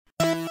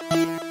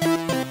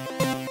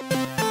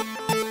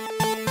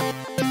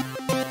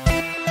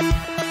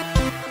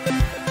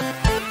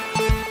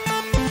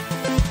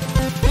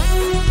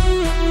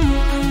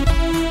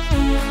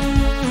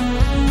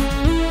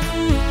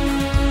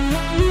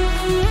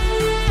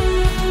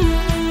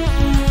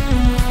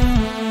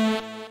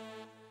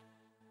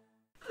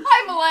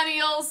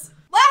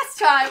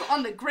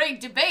On the Great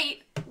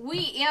Debate,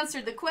 we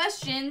answered the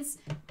questions,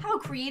 how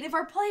creative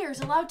are players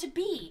allowed to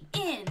be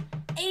in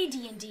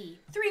AD&D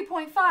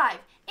 3.5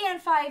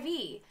 and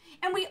 5e?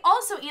 And we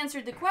also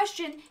answered the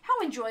question,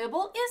 how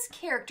enjoyable is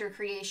character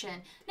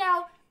creation?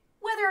 Now,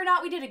 whether or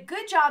not we did a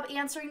good job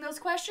answering those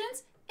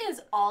questions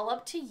is all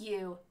up to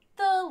you,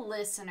 the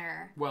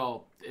listener.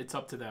 Well, it's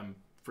up to them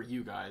for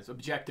you guys.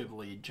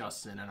 Objectively,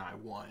 Justin and I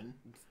won.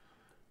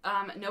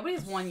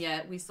 Nobody's won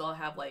yet. We still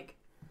have, like,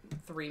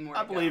 3 more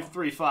I believe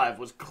 3.5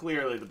 was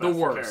clearly the best. The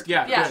worst.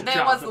 Character. Yeah,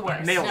 that was the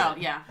worst. Nailed no, it.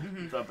 yeah.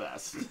 The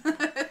best.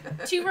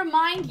 To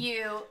remind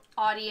you,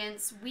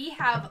 audience, we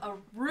have a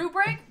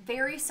rubric,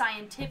 very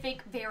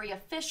scientific, very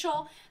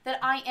official, that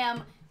I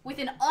am, with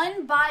an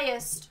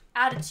unbiased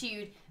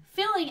attitude,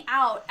 filling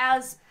out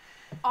as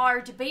our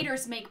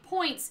debaters make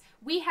points.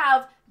 We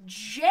have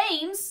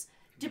James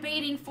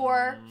debating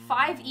for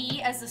 5e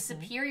as the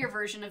superior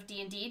version of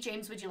D&D.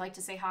 James, would you like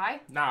to say hi?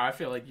 Nah, I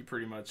feel like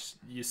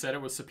you said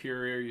it was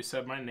superior, you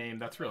said my name,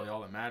 that's really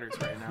all that matters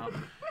right now.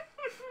 And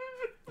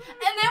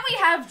then we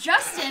have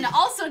Justin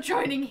also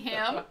joining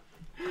him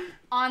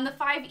on the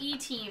 5e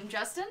team.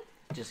 Justin?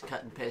 Just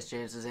cut and paste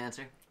James's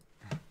answer.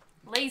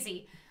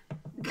 Lazy.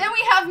 Then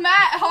we have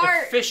Matt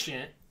Hart.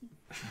 Efficient.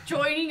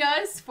 Joining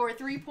us for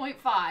 3.5. Do you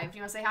want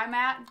to say hi,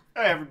 Matt?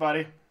 Hey,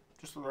 everybody.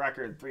 Just for the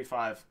record,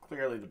 3.5,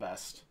 clearly the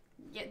best.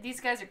 Yeah, these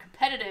guys are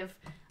competitive.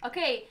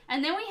 Okay,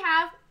 and then we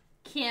have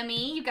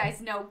Kimmy. You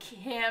guys know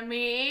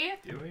Kimmy.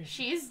 Do we?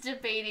 She's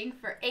debating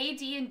for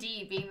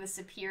AD&D being the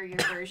superior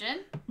version.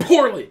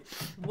 Poorly.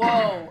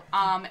 Whoa.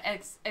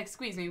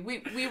 Excuse me.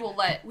 We will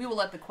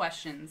let the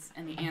questions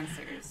and the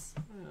answers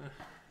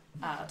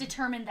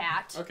determine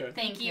that. Okay.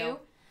 Thank you.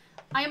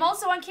 I am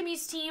also on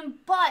Kimmy's team,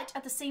 but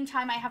at the same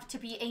time, I have to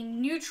be a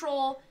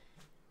neutral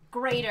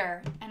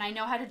grader, and I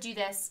know how to do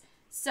this.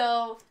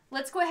 So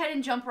let's go ahead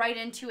and jump right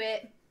into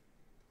it.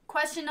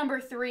 Question number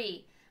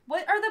 3.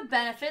 What are the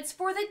benefits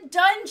for the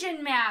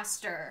Dungeon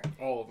Master?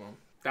 All of them.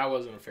 That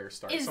wasn't a fair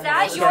start. Is Someone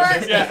that else your...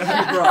 started.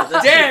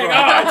 Yeah. Dang!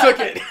 I took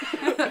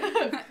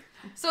it.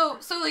 So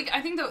like,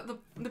 I think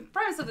the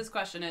premise of this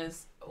question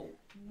is,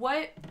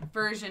 what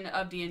version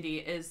of D&D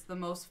is the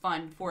most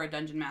fun for a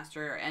Dungeon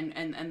Master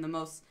and the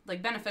most,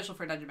 like, beneficial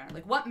for a Dungeon Master?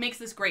 Like, what makes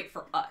this great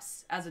for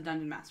us as a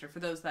Dungeon Master,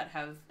 for those that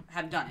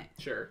have done it?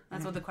 Sure.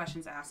 That's what the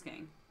question's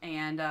asking.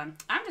 And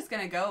I'm just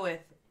going to go with,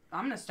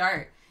 I'm going to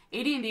start.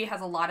 AD&D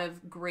has a lot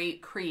of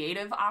great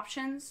creative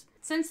options.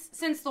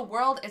 Since the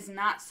world is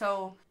not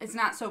so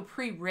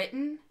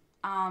pre-written,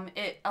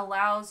 it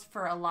allows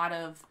for a lot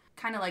of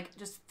kind of like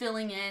just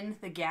filling in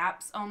the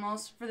gaps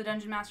almost for the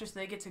Dungeon Master, so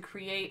they get to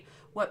create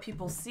what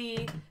people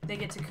see, they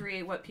get to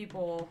create what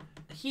people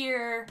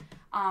hear,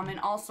 and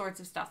all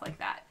sorts of stuff like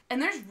that.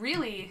 And there's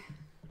really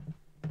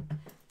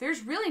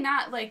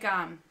not like,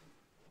 I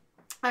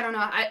don't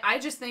know, I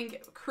just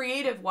think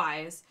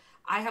creative-wise,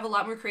 I have a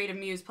lot more creative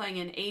muse playing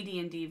an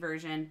AD&D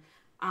version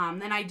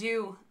than I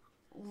do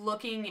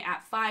looking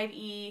at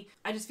 5e.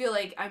 I just feel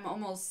like I'm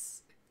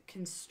almost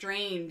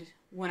constrained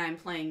when I'm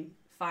playing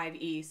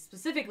 5e.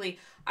 Specifically,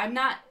 I'm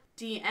not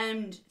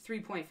DM'd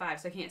 3.5,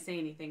 so I can't say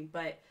anything,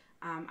 but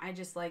I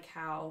just like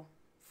how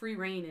free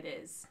reign it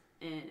is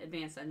in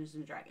Advanced Dungeons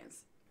 &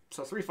 Dragons.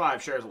 So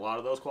 3.5 shares a lot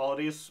of those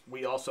qualities.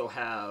 We also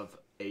have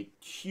a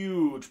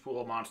huge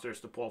pool of monsters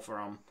to pull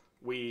from.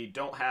 We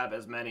don't have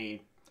as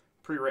many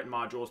pre-written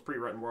modules,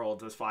 pre-written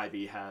worlds as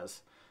 5e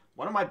has.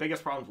 One of my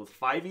biggest problems with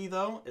 5e,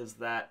 though, is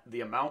that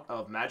the amount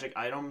of magic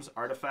items,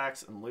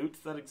 artifacts, and loot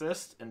that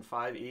exist in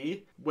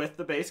 5e with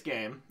the base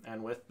game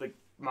and with the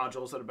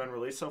modules that have been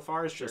released so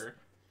far is just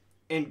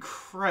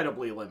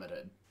incredibly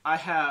limited. I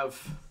have,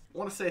 I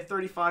want to say,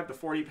 35 to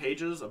 40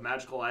 pages of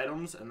magical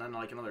items and then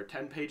like another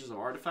 10 pages of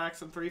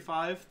artifacts in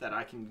 3.5 that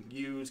I can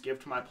use,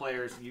 give to my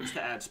players, use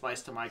to add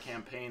spice to my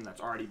campaign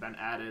that's already been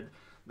added,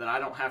 that I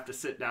don't have to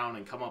sit down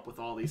and come up with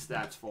all these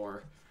stats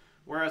for.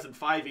 Whereas in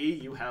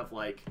 5e, you have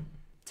like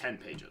 10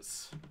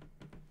 pages.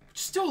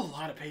 Still a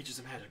lot of pages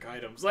of magic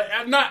items. Like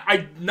I'm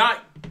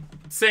not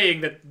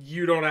saying that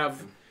you don't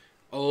have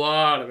a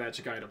lot of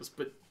magic items,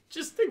 but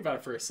just think about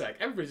it for a sec.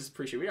 Everybody just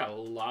appreciate we got a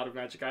lot of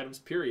magic items,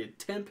 period.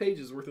 10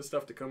 pages worth of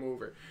stuff to come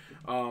over.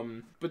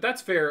 But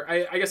that's fair.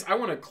 I guess I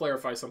want to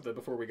clarify something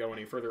before we go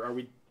any further. Are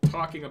we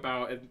talking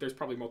about, and there's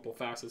probably multiple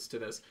facets to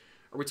this,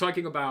 are we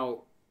talking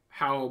about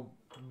how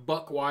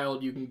buck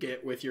wild you can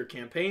get with your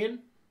campaign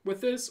with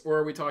this, or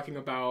are we talking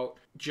about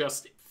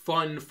just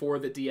fun for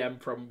the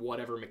DM from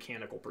whatever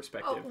mechanical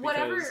perspective?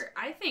 Whatever,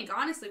 I think,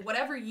 honestly,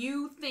 whatever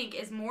you think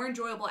is more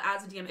enjoyable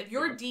as a DM. If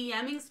your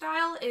DMing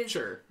style is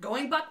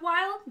going buck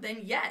wild,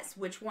 then yes,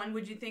 which one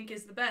would you think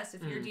is the best?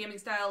 If your DMing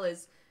style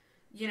is,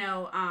 you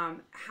know,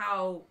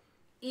 how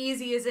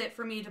easy is it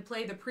for me to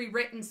play the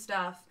pre-written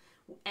stuff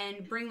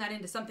and bring that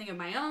into something of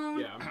my own.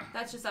 Yeah.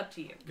 That's just up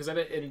to you. Because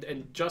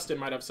and Justin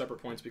might have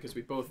separate points because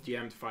we both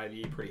DM'd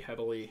 5e pretty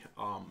heavily,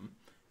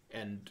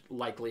 and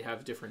likely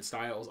have different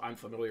styles. I'm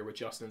familiar with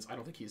Justin's. I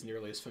don't think he's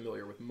nearly as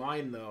familiar with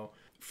mine, though.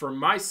 For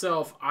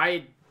myself,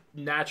 I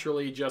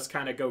naturally just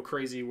kind of go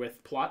crazy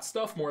with plot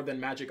stuff more than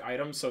magic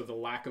items, so the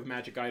lack of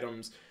magic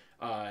items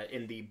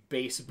in the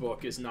base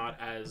book is not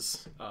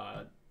as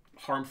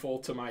harmful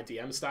to my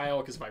DM style,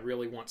 because if I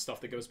really want stuff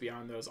that goes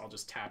beyond those, I'll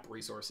just tap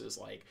resources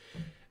like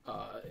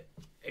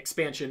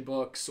expansion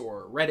books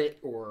or Reddit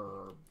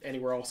or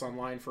anywhere else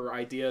online for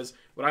ideas.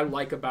 What I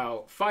like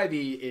about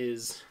 5e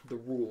is the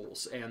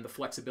rules and the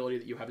flexibility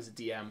that you have as a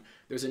DM.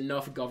 There's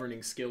enough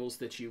governing skills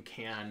that you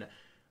can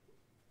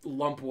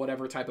lump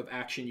whatever type of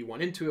action you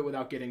want into it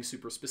without getting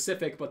super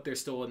specific, but there's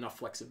still enough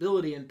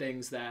flexibility in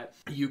things that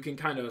you can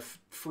kind of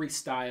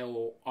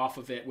freestyle off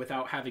of it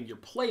without having your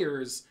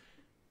players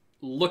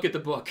look at the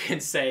book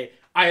and say,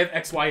 I have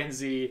X, Y, and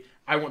Z.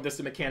 I want this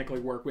to mechanically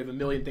work. We have a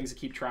million things to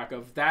keep track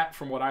of. That,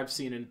 from what I've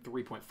seen in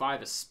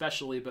 3.5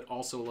 especially, but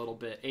also a little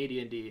bit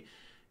AD&D,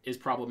 is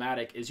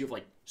problematic, is you have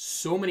like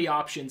so many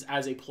options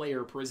as a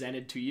player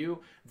presented to you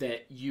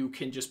that you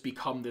can just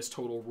become this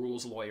total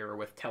rules lawyer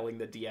with telling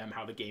the DM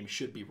how the game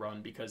should be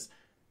run, because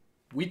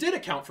we did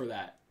account for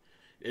that.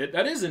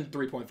 That is in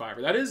 3.5,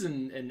 or that is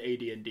in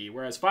AD&D,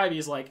 whereas 5e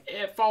is like,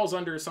 it falls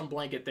under some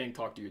blanket thing,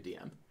 talk to your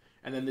DM.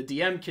 And then the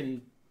DM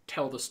can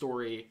tell the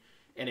story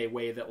in a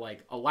way that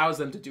like allows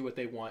them to do what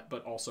they want,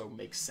 but also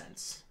makes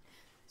sense.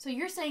 So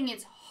you're saying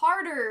it's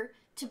harder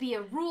to be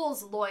a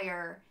rules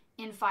lawyer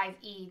in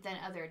 5e than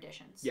other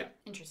editions? Yeah.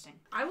 Interesting.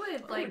 I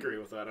would I agree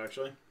with that,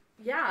 actually.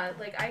 Yeah,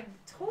 like I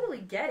totally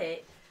get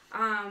it.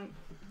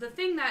 The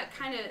thing that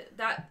kind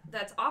of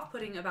that's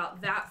off-putting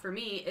about that for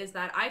me is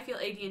that I feel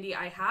AD&D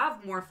I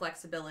have more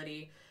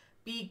flexibility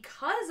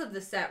because of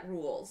the set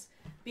rules,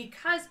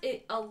 because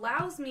it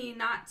allows me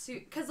not to,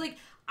 because like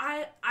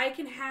I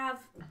can have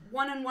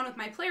one-on-one with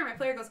my player. My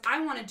player goes,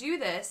 I want to do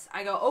this.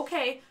 I go,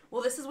 okay,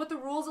 well, this is what the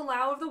rules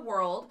allow of the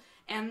world,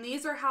 and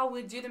these are how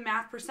we do the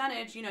math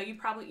percentage. You know,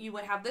 you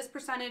would have this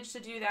percentage to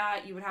do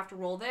that. You would have to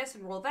roll this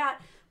and roll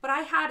that. But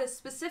I had a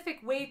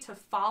specific way to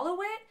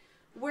follow it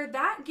where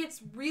that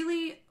gets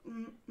really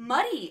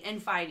muddy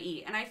in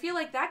 5e. And I feel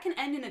like that can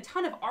end in a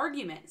ton of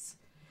arguments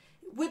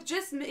with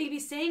just maybe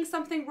saying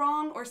something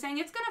wrong or saying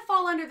it's going to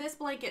fall under this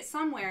blanket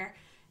somewhere,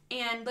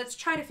 and let's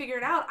try to figure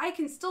it out. I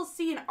can still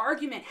see an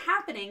argument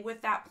happening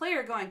with that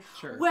player going,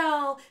 Sure.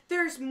 Well,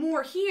 there's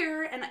more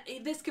here, and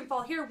this can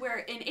fall here, where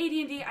in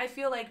AD&D, I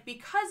feel like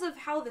because of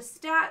how the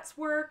stats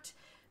worked,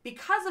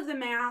 because of the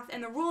math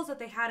and the rules that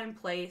they had in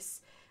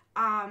place,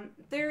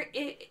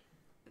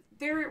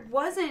 there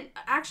wasn't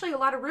actually a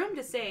lot of room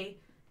to say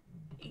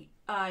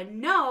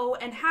no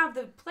and have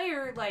the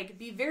player like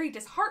be very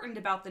disheartened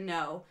about the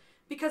no,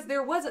 because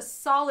there was a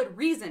solid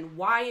reason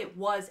why it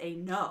was a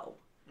no.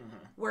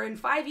 Where in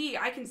 5e,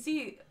 I can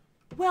see,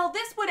 well,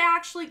 this would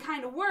actually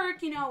kind of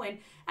work, you know, and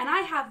I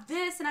have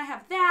this and I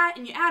have that,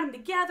 and you add them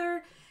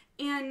together,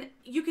 and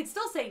you could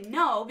still say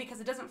no because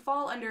it doesn't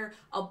fall under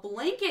a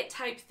blanket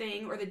type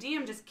thing, or the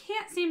DM just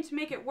can't seem to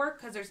make it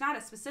work because there's not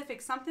a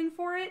specific something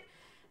for it,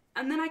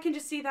 and then I can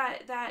just see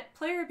that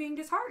player being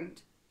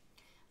disheartened.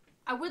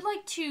 I would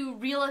like to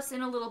reel us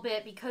in a little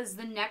bit because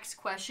the next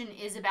question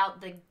is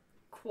about the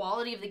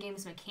quality of the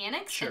game's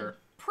mechanics. Sure. And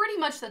pretty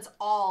much that's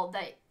all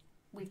that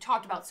we've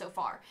talked about so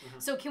far.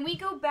 So can we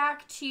go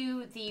back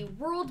to the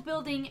world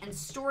building and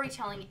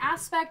storytelling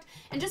aspect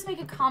and just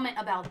make a comment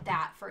about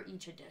that for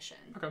each edition?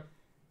 Okay.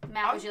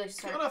 Matt, would you like to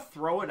start? I'm gonna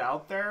throw it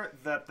out there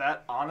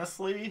that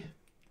honestly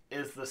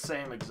is the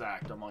same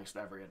exact amongst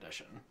every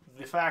edition.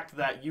 The fact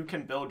that you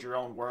can build your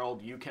own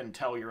world, you can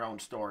tell your own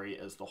story,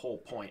 is the whole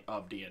point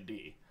of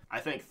D&D. I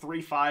think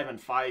 3.5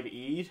 and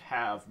 5e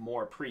have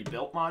more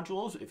pre-built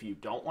modules if you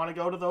don't want to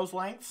go to those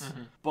lengths.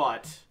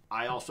 But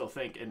I also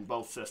think in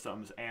both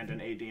systems and in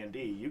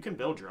AD&D, you can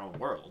build your own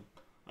world.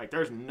 Like,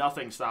 there's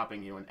nothing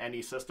stopping you in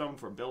any system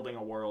from building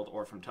a world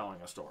or from telling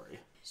a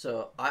story.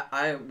 So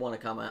I want to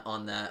comment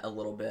on that a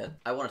little bit.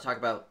 I want to talk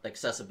about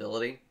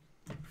accessibility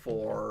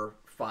for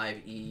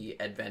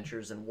 5e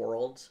adventures and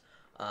worlds.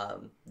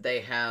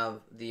 They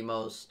have the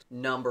most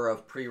number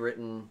of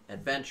pre-written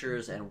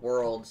adventures and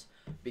worlds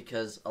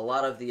because a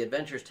lot of the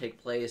adventures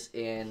take place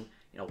in,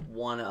 you know,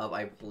 one of,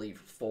 I believe,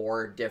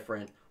 4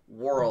 different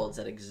worlds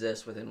that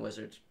exist within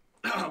Wizards.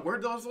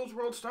 Where'd those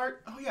worlds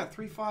start? Oh yeah,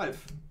 3.5.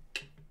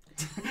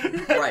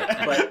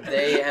 Right, but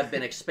they have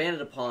been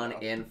expanded upon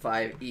in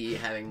 5e,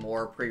 having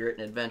more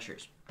pre-written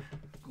adventures.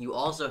 You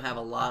also have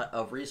a lot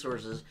of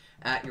resources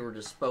at your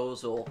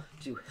disposal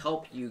to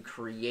help you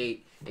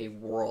create a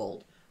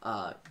world.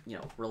 You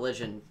know,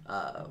 religion,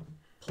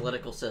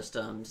 political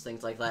systems,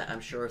 things like that. I'm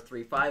sure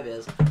 3.5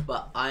 is,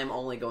 but I'm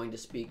only going to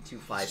speak to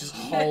 5e. Just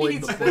hauling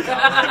the book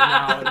out right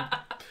now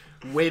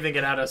and waving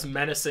it at us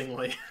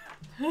menacingly.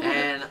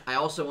 And I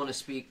also want to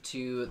speak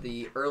to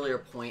the earlier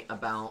point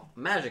about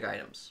magic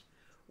items.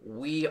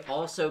 We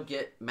also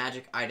get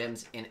magic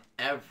items in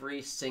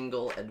every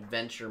single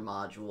adventure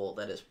module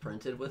that is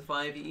printed with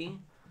 5e.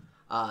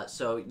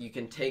 So you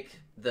can take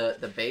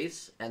the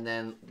base and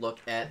then look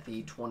at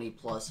the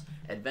 20+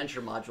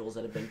 adventure modules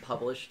that have been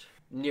published.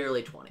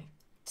 Nearly 20.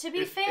 To be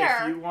If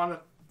fair, you want to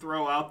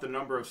throw out the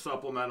number of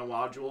supplemental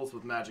modules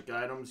with magic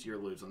items, you're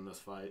losing this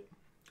fight.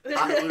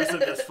 You're losing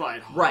this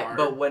fight hard. Right,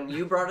 but when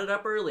you brought it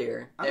up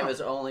earlier, I it know. was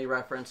only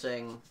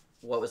referencing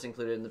what was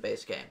included in the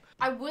base game.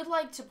 I would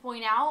like to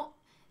point out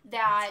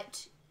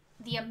that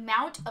the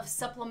amount of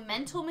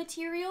supplemental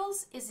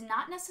materials is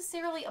not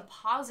necessarily a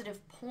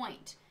positive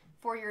point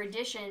for your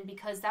edition,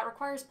 because that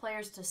requires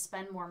players to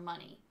spend more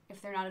money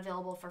if they're not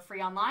available for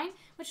free online,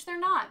 which they're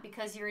not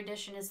because your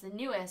edition is the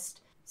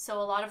newest. So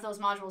a lot of those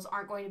modules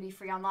aren't going to be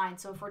free online.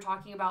 So if we're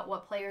talking about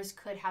what players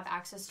could have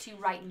access to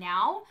right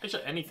now,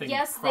 Actually, anything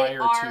yes, prior they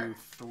are... to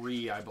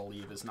 3, I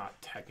believe, is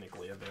not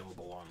technically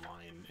available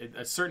online.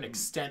 A certain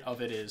extent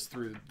of it is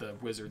through the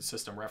Wizards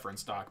system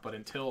reference doc, but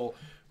until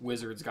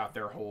Wizards got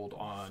their hold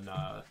on,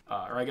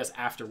 or I guess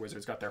after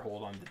Wizards got their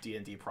hold on the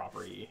D&D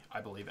property,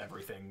 I believe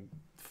everything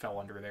fell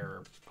under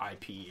their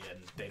IP, and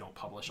they don't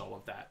publish all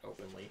of that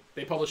openly.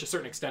 They publish a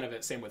certain extent of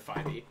it, same with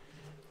 5e.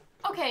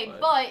 Okay,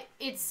 but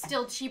it's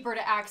still cheaper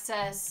to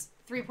access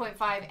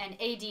 3.5 and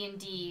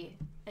AD&D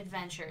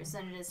adventures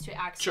than it is to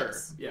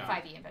access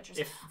 5e adventures.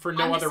 If for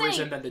no I'm other just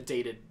reason saying- than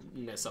the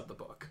datedness of the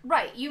book.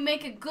 Right, you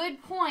make a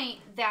good point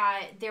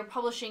that they're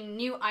publishing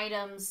new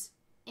items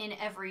in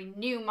every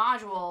new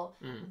module,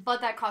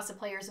 but that costs the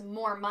players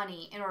more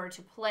money in order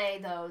to play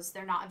those.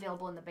 They're not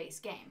available in the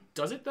base game.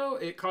 Does it, though?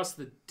 It costs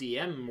the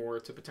DM more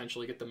to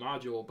potentially get the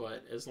module,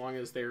 but as long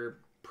as they're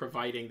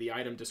providing the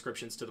item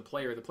descriptions to the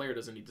player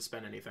doesn't need to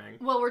spend anything.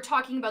 Well, we're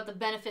talking about the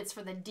benefits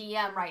for the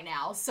DM right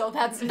now, so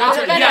that's That's not a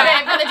right, benefit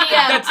yeah. for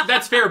the DM.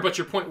 That's fair, but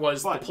your point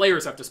was But- the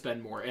players have to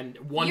spend more, and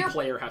one You're-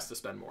 player has to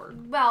spend more.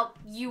 Well,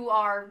 you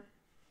are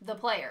the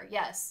player,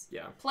 yes.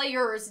 Yeah.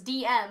 Players,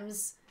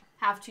 DMs,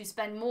 have to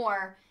spend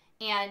more,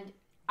 and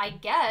I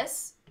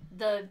guess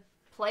the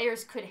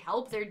players could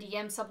help their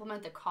DM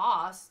supplement the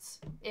costs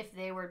if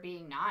they were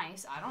being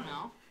nice. I don't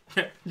know.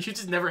 You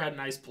just never had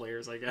nice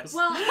players, I guess.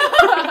 Well,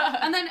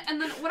 and then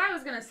what I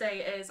was gonna say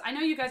is, I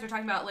know you guys are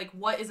talking about like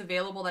what is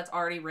available that's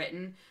already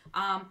written.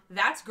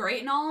 That's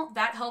great and all.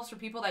 That helps for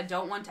people that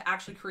don't want to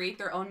actually create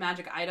their own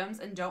magic items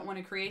and don't want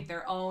to create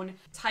their own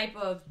type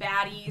of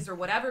baddies or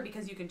whatever,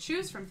 because you can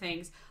choose from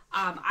things.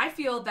 I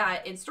feel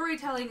that in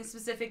storytelling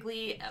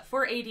specifically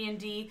for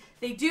AD&D,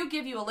 they do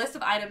give you a list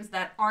of items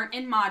that aren't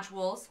in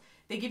modules.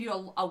 They give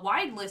you a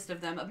wide list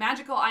of them, of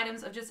magical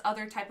items, of just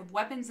other type of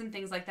weapons and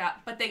things like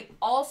that. But they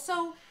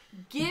also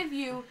give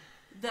you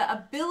the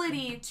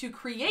ability to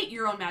create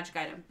your own magic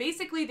item.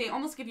 Basically, they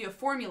almost give you a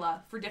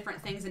formula for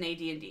different things in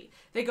AD&D.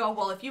 They go,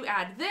 well, if you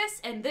add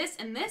this and this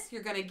and this,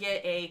 you're going to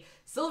get a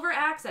silver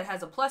axe that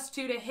has a +2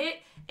 to hit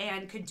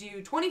and could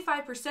do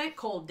 25%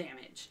 cold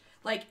damage.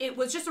 Like, it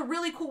was just a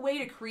really cool way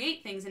to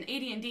create things, and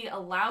AD&D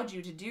allowed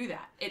you to do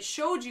that. It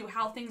showed you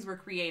how things were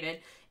created.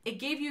 It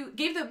gave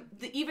them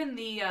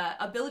the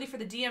ability for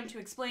the DM to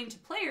explain to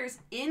players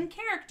in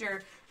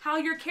character how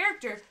your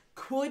character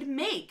could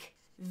make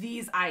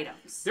these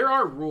items. There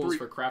are rules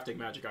for crafting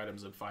magic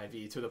items in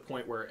 5e to the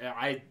point where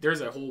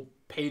there's a whole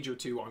page or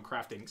two on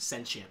crafting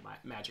sentient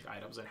magic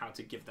items and how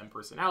to give them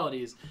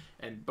personalities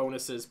and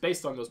bonuses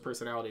based on those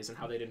personalities and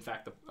how they'd in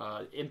fact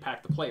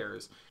impact the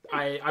players.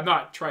 I'm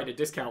not trying to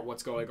discount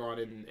what's going on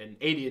in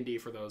AD&D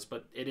for those,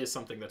 but it is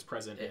something that's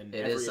present in every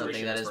edition. It is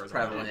something that as is far as I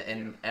know. prevalent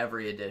in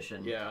every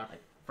edition. Yeah.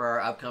 For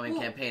our upcoming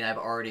campaign, I've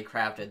already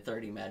crafted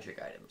 30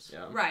 magic items.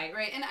 Yeah. Right.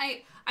 And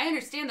I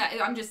understand that.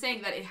 I'm just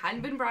saying that it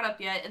hadn't been brought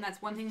up yet, and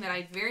that's one thing that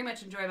I very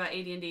much enjoy about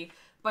AD&D.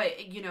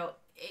 But, you know,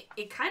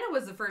 it kind of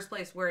was the first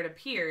place where it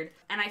appeared,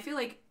 and I feel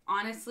like,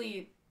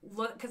 honestly,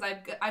 look, because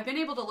I've been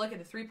able to look at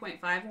the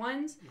 3.5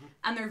 ones,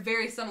 and they're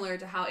very similar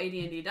to how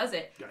AD&D does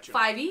it. Gotcha.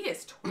 5e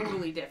is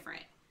totally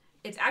different.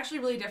 It's actually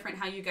really different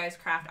how you guys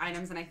craft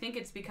items, and I think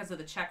it's because of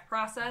the check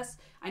process.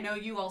 I know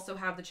you also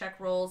have the check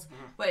rolls,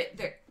 but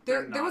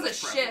there was a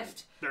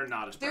shift. They're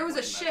not as There was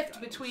a prevalent in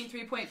shift magic items.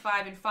 between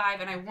 3.5 and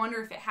 5, and I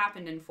wonder if it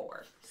happened in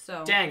 4.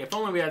 So Dang, if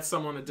only we had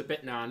someone to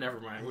debate. Nah, never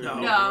mind. We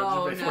don't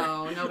no, need to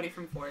debate. nobody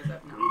from 4 is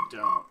up.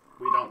 No.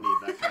 We don't need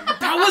that kind of...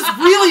 That was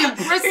really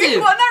impressive.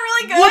 Wasn't that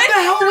really good? What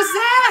the hell was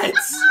that?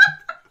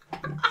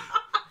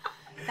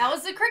 That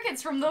was the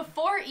crickets from the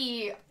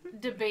 4E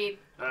debate.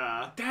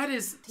 That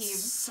is Team.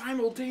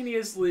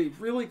 simultaneously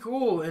really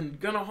cool and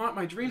gonna haunt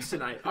my dreams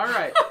tonight. All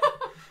right.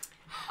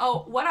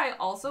 Oh, what I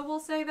also will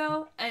say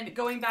though, and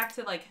going back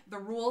to like the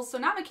rules, so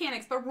not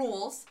mechanics, but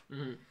rules,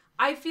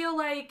 I feel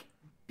like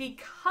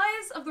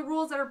because of the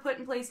rules that are put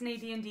in place in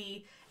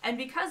AD&D, and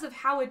because of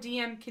how a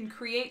DM can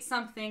create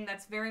something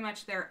that's very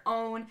much their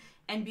own,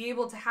 and be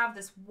able to have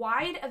this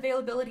wide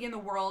availability in the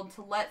world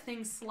to let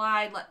things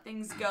slide, let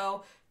things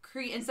go,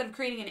 instead of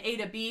creating an A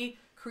to B,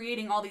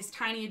 creating all these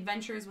tiny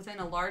adventures within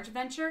a large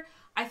adventure,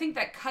 I think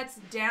that cuts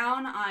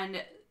down on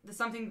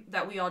something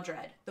that we all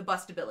dread, the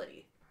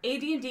bustability.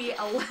 AD&D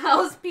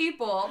allows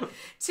people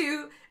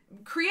to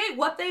create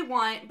what they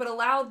want, but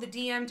allow the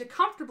DM to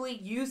comfortably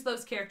use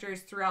those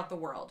characters throughout the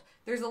world.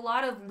 There's a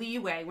lot of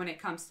leeway when it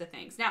comes to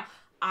things. Now,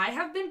 I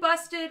have been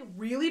busted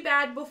really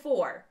bad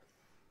before.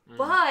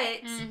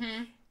 But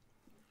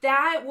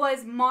that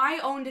was my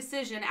own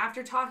decision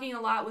after talking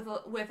a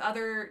lot with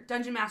other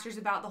dungeon masters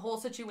about the whole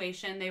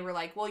situation. They were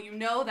like, well, you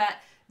know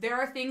that there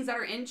are things that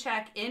are in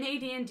check in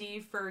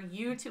AD&D for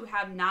you to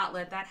have not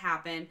let that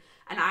happen.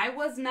 And I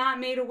was not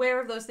made aware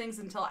of those things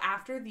until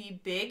after the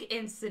big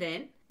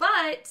incident.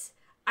 But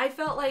I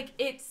felt like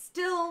it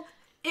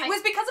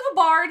was because of a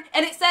bard,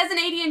 and it says in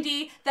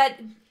AD&D that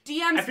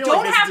DMs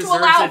don't have to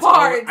allow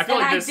bards,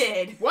 I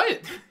did.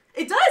 What?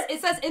 It does.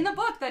 It says in the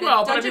book that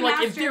well, if Dungeon but I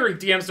mean, Master... in theory,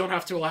 DMs don't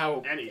have to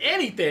allow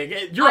anything.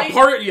 You're a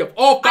party of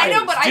all fighters. I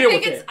know, but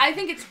I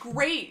think it's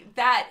great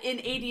that in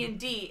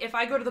AD&D, if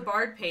I go to the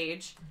Bard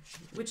page,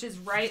 which is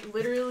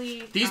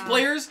literally... These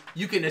players,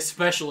 you can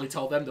especially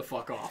tell them to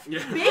fuck off.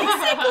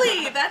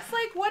 Basically, that's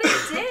like what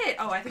it did.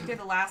 Oh, I think they're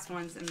the last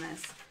ones in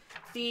this.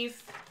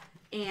 Thief...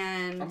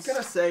 And I'm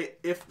gonna say,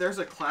 if there's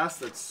a class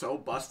that's so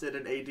busted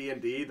in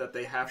AD&D that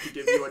they have to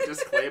give you a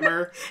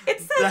disclaimer,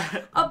 it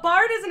says a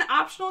bard is an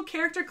optional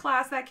character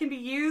class that can be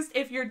used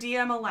if your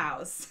DM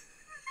allows.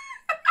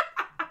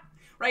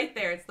 Right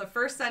there, it's the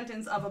first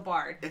sentence of a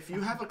bard. If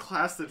you have a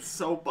class that's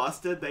so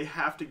busted, they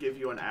have to give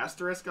you an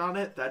asterisk on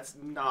it. That's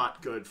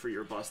not good for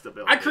your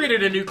bustability. I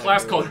created a new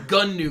class called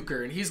Gun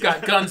Nuker, and he's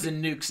got guns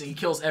and nukes, and he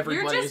kills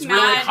everybody. You're just it's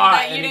really mad hot,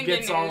 that you and he didn't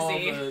gets get all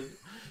newsy.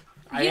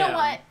 the. You know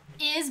what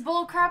is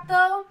bullcrap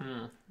though?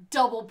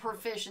 Double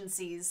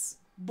proficiencies.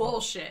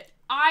 Bullshit.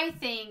 I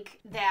think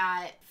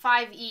that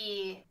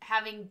 5e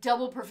having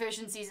double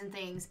proficiencies in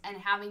things and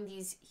having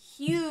these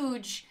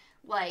huge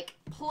like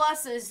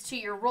pluses to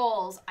your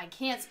rolls. I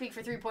can't speak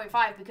for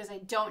 3.5 because I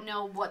don't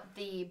know what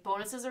the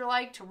bonuses are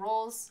like to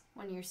rolls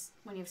when you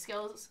have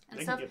skills and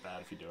They stuff. can get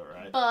bad if you do it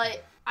right.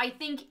 But I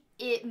think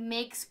it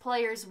makes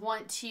players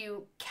want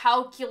to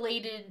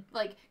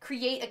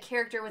create a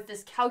character with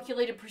this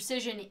calculated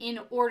precision in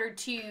order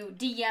to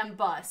DM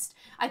bust.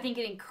 I think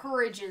it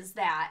encourages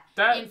that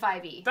in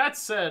 5e. That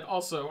said,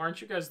 also,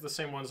 aren't you guys the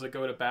same ones that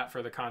go to bat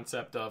for the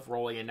concept of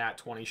rolling a nat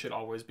 20 should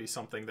always be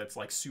something that's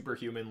like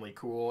superhumanly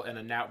cool, and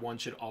a nat 1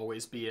 should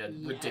always be a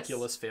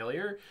ridiculous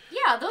failure?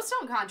 Yeah, those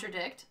don't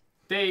contradict.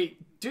 They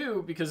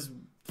do, because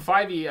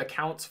 5e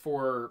accounts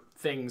for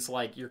things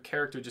like your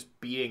character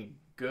just being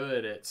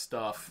good at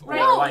stuff, or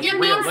like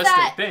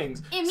realistic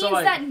things. It means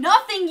that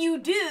nothing you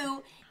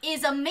do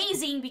is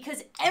amazing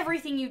because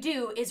everything you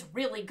do is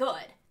really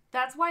good.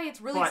 That's why it's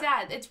really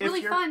sad. It's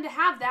really fun to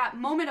have that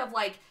moment of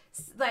like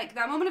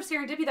that moment of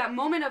serendipity, that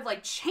moment of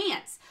like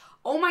chance.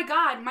 Oh my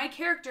god, my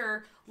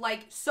character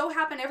like so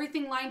happened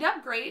everything lined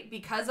up great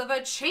because of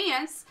a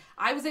chance.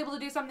 I was able to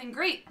do something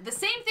great. The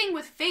same thing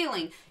with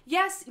failing.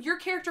 Yes, your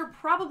character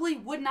probably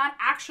would not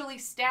actually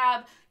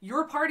stab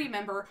your party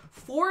member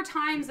 4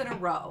 times in a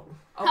row.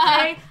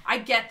 Okay? I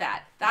get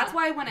that. That's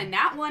why when a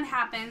nat 1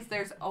 happens,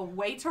 there's a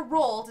way to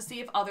roll to see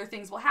if other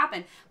things will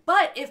happen.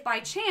 But if by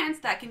chance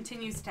that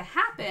continues to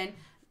happen,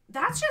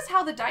 that's just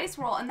how the dice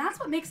roll, and that's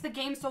what makes the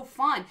game so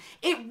fun.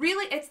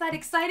 It's that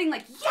exciting,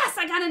 like, yes,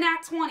 I got a nat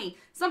 20.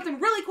 Something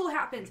really cool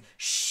happens.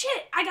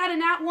 Shit, I got a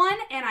nat 1,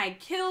 and I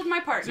killed my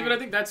partner. See, but I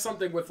think that's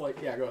something with,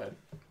 like, yeah, go ahead.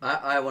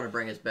 I want to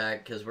bring us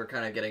back, because we're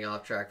kind of getting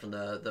off track from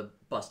the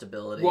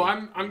bustability. Well,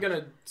 I'm going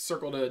to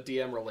circle to a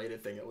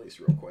DM-related thing at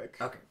least real quick.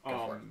 Okay,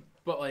 go for it.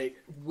 But, like,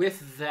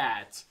 with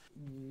that,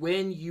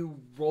 when you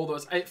roll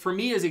those... for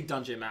me as a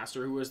dungeon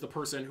master, who is the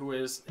person who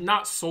is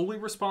not solely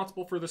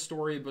responsible for the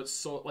story, but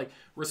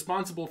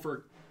responsible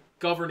for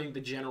governing the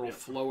general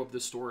flow of the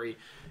story,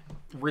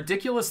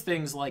 ridiculous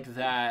things like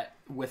that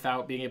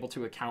without being able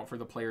to account for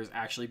the players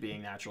actually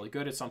being naturally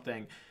good at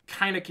something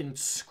kind of can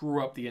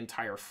screw up the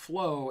entire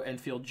flow and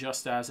feel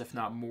just as, if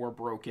not more,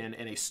 broken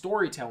in a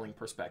storytelling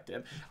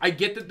perspective. I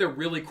get that they're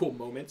really cool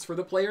moments for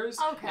the players,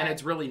 and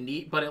it's really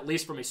neat, but at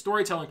least from a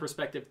storytelling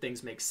perspective,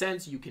 things make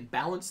sense. You can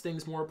balance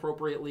things more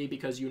appropriately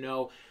because you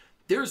know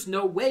there's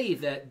no way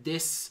that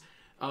this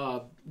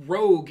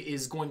rogue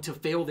is going to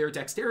fail their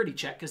dexterity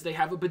check because they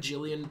have a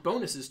bajillion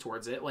bonuses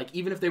towards it. Like,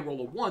 even if they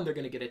roll a 1, they're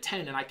going to get a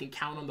 10, and I can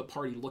count on the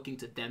party looking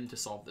to them to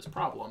solve this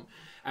problem,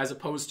 as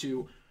opposed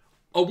to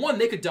a 1,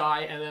 they could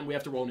die, and then we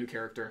have to roll a new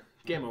character.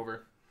 Game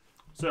over.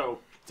 So,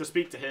 to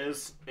speak to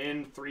his,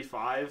 in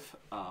 3.5,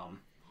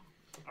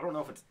 I don't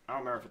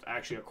remember if it's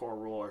actually a core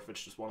rule or if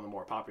it's just one of the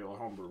more popular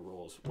homebrew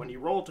rules. When you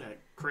roll to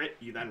crit,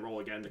 you then roll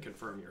again to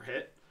confirm your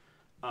hit.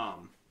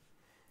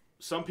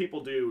 Some people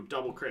do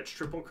double crits,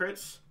 triple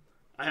crits.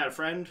 I had a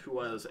friend who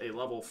was a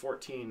level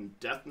 14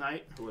 Death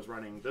Knight who was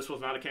running... This was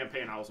not a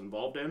campaign I was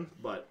involved in,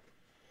 but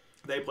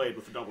they played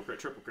with the double crit,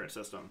 triple crit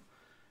system.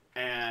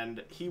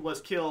 And he was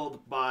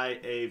killed by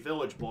a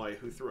village boy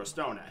who threw a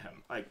stone at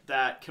him. Like,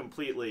 that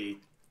completely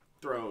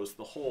throws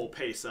the whole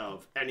pace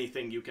of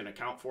anything you can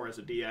account for as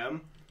a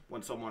DM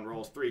when someone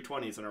rolls 3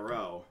 20s in a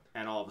row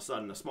and all of a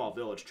sudden a small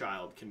village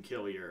child can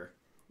kill your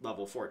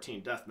level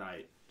 14 Death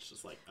Knight. It's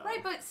just like... Oh.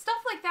 Right, but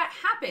stuff like that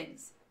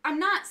happens. I'm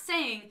not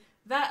saying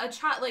that a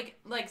child,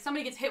 like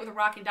somebody gets hit with a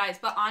rock and dies,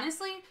 but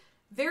honestly,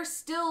 they're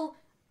still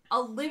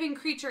a living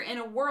creature in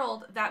a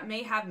world that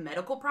may have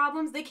medical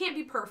problems. They can't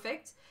be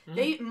perfect.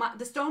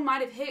 The stone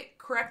might have hit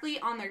correctly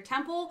on their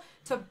temple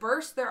to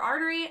burst their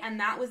artery, and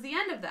that was the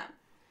end of them.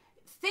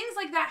 things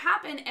like that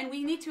happen, and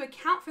we need to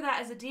account for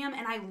that as a DM,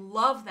 and I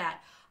love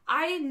that.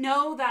 I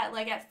know that,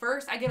 like, at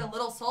first I get a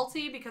little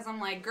salty because I'm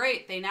like,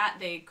 great,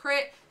 they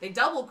crit, they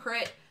double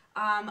crit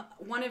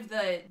one of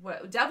the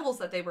devils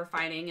that they were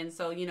fighting, and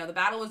so, you know, the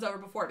battle was over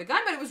before it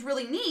begun, but it was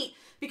really neat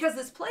because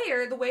this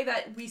player, the way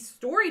that we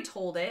story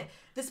told it,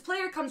 this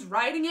player comes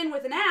riding in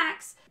with an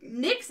axe,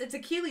 nicks its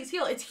Achilles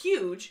heel, it's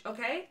huge,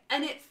 okay?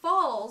 And it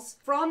falls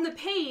from the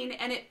pain,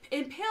 and it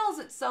impales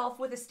itself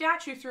with a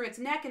statue through its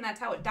neck, and that's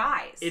how it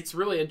dies. It's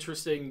really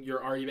interesting,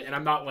 your argument, and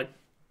I'm not, like,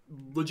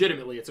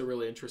 legitimately, it's a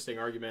really interesting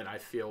argument, I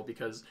feel,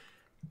 because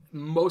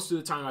most of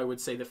the time I would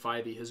say that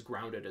 5e has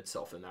grounded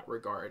itself in that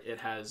regard. It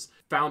has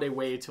found a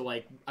way to,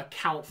 like,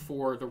 account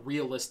for the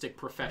realistic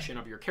profession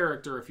of your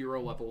character. If you're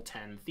a level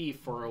 10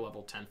 thief or a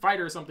level 10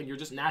 fighter or something, you're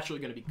just naturally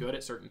going to be good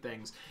at certain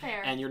things.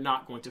 Fair. And you're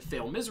not going to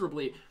fail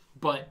miserably.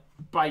 But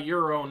by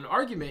your own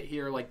argument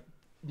here, like,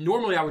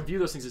 normally I would view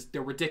those things as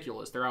they're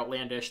ridiculous, they're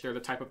outlandish, they're the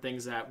type of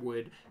things that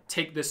would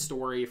take this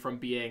story from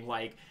being,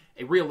 like,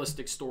 a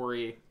realistic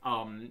story,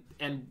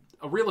 and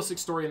a realistic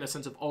story in the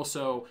sense of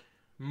also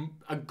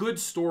a good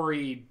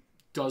story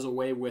does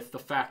away with the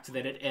fact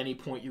that at any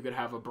point you could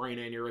have a brain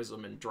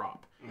aneurysm and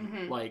drop.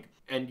 Mm-hmm. Like,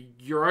 and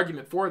your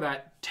argument for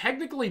that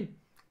technically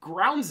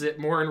grounds it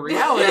more in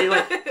reality.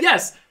 Like,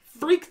 yes,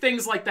 freak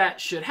things like that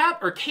should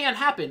happen or can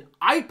happen.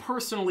 I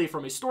personally,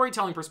 from a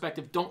storytelling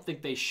perspective, don't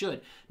think they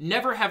should.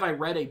 Never have I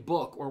read a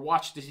book or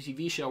watched a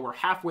TV show where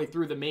halfway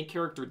through the main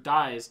character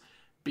dies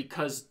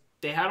because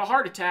they had a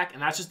heart attack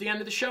and that's just the end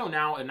of the show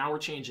now, and now we're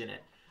changing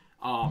it.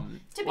 To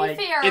be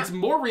fair, it's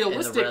more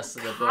realistic, and the rest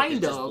of the book kind is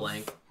just of.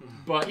 blank.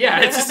 But yeah,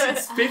 it's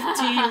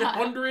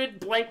 1,500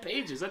 blank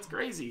pages. That's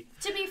crazy.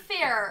 to be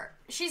fair,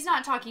 she's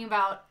not talking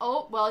about,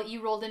 oh, well,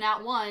 you rolled a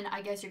nat 1,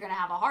 I guess you're going to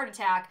have a heart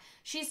attack.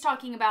 She's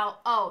talking about,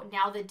 oh,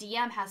 now the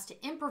DM has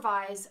to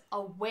improvise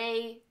a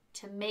way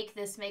to make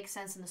this make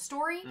sense in the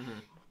story. Mm-hmm.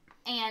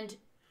 And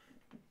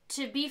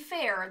to be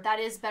fair, that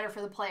is better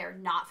for the player,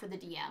 not for the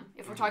DM.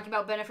 If we're talking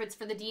about benefits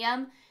for the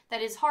DM,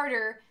 that is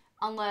harder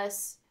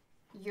unless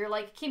you're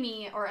like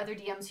Kimmy or other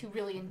DMs who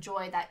really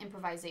enjoy that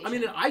improvisation. I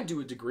mean, I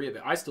do a degree of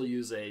it. I still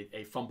use a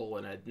fumble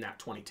and a nat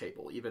 20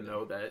 table, even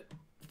though that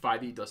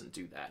 5e doesn't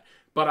do that.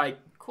 But I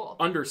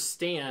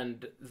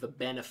understand the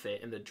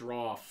benefit and the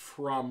draw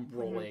from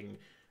rolling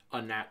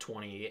a nat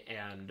 20,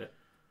 and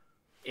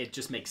it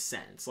just makes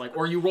sense. Like,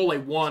 or you roll a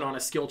 1 on a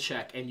skill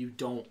check and you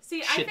don't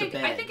shit the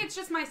bed. I think it's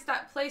just my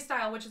play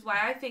style, which is why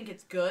I think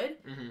it's good,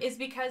 is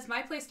because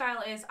my play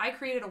style is I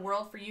created a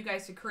world for you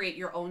guys to create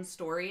your own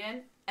story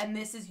in, and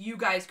this is you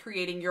guys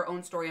creating your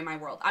own story in my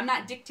world. I'm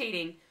not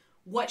dictating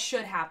what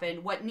should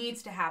happen, what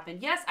needs to happen.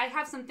 Yes, I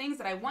have some things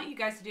that I want you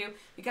guys to do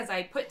because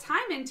I put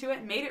time into it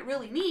and made it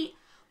really neat,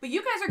 but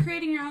you guys are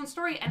creating your own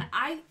story, and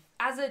I,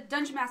 as a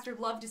dungeon master,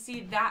 love to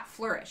see that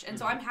flourish, and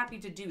so I'm happy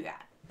to do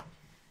that.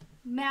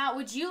 Matt,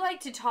 would you like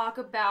to talk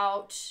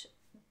about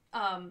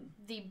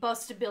the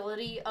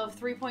bustability of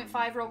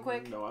 3.5 real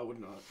quick? No, I would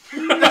not.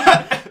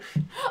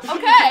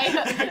 Okay.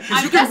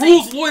 You can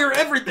rules lawyer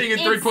everything in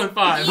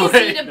 3.5.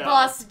 Easy to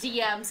bust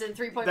DMs in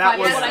 3.5. That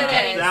was, what I'm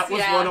getting. that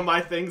was one of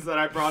my things that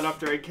I brought up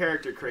during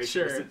character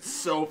creation. Sure. It's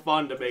so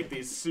fun to make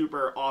these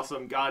super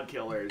awesome god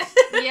killers.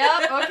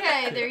 Yep,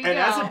 okay, there you And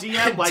go. as a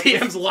DM, like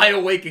DMs lie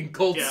awake in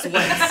cold sweats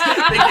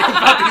thinking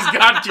about these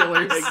god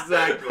killers.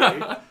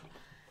 Exactly.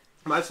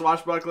 My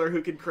swashbuckler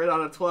who can crit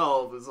on a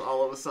 12 is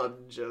all of a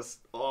sudden just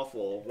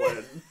awful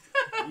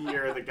when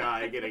you're the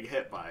guy getting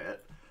hit by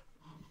it.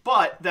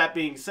 But, that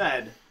being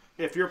said,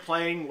 if you're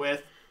playing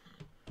with...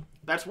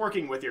 That's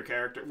working with your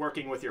character,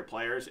 working with your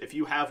players. If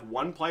you have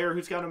one player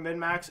who's going to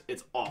min-max,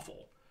 it's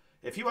awful.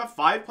 If you have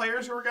 5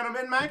 players who are going to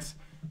min-max,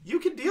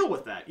 you can deal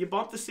with that. You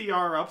bump the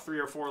CR up 3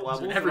 or 4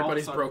 levels. When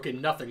everybody's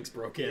broken, nothing's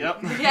broken. Yep.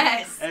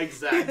 Yes.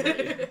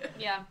 Exactly.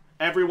 Yeah.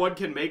 Everyone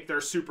can make their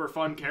super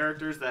fun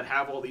characters that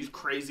have all these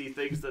crazy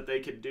things that they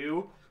can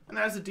do. And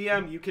as a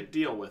DM, you can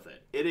deal with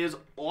it. It is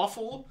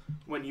awful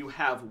when you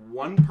have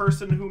one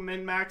person who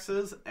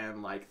min-maxes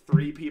and like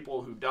 3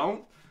 people who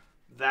don't.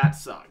 That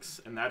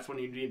sucks. And that's when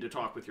you need to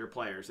talk with your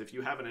players. If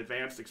you have an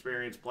advanced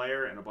experienced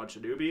player and a bunch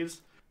of newbies,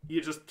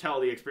 you just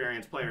tell the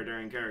experienced player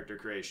during character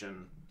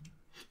creation,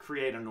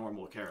 create a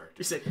normal character.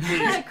 You say,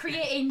 please,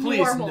 Create a please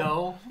normal.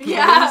 no.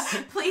 Yeah,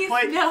 please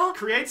no.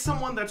 Create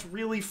someone that's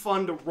really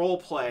fun to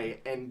roleplay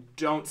and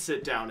don't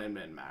sit down and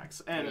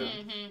min-max. And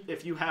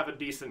if you have a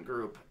decent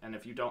group, and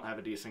if you don't have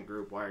a decent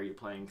group, why are you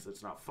playing? Because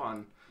it's not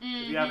fun.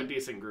 If you have a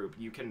decent group,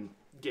 you can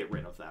get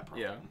rid of that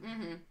problem.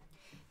 Yeah.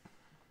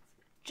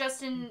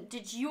 Justin,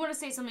 did you want to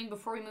say something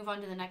before we move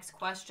on to the next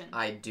question?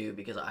 I do,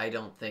 because I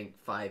don't think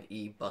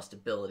 5e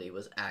bustability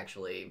was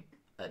actually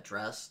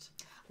addressed.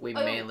 We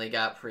mainly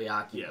got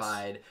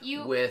preoccupied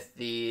with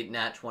the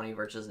nat 20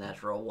 versus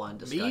natural 1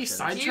 discussion. Me?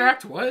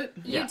 Sidetracked? What?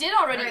 You did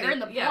already earn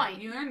the point. Yeah,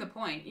 you earned the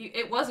point.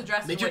 It was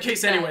addressed. Make your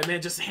case anyway, man.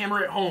 Just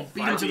hammer it home.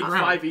 Beat him to the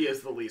ground. 5e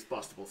is the least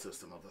bustable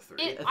system of the 3.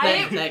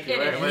 Thank you.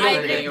 I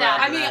agree with that.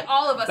 I mean,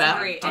 all of us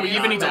agree. Do we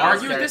even need to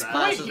argue at this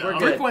point? We're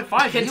good.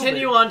 3.5.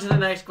 Continue on to the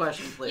next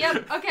question, please.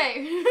 Yep,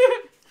 okay.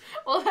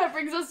 Well, that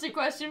brings us to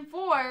question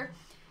 4.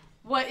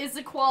 What is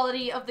the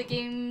quality of the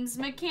game's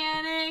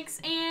mechanics?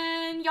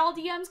 And y'all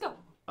DMs go.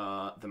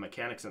 The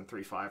mechanics in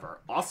 3.5 are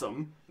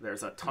awesome.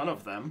 There's a ton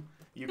of them.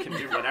 You can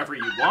do whatever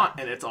you want,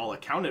 and it's all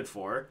accounted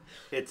for.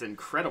 It's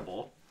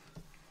incredible.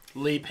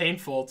 Lee,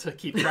 painful to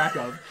keep track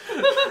of.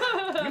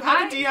 You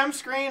have a DM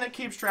screen that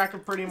keeps track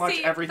of pretty much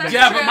everything. that's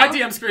Yeah, true. but my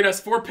DM screen has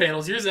 4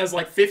 panels. Yours has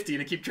like 50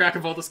 to keep track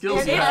of all the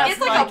skills you have. It's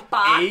like a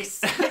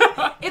box.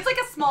 It's like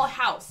a small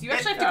house. You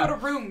actually have to go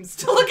to rooms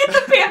to look at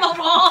the panel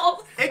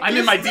walls. I'm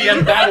in my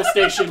DM battle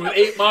station with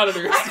 8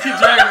 monitors to keep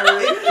track of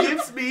everything. It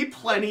gives me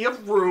plenty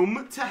of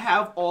room to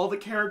have all the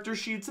character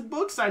sheets and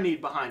books I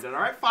need behind it,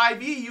 alright?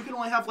 5e, you can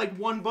only have like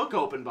 1 book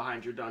open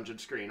behind your dungeon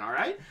screen,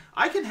 alright?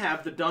 I can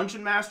have the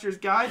Dungeon Master's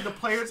Guide, the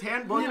Player's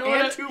Handbook,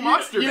 and 2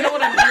 monster You know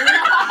what I'm hearing?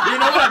 You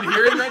know what I'm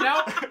hearing right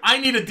now? I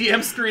need a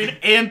DM screen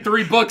and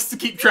 3 books to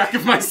keep track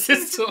of my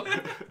system.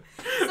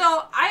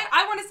 So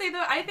I want to say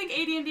though, I think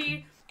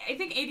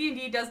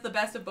AD&D does the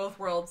best of both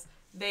worlds.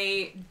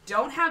 They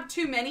don't have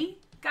too many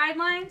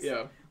guidelines.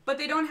 Yeah. But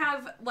they don't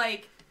have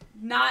like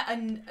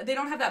they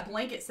don't have that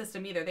blanket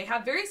system either. They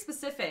have very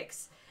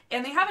specifics,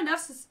 and they have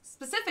enough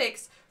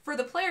specifics for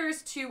the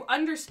players to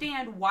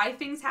understand why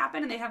things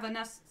happen, and they have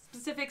enough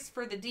specifics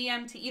for the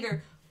DM to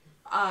either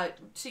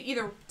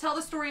tell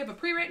the story of a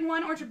pre-written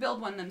one or to build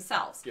one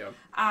themselves. Yeah.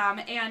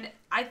 And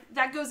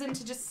that goes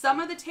into just some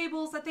of the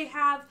tables that they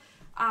have.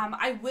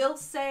 I will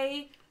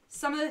say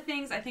some of the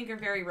things I think are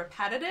very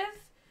repetitive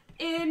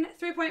in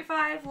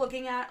 3.5.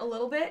 Looking at a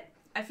little bit,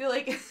 I feel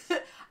like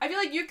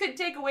you could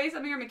take away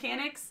some of your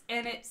mechanics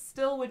and it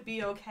still would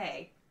be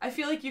okay. I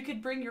feel like you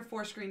could bring your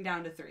 4 screen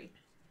down to 3.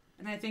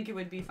 And I think it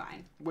would be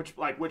fine. Which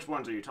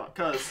ones are you talking?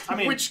 Because, I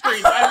mean... Which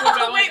screens?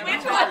 I Wait,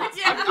 which one?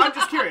 Yeah. I'm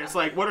just curious,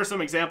 like, what are some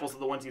examples of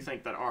the ones you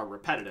think that are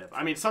repetitive?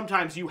 I mean,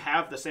 sometimes you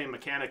have the same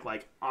mechanic,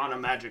 like, on a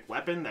magic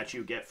weapon that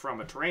you get from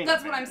a terrain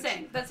That's what I'm advantage.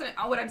 saying. That's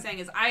what I'm saying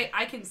is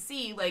I can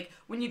see, like,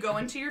 when you go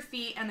into your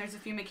feat and there's a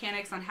few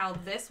mechanics on how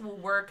this will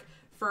work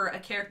for a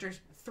character's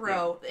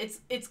throw. Yeah.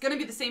 It's going to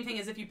be the same thing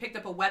as if you picked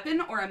up a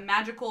weapon or a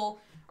magical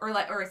or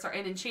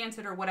an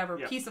enchanted or whatever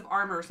piece of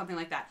armor or something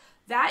like that.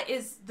 That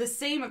is the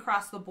same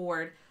across the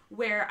board,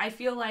 where I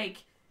feel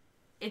like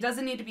it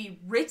doesn't need to be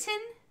written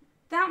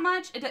that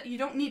much. You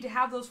don't need to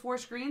have those 4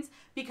 screens,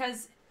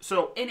 because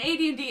in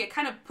AD&D it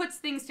kind of puts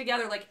things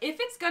together. Like, if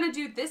it's gonna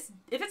do this,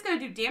 if it's gonna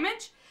do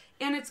damage,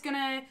 and it's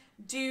gonna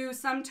do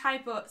if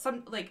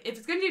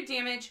it's gonna do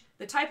damage,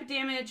 the type of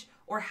damage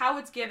or how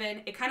it's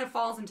given, it kind of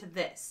falls into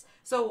this.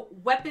 So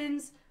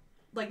weapons,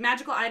 like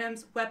magical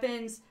items,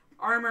 weapons,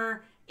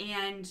 armor,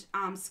 and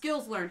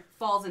skills learned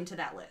falls into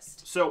that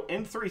list. So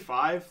in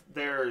 3.5,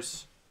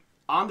 there's,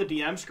 on the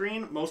DM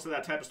screen, most of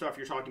that type of stuff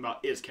you're talking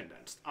about is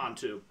condensed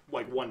onto,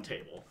 like, 1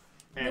 table.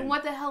 And then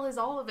what the hell is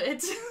all of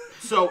it?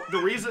 So the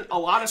reason a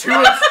lot of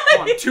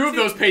Two of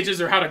those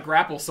pages are how to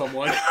grapple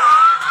someone.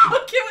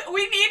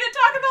 We need to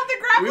talk about the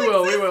grappling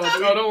system. We will.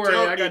 Oh, don't worry.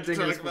 I got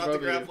talk about the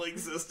grappling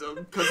system,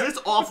 because it's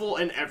awful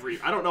in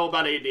I don't know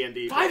about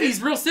AD&D.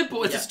 5e's real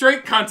simple. It's a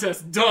strength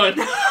contest. Done.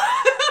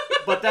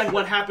 But then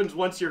what happens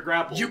once you're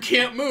grappled? You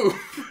can't move.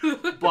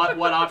 But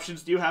what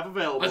options do you have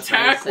available?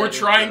 Attack or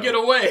try and get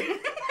away.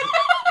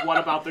 What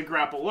about the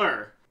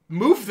grappler?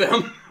 Move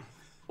them.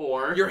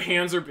 Or your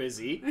hands are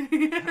busy,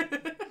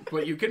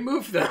 but you can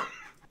move them.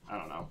 I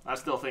don't know. I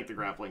still think the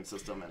grappling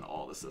system in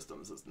all the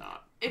systems is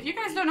not. If you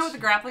guys don't know what the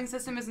grappling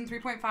system is in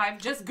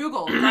 3.5, just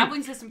Google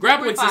grappling system 3.5.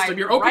 Grappling system.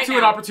 You're open to an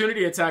now.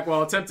 opportunity attack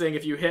while attempting.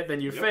 If you hit, then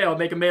you fail.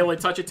 Make a melee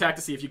touch attack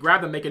to see if you grab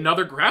them. Make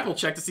another grapple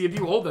check to see if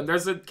you hold them.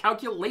 There's a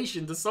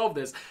calculation to solve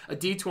this. A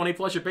d20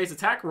 plus your base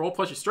attack roll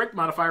plus your strength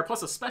modifier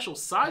plus a special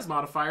size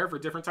modifier for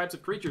different types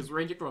of creatures,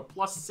 ranging from a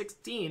plus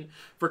 16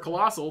 for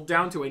colossal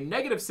down to a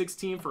negative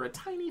 16 for a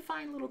tiny,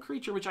 fine little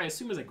creature, which I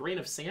assume is a grain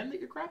of sand that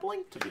you're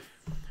grappling.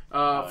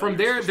 From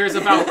there, there's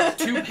about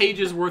 2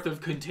 pages worth of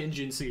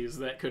contingencies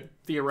that could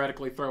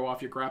theoretically throw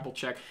off your grapple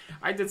check.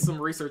 I did some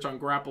research on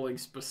grappling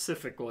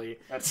specifically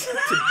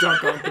to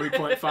dunk on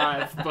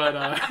 3.5,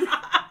 but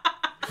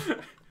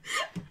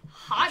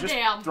Hot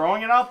damn.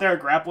 Throwing it out there,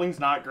 grappling's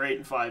not great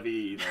in 5e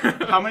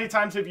either. How many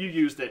times have you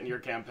used it in your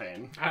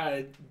campaign?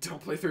 I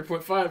don't play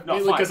 3.5 No,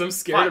 mainly because I'm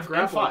scared of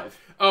grappling.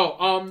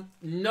 5.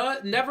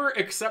 Never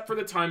except for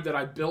the time that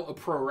I built a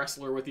pro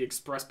wrestler with the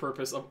express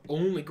purpose of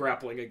only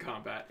grappling in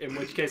combat, in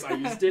which case I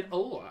used it a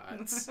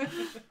lot.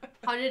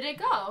 How did it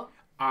go?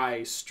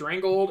 I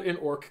strangled an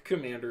orc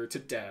commander to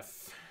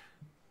death.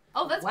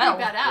 Oh, that's pretty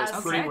badass. It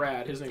was pretty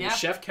rad. His name was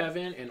Chef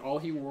Kevin, and all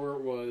he wore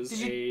was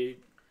a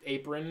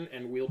apron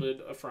and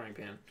wielded a frying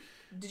pan.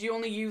 Did you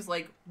only use,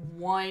 like,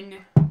 one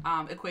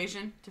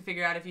equation to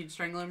figure out if you'd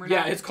strangle him or not?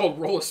 Yeah, it's called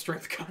roll a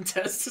strength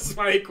contest. This is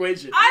my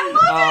equation. I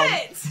love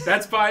it!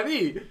 That's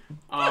 5e.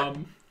 I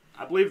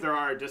believe there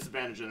are a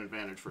disadvantage and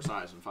advantage for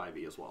size in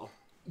 5e as well.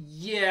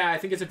 Yeah, I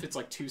think it's if it's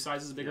like 2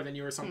 sizes bigger than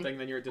you or something,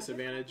 then you're at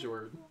disadvantage,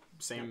 or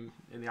same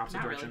in the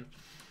opposite direction. Really.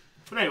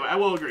 But anyway, I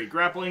will agree.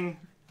 Grappling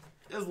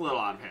is a little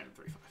out of hand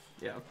in 3.5.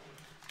 Yeah.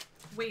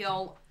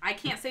 Well, I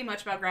can't say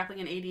much about grappling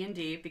in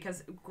AD&D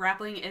because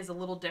grappling is a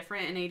little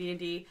different in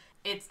AD&D.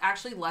 It's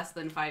actually less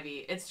than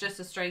 5e. It's just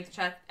a strength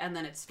check and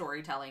then it's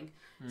storytelling.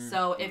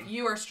 So if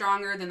you are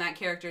stronger than that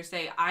character,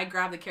 say I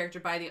grab the character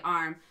by the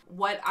arm,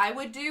 what I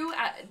would do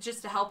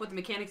just to help with the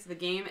mechanics of the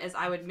game is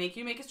I would make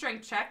you make a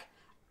strength check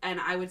and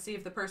I would see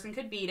if the person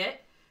could beat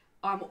it.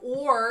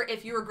 Or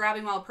if you were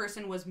grabbing while a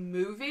person was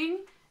moving,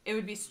 it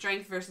would be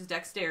strength versus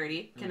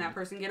dexterity. Can that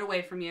person get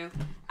away from you?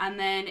 And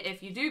then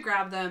if you do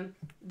grab them,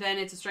 then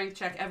it's a strength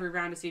check every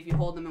round to see if you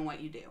hold them and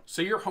what you do.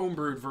 So your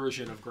homebrewed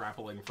version of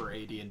grappling for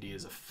AD&D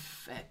is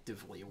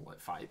effectively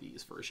what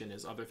 5e's version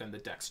is, other than the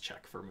dex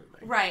check for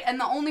moving. Right, and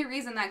the only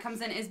reason that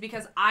comes in is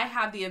because I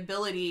have the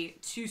ability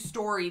to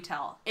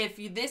storytell. If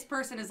this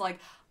person is like,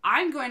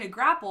 I'm going to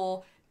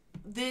grapple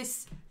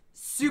this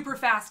super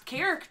fast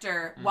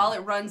character while it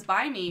runs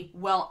by me,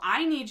 well,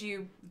 I need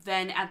you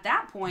then at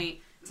that point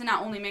to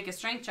not only make a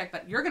strength check,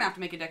 but you're going to have to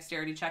make a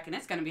dexterity check, and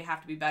it's going to have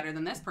to be better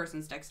than this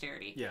person's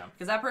dexterity. Yeah.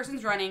 Because that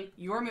person's running,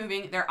 you're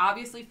moving, they're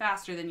obviously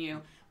faster than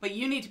you, but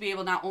you need to be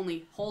able to not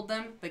only hold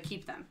them, but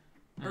keep them.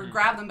 Or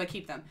grab them, but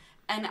keep them.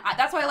 And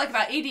that's what I like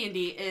about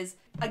AD&D is,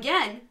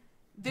 again,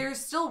 there's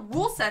still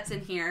rule sets in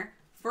here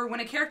for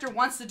when a character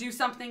wants to do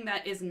something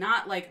that is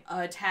not like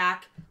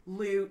attack,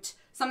 loot,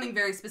 something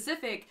very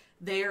specific.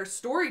 They're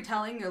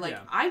storytelling. They're like,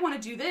 I want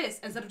to do this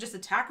instead of just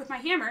attack with my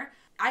hammer.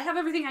 I have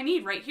everything I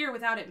need right here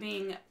without it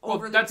being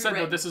overly that said, though,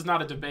 pre-written. this is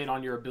not a debate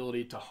on your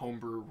ability to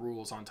homebrew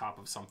rules on top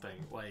of something,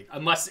 like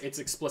unless it's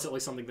explicitly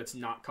something that's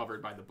not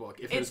covered by the book.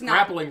 If there's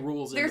grappling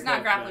rules in the book, there's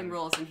not grappling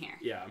rules in here.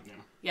 Yeah.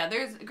 Yeah,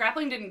 there's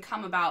grappling didn't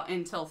come about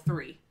until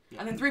 3.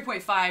 And then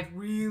 3.5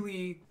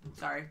 really,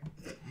 sorry.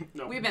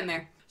 No. We've been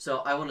there. So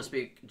I want to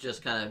speak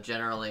just kind of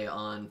generally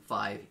on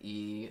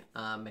 5e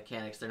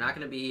mechanics. They're not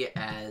going to be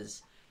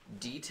as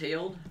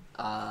detailed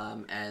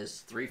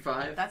as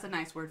 3.5. That's a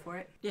nice word for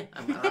it. Yeah,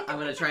 I'm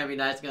going to try and be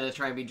nice. I'm going to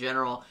try and be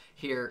general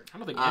here. I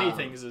don't think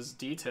anything is as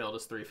detailed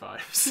as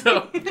 3.5.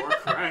 So You're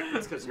correct.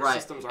 That's because your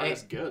systems aren't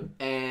as good.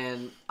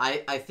 And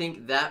I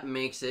think that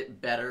makes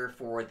it better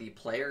for the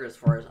player as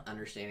far as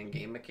understanding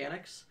game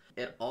mechanics.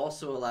 It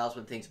also allows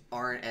when things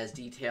aren't as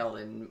detailed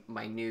and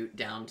minute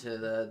down to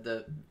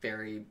the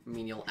very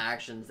menial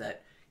actions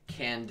that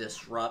can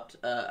disrupt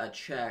a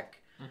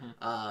check.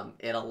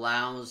 It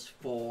allows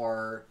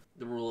for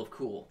the rule of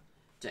cool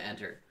to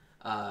enter,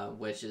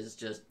 which is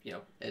just,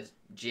 it's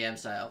GM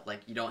style.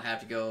 Like, you don't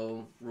have to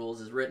go rules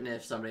as written.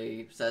 If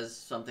somebody says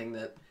something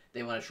that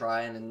they want to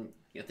try and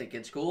you think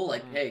it's cool,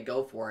 like, hey,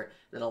 go for it.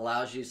 That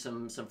allows you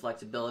some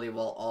flexibility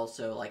while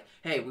also like,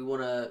 hey, we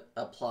want to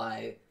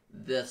apply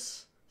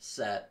this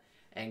set,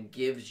 and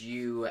gives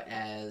you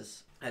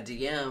as a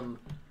DM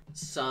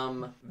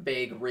some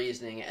vague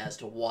reasoning as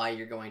to why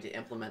you're going to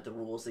implement the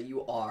rules that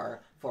you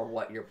are for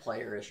what your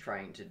player is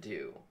trying to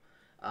do.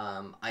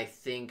 I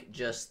think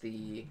just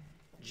the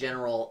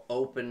general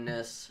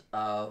openness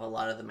of a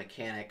lot of the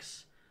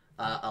mechanics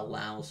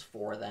allows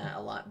for that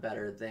a lot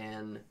better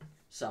than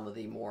some of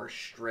the more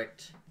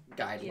strict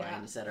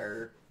guidelines that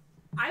are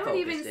I would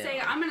even focused say,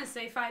 in. I'm going to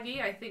say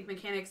 5e. I think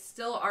mechanics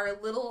still are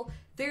a little,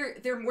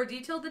 they're more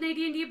detailed than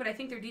AD&D, but I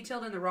think they're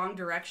detailed in the wrong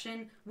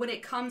direction when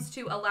it comes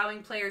to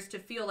allowing players to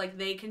feel like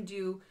they can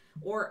do,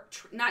 or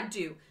not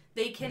do,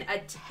 they can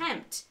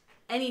attempt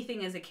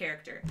anything as a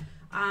character.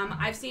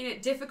 I've seen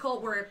it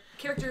difficult where a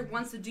character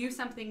wants to do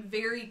something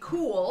very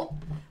cool,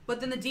 but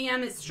then the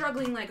DM is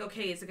struggling like,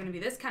 okay, is it going to be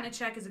this kind of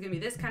check? Is it going to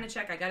be this kind of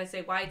check? I got to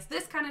say why it's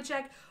this kind of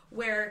check,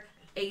 where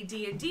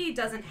AD&D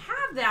doesn't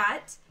have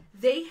that.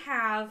 They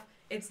have...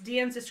 It's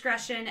DM's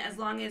discretion as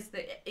long as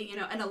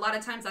and a lot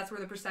of times that's where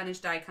the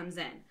percentage die comes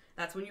in.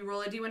 That's when you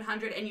roll a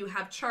D100 and you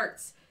have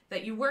charts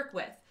that you work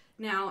with.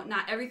 Now,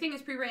 not everything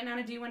is pre-written on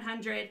a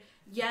D100.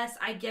 Yes,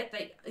 I get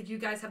that you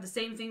guys have the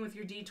same thing with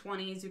your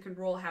D20s. You can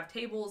have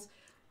tables.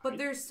 But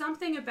there's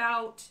something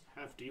about...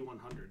 Have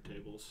D100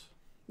 tables.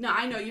 No,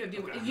 I know you have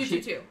you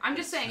do too. I'm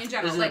just saying in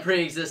general. This is a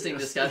pre-existing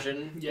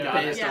discussion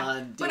based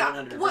on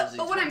D100.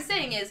 But what I'm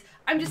saying is,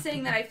 I'm just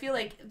saying that I feel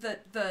like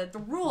the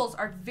rules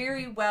are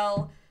very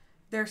well...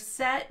 They're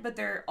set, but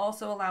they're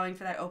also allowing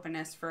for that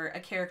openness for a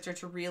character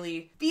to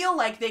really feel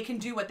like they can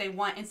do what they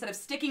want instead of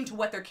sticking to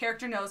what their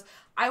character knows.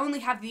 I only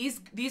have these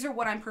are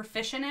what I'm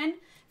proficient in.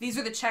 These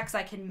are the checks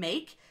I can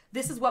make.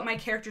 This is what my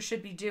character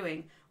should be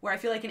doing. Where I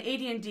feel like in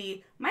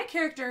AD&D, my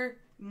character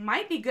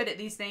might be good at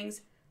these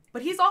things,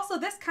 but he's also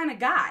this kind of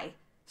guy.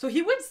 So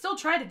he would still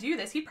try to do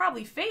this. He'd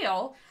probably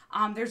fail.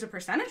 There's a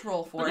percentage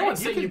roll for no it.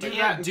 one's saying you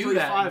can't do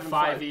that in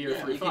 5e or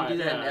 3.5. You can do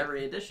that in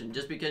every edition.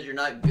 Just because you're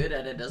not good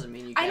at it doesn't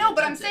mean you can't. I know,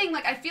 but I'm attempt saying,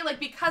 like, I feel like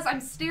because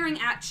I'm staring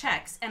at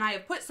checks and I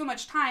have put so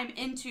much time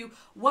into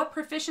what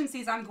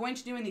proficiencies I'm going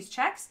to do in these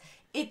checks,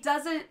 it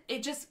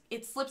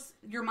slips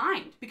your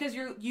mind because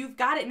you've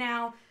got it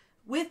now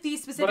with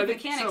these specific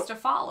mechanics to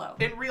follow.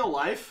 In real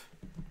life,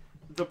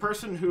 the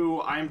person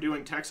who I'm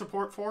doing tech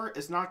support for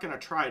is not going to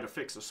try to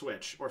fix a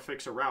switch or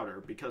fix a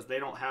router because they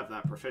don't have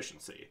that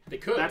proficiency. They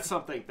could. That's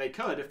something they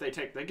could if they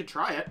could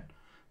try it,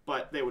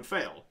 but they would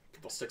fail.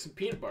 they'll stick some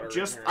peanut butter.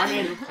 Just, in I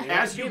here. mean, Clean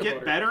as up you peanut get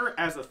butter. better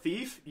as a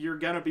thief, you're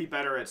gonna be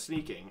better at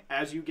sneaking.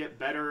 As you get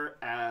better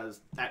at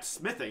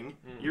smithing,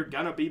 you're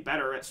gonna be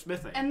better at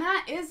smithing. And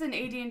that is in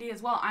AD&D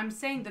as well. I'm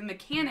saying the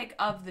mechanic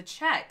of the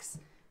checks,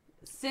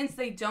 since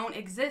they don't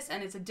exist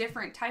and it's a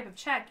different type of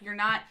check, you're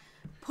not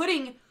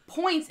putting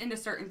points into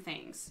certain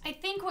things. I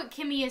think what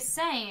Kimmy is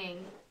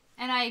saying,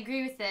 and I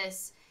agree with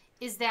this,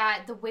 is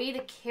that the way the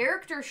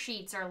character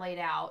sheets are laid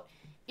out,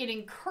 it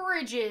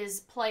encourages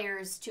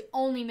players to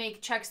only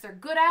make checks they're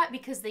good at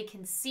because they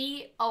can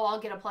see, oh, I'll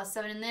get a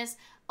 +7 in this.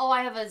 Oh,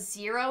 I have a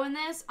 0 in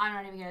this. I'm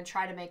not even going to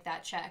try to make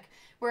that check.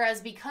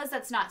 Whereas because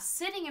that's not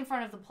sitting in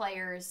front of the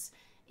players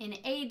in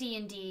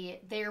AD&D,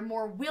 they're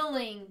more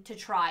willing to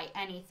try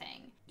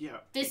anything. Yeah.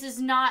 This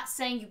is not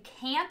saying you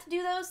can't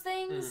do those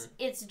things.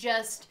 It's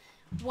just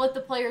what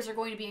the players are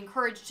going to be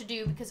encouraged to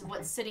do because of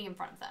what's sitting in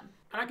front of them.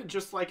 I could,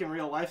 just like in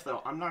real life,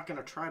 though, I'm not going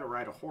to try to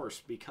ride a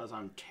horse because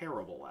I'm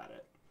terrible at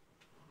it.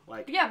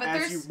 Like, Yeah, but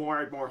as there's- you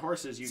ride more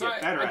horses, you So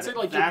get better I'd at say, it.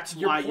 like, That's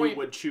your why point- you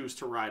would choose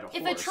to ride a horse.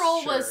 If a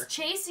troll was sure.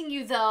 chasing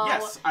you, though...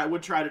 Yes, I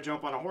would try to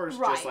jump on a horse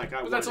Right. just like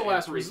I would that's a in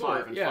last 3.5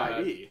 resort, and yeah.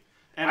 5e.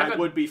 And I've I had-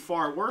 would be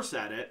far worse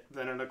at it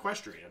than an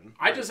equestrian.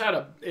 I just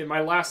had in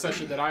my last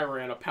session that I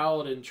ran, a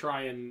paladin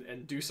try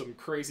and do some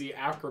crazy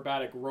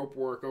acrobatic rope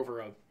work over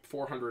a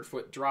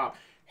 400-foot drop.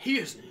 He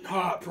is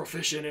not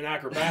proficient in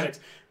acrobatics,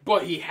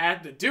 but he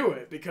had to do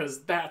it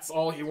because that's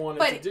all he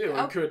wanted to do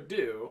and could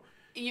do.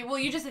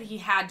 You just said he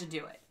had to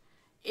do it.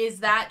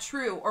 Is that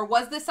true? Or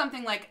was this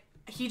something like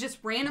he just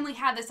randomly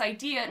had this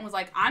idea and was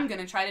like, I'm going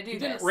to try to do He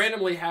this? didn't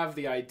randomly have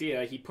the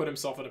idea. He put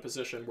himself in a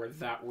position where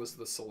that was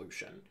the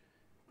solution.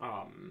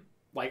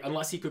 Like,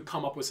 unless he could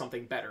come up with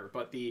something better.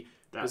 But the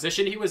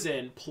position he was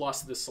in,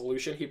 plus the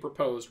solution he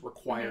proposed,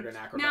 required an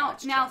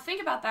acrobatics Now check.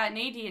 think about that in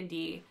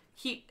AD&D.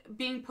 He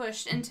being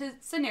pushed into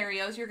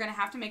scenarios, you're going to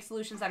have to make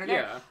solutions that are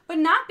there. Yeah. But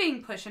not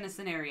being pushed in a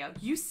scenario,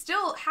 you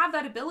still have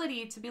that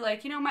ability to be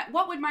like,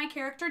 what would my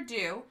character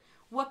do?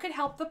 What could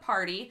help the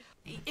party?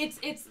 It's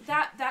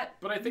that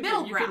But I think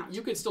middle that ground.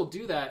 you could still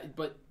do that,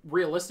 but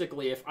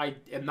realistically, if I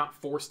am not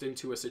forced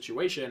into a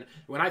situation,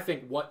 when I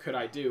think, what could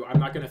I do,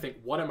 I'm not going to think,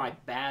 what am I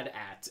bad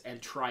at,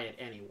 and try it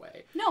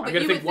anyway. No, I'm but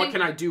going you to think, would what think-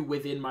 can I do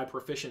within my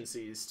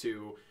proficiencies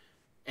to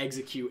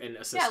execute and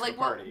assist the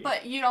party.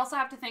 But you'd also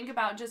have to think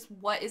about just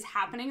what is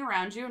happening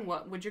around you and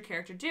what would your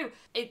character do.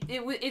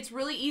 It's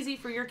really easy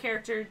for your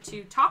character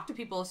to talk to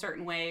people a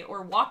certain way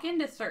or walk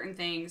into certain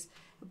things,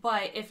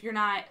 but if you're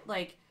not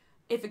like,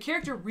 if a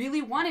character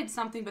really wanted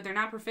something but they're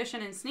not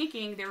proficient in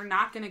sneaking, they're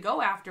not going to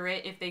go after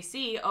it if they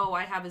see, oh,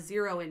 I have a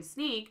 0 in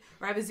sneak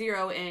or I have a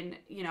 0 in,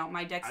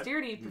 my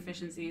dexterity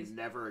proficiencies.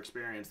 Never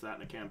experienced that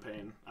in a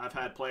campaign. I've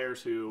had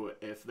players who,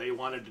 if they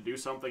wanted to do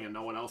something and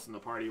no one else in the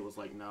party was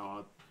like, no,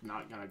 I'm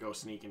not going to go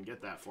sneak and get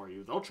that for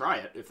you, they'll try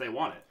it if they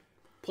want it.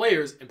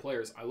 Players,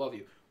 I love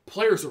you.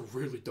 Players are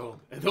really dumb,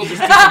 and they'll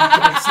just do some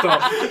dumb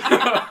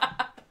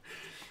stuff.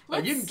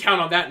 Like, you can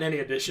count on that in any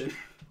edition.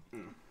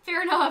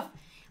 Fair enough.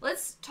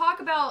 Let's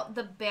talk about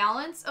the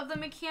balance of the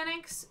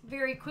mechanics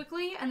very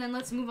quickly, and then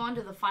let's move on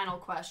to the final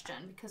question,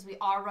 because we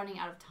are running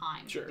out of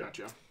time. Sure.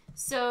 Gotcha.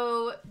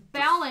 So,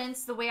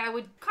 balance, the way I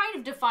would kind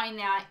of define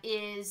that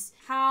is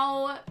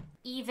how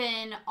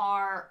even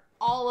are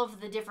all of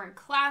the different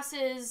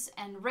classes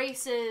and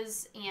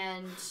races,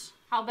 and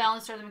how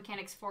balanced are the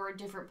mechanics for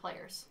different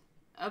players.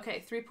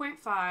 Okay,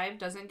 3.5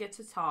 doesn't get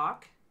to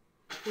talk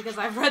because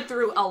I've read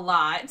through a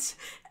lot.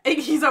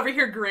 He's over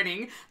here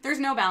grinning. There's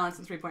no balance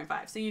in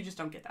 3.5, so you just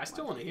don't get that I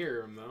still want to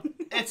hear him,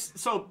 though.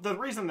 So the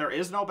reason there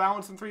is no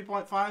balance in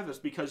 3.5 is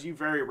because you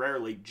very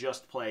rarely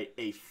just play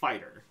a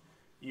fighter.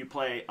 You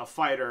play a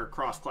fighter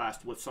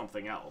cross-classed with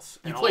something else.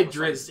 You And play all of a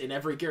sudden- Drizzt in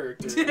every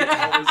character. It's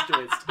always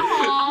Drizzt. Aww,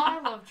 I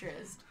love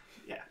Drizzt.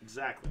 Yeah,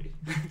 exactly.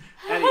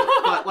 Anyway,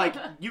 but like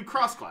you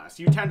cross-class.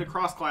 You tend to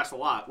cross-class a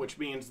lot, which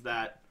means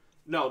that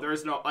there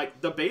is no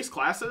the base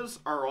classes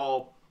are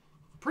all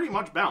pretty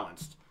much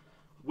balanced.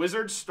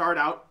 Wizards start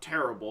out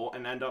terrible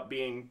and end up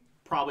being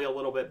probably a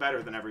little bit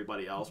better than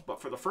everybody else,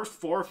 but for the first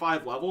 4 or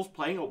 5 levels,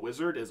 playing a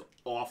wizard is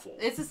awful.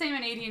 It's the same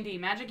in AD&D.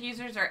 Magic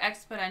users are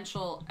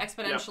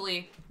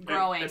exponentially And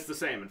growing. it's the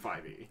same in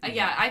 5e.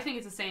 Yeah, I think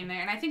it's the same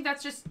there, and I think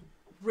that's just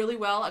really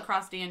well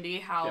across D&D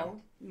how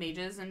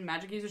mages and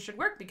magic users should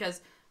work,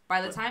 because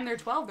by the time they're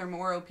 12, they're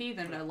more OP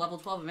than a level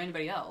 12 of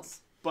anybody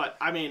else. But,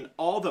 I mean,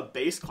 all the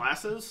base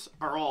classes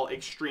are all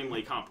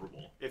extremely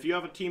comparable. If you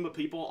have a team of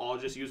people all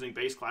just using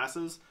base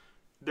classes,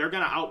 they're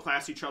going to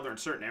outclass each other in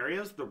certain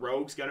areas. The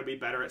rogue's going to be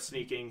better at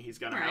sneaking. He's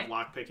going to have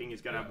lockpicking.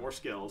 He's going to have more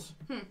skills.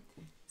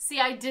 See,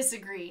 I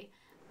disagree.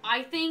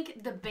 I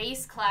think the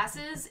base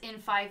classes in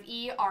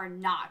 5e are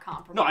not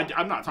comparable. No,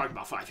 I'm not talking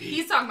about 5e.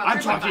 He's talking about I'm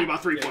 3.5. talking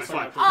about 3.5.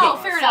 Yeah, Oh,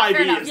 No, fair enough, 5e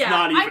fair enough. is Yeah.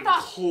 not I even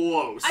thought-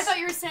 close. I thought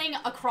you were saying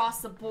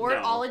across the board,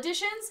 No. all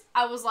editions.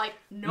 I was like,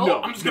 nope.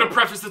 No. I'm just going to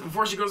preface this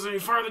before she goes any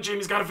farther.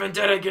 Jamie's got a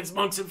vendetta against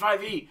monks in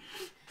 5e.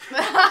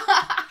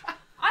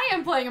 I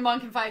am playing a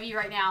monk in 5e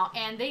right now,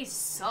 and they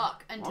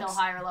suck until Monks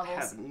higher levels.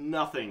 have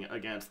nothing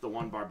against the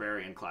one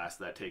barbarian class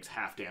that takes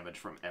half damage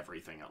from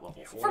everything at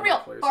level 4. For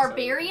real,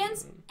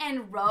 barbarians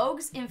and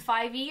rogues in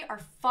 5e are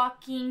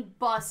fucking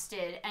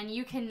busted, and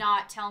you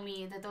cannot tell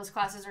me that those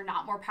classes are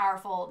not more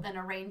powerful than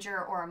a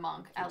ranger or a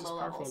monk at low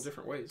powerful in levels.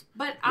 different ways.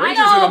 But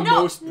Rangers I are the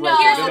know. most No,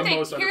 broken. here's They're the the thing.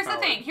 most Here's the underpowered.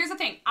 thing. Here's the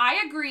thing.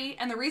 I agree,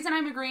 and the reason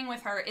I'm agreeing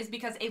with her is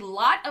because a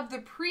lot of the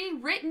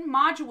pre-written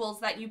modules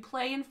that you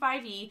play in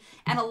 5e,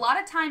 and a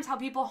lot of times how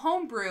people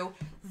homebrew,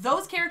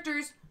 those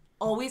characters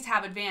always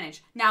have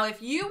advantage. Now,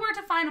 if you were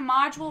to find a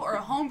module or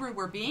a homebrew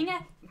where being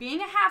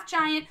a half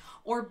giant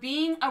or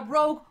being a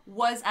rogue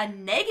was a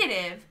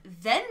negative,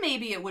 then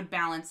maybe it would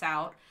balance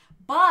out.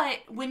 But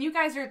when you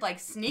guys are like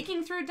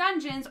sneaking through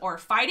dungeons or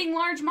fighting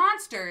large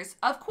monsters,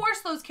 of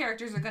course those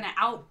characters are going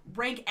to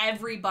outrank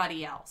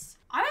everybody else.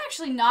 I'm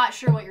actually not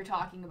sure what you're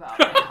talking about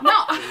right now.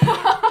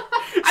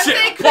 No, I'm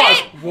saying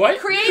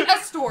create a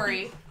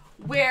story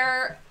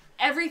where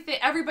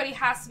everybody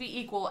has to be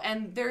equal,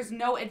 and there's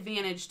no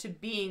advantage to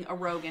being a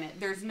rogue in it.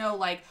 There's no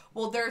like,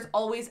 well, there's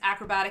always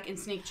acrobatic and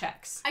sneak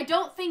checks. I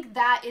don't think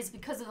that is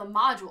because of the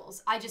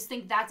modules. I just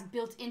think that's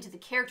built into the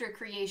character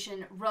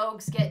creation.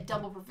 Rogues get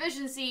double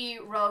proficiency.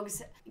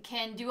 Rogues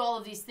can do all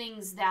of these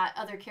things that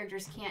other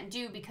characters can't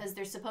do because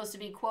they're supposed to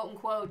be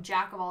quote-unquote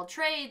jack of all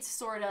trades,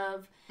 sort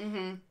of.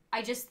 Mm-hmm.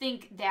 I just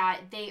think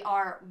that they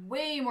are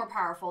way more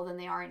powerful than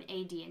they are in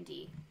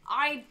AD&D.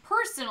 I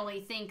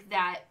personally think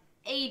that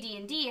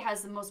AD&D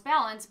has the most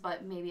balance,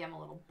 but maybe I'm a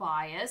little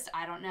biased.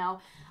 I don't know.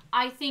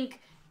 I think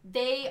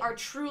they are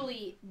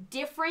truly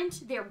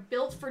different. They're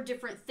built for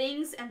different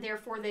things, and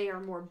therefore they are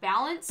more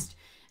balanced.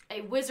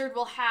 A wizard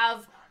will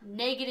have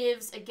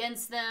negatives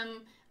against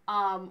them,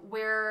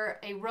 where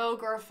a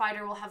rogue or a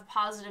fighter will have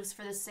positives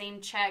for the same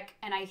check,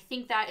 and I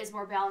think that is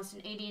more balanced in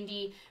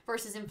AD&D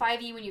versus in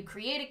 5e. When you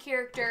create a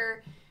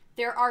character,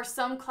 there are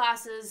some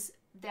classes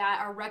that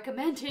are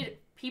recommended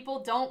people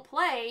don't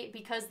play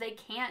because they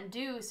can't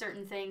do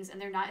certain things and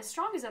they're not as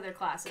strong as other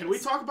classes. Can we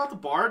talk about the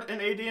bard in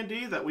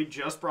AD&D that we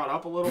just brought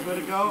up a little bit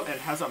ago and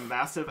has a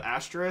massive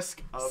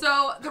asterisk?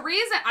 So the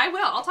reason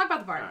I'll talk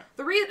about the bard. Right.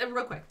 The reason,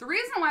 real quick, the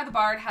reason why the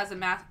bard has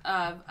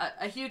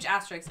a huge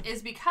asterisk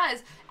is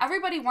because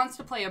everybody wants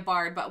to play a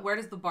bard, but where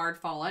does the bard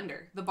fall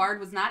under? The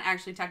bard was not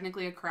actually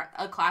technically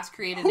a class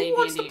created in AD&D. Who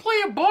wants to play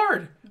a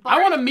bard?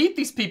 I want to meet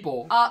these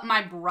people.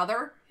 My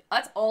brother.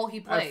 That's all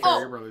he plays.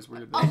 Your brother's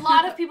weird. A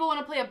lot of people want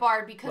to play a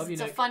bard because Love you,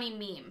 it's a Nick. funny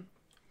meme.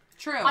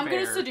 True. I'm going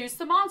to Fair. seduce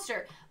the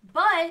monster.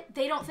 But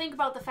they don't think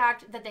about the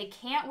fact that they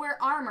can't wear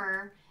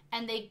armor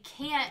and they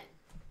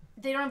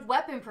don't have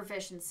weapon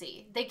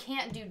proficiency. They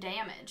can't do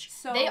damage.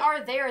 So- they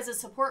are there as a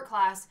support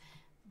class.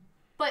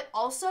 But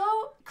also,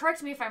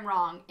 correct me if I'm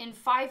wrong, in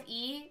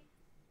 5e,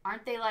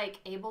 aren't they like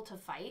able to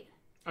fight?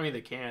 I mean,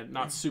 they can.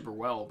 Not super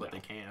well, but they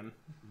can.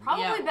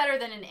 Probably Yeah. better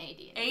than in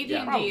AD&D.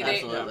 AD&D,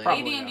 absolutely.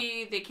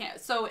 AD&D, they can't.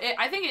 So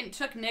I think it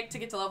took Nick to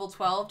get to level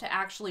 12 to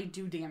actually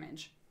do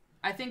damage.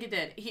 I think it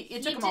did.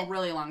 It took him a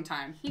really long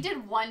time. He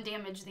did 1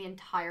 damage the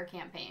entire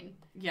campaign.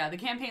 Yeah, the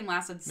campaign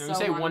lasted No, so you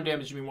say long. 1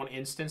 damage, you mean 1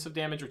 instance of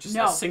damage, or just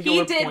No, a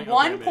singular he did point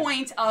one of damage?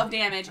 point of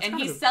damage, and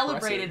kind he of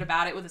celebrated impressive.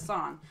 about it with a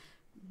song.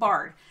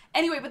 Bard.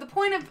 Anyway, but the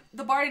point of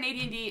the Bard in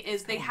AD&D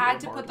is they had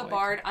to put the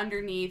Bard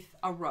underneath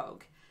a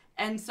rogue.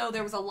 And so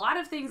there was a lot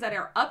of things that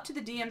are up to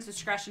the DM's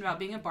discretion about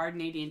being a Bard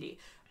in AD&D.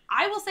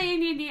 I will say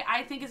AD&D,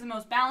 I think, is the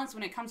most balanced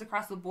when it comes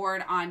across the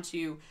board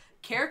onto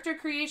character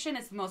creation.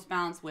 It's the most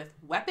balanced with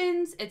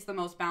weapons. It's the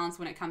most balanced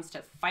when it comes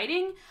to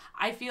fighting.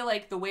 I feel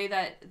like the way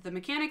that the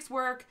mechanics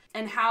work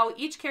and how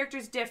each character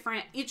is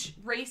different, each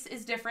race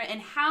is different,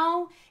 and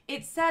how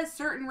it says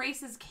certain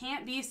races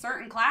can't be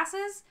certain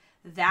classes,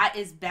 that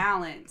is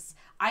balance.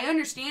 I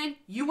understand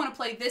you want to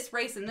play this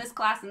race and this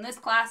class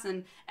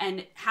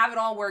and have it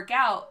all work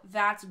out.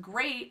 That's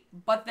great.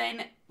 But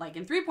then, like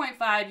in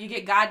 3.5, you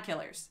get God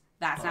Killers.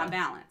 That's not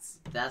balance.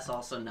 That's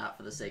also not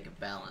for the sake of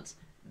balance.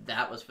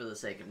 That was for the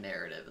sake of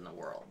narrative in the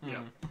world.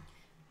 Yeah.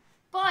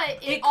 But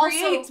It also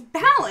creates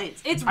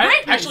balance. It's written.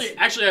 Actually,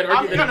 I'd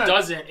argue that gonna- it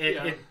doesn't.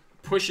 yeah. It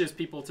pushes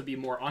people to be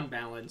more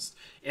unbalanced.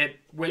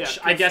 Which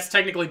Yeah, I guess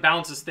technically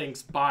balances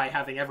things by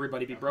having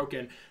everybody be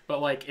broken. But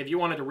like, if you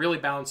wanted to really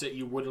balance it,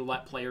 you wouldn't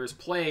let players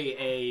play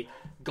a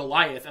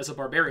Goliath as a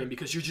barbarian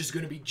because you're just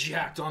going to be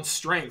jacked on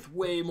strength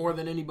way more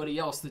than anybody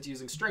else that's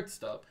using strength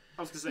stuff.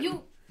 I was going to say,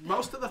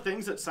 most of the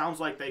things that sounds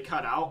like they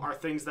cut out are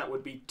things that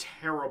would be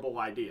terrible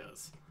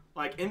ideas.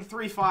 Like in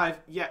 3.5,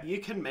 yeah, you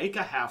can make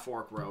a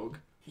half-orc rogue.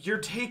 You're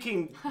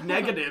taking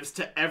negatives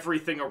to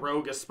everything a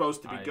rogue is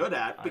supposed to be good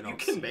at, I but you don't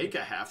can see make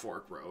a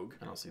half-orc rogue.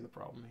 I don't see the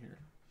problem here.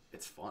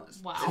 It's fun.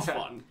 Wow. It's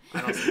fun.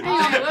 I don't see.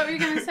 What were you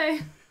going to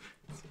say?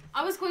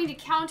 I was going to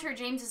counter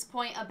James's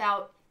point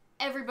about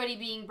everybody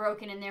being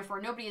broken and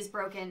therefore nobody is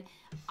broken.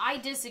 I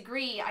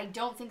disagree. I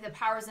don't think the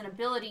powers and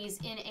abilities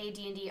in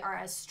AD&D are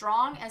as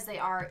strong as they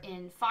are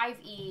in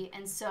 5e,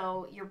 and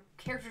so your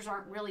characters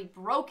aren't really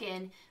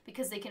broken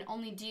because they can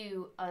only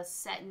do a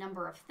set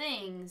number of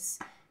things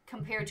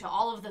compared to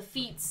all of the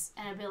feats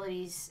and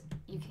abilities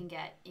you can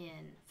get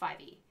in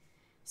 5e.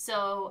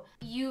 So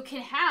you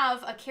can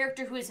have a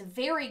character who is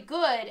very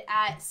good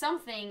at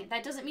something.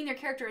 That doesn't mean their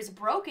character is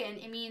broken.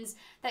 It means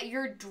that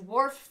your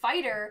dwarf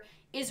fighter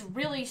is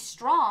really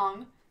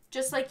strong,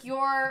 just like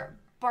your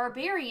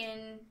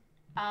barbarian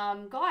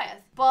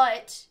Goliath.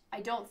 But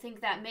I don't think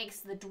that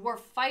makes the dwarf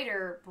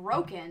fighter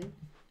broken.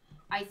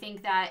 I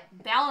think that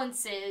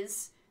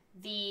balances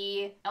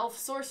the elf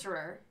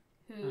sorcerer,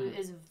 who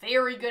is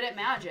very good at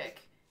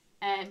magic,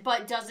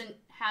 but doesn't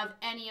have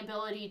any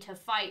ability to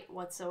fight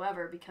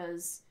whatsoever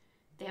because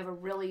they have a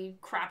really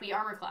crappy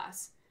armor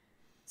class.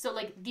 So,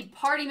 like, the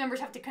party members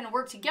have to kind of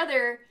work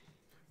together.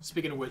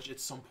 Speaking of which, at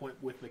some point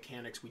with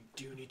mechanics, we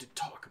do need to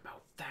talk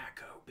about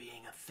THAC0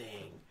 being a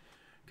thing.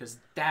 Because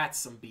that's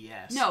some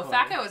BS. No,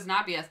 THAC0 is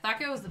not BS.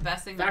 THAC0 is the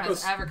best thing that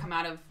has ever come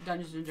out of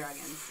Dungeons &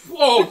 Dragons.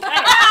 Whoa!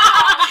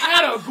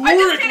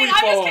 Categorically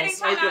false. I'm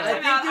just kidding.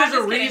 I think there's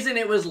a reason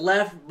it was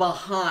left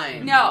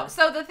behind. No,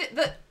 so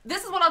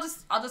this is what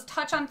I'll just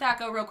touch on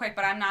THAC0 real quick,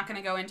 but I'm not going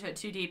to go into it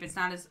too deep.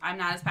 I'm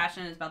not as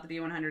passionate about the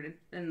D100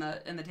 in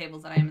the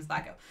tables that I am as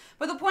THAC0.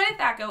 But the point of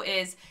THAC0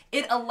 is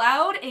it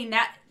allowed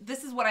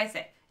this is what I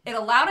say. It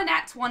allowed a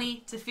nat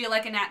 20 to feel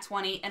like a nat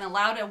 20 and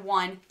allowed a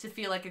 1 to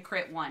feel like a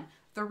crit 1.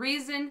 The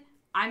reason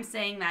I'm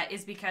saying that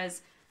is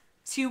because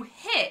to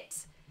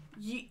hit,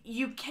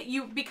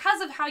 you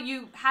because of how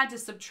you had to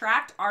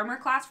subtract armor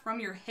class from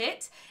your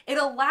hit, it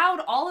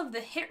allowed all of the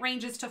hit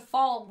ranges to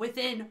fall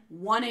within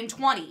 1 in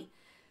 20.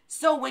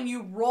 So when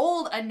you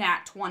rolled a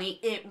nat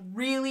 20, it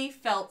really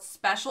felt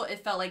special.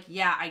 It felt like,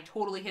 yeah, I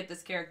totally hit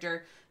this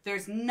character.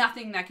 There's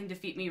nothing that can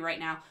defeat me right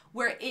now.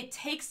 Where it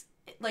takes,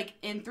 like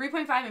in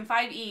 3.5 and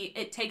 5e,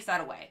 it takes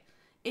that away.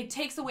 It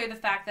takes away the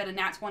fact that a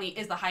nat 20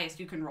 is the highest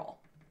you can roll.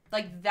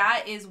 Like,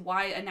 that is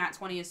why a nat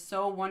 20 is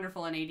so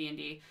wonderful in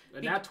AD&D.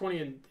 A nat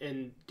 20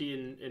 in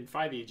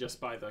 5e, just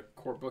by the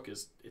core book,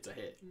 it's a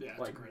hit. Yeah,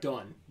 like,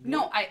 done.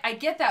 No, I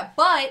get that,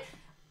 but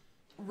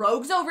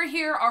rogues over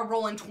here are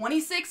rolling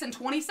 26 and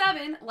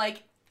 27.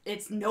 Like,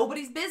 it's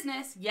nobody's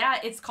business. Yeah,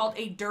 it's called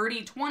a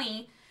dirty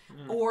 20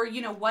 or,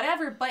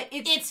 whatever, but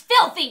it's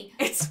filthy.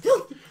 It's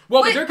filthy.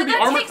 Well, but there could be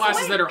armor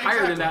classes that are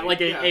higher than that. Like,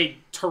 a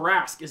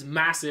Tarask is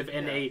massive,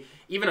 and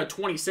even a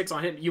 26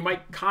 on him, you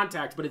might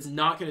contact, but it's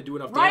not going to do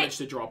enough damage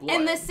to draw blood.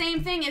 And the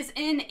same thing is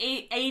in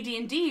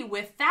AD&D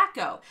with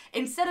THAC0.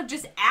 Instead of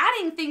just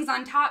adding things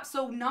on top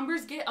so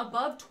numbers get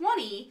above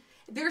 20,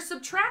 they're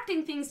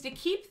subtracting things to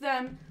keep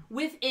them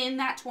within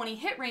that 20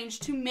 hit range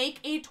to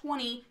make a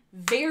 20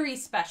 very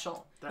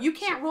special. You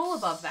can't roll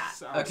above that.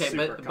 Okay,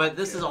 but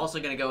this is also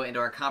going to go into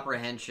our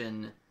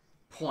comprehension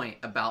point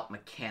about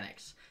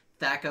mechanics.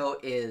 THAC0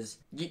 is,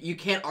 you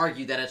can't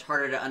argue that it's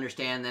harder to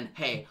understand than,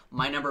 hey,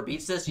 my number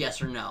beats this, yes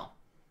or no.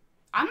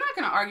 I'm not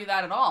going to argue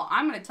that at all.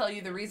 I'm going to tell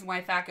you the reason why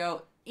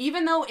THAC0,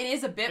 even though it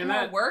is a bit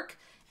more work,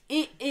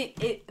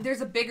 there's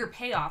a bigger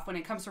payoff when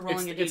it comes to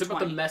rolling a D20. It's about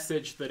the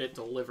message that it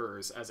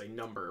delivers as a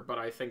number, but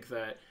I think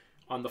that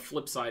on the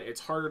flip side, it's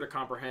harder to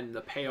comprehend.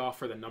 The payoff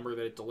for the number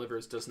that it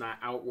delivers does not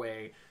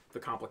outweigh the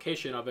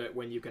complication of it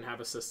when you can have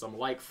a system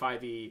like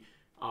 5e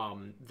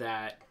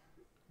that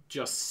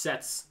just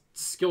sets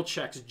skill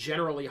checks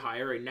generally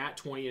higher. A nat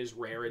 20 is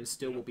rare and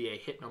still will be a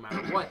hit no matter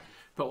what.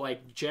 But,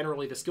 like,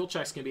 generally the skill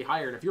checks can be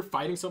higher. And if you're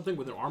fighting something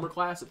with an armor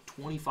class of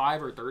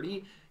 25 or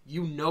 30,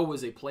 you know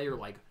as a player,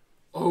 like,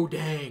 oh,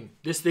 dang,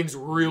 this thing's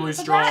really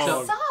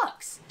strong. That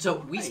sucks.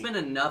 So we spend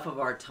enough of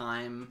our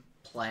time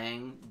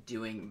playing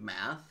doing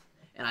math.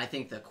 And I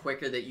think the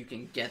quicker that you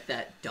can get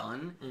that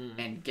done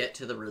and get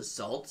to the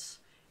results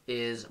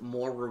is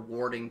more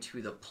rewarding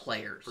to the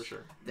players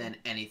than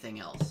anything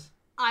else.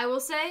 I will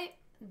say,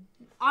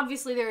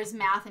 obviously there is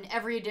math in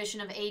every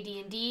edition of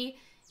AD&D.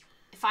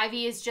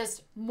 5e is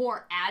just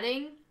more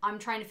adding. I'm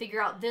trying to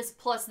figure out this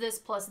plus this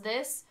plus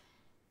this.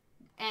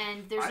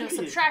 And there's no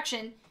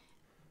subtraction,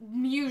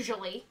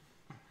 usually.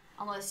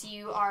 Unless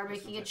you are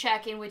making a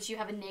check in which you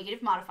have a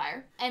negative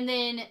modifier. And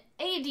then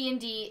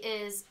AD&D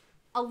is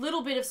a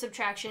little bit of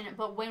subtraction,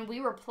 but when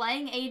we were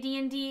playing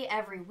AD&D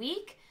every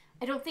week,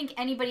 I don't think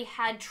anybody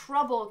had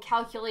trouble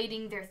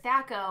calculating their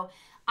THAC0.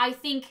 I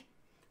think,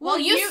 well,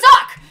 you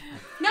suck!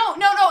 No,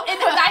 and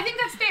I think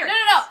that's fair.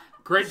 No.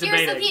 Great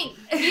debating.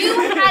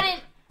 Here's the thing.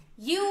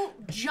 You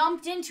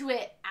jumped into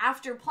it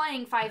after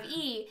playing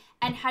 5e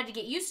and had to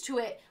get used to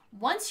it.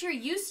 Once you're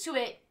used to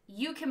it,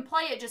 you can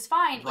play it just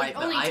fine. Right, it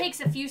only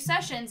takes a few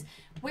sessions,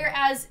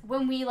 whereas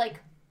when we,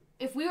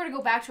 if we were to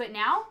go back to it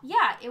now,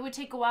 yeah, it would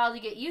take a while to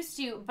get used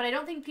to, but I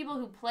don't think people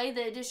who play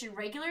the edition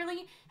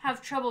regularly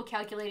have trouble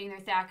calculating their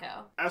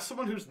THAC0. As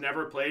someone who's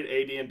never played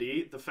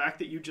AD&D, the fact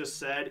that you just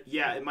said,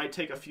 yeah, it might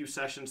take a few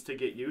sessions to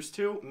get used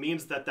to,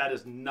 means that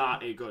is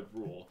not a good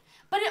rule.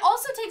 But it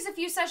also takes a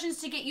few sessions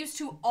to get used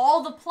to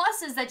all the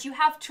pluses that you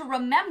have to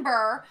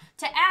remember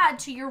to add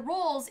to your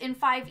rolls in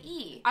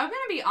 5e. I'm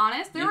going to be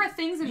honest, there are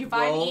things in 5e...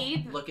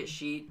 Roll, look at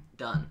sheet,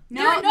 done.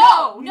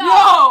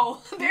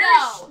 No.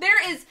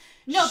 There is...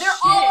 No, they're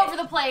all over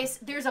the place.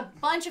 There's a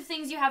bunch of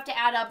things you have to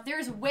add up.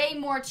 There's way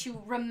more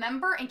to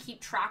remember and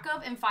keep track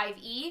of in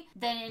 5e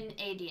than in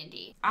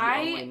AD&D. The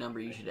only number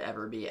you should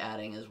ever be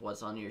adding is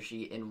what's on your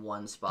sheet in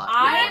one spot. No.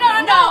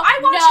 I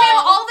watch him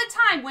all the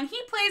time. When he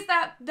plays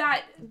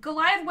that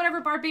Goliath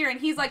whatever barbarian,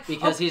 he's like...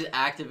 Because he's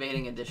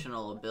activating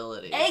additional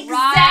abilities.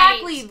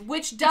 Exactly,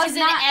 which does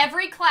not... in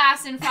every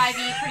class in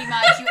 5e, pretty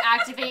much, you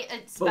activate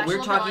a special But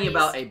we're talking abilities.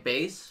 about a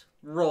base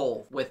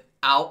roll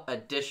without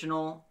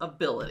additional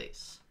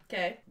abilities.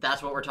 Okay.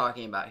 That's what we're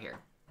talking about here.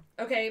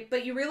 Okay,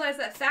 but you realize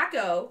that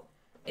THAC0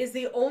 is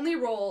the only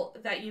roll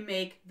that you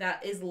make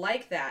that is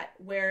like that,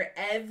 where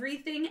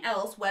everything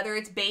else, whether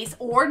it's base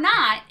or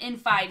not in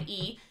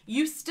 5e,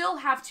 you still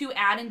have to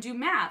add and do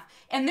math.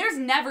 And there's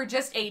never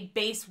just a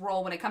base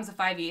roll when it comes to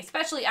 5e,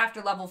 especially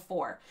after level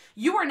 4.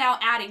 You are now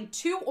adding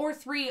 2 or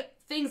 3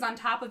 things on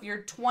top of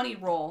your 20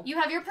 roll. You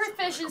have your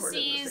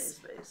proficiencies.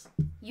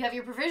 You have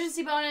your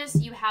proficiency bonus.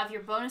 You have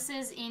your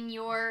bonuses in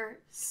your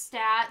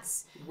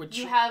stats. Which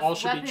you have all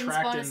should be weapons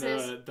tracked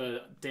bonuses. in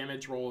the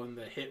damage roll and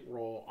the hit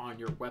roll on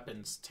your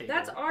weapons table.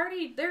 that's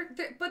already there,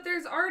 but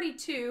there's already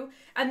 2,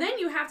 and then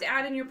you have to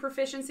add in your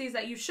proficiencies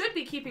that you should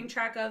be keeping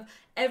track of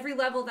every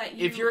level that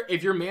you...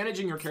 If you're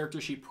managing your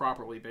character sheet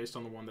properly based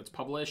on the one that's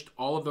published,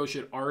 all of those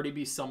should already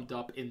be summed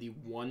up in the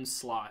one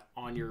slot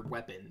on your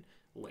weapon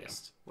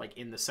list, like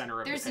in the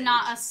center of the page. There's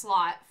not a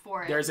slot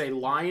for it. There's a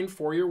line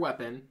for your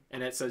weapon,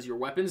 and it says your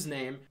weapon's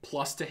name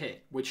plus to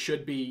hit, which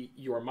should be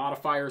your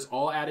modifiers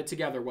all added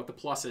together, what the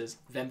plus is,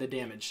 then the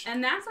damage.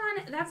 And that's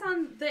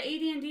on the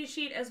AD&D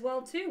sheet as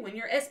well too. When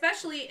you're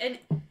especially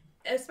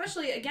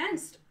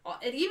against,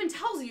 it even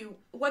tells you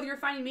whether you're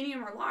fighting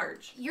medium or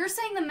large. You're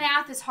saying the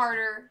math is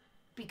harder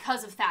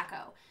because of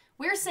THAC0.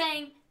 We're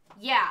saying,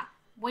 yeah,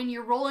 when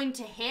you're rolling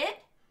to hit,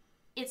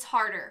 it's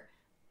harder.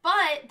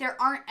 But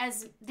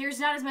there's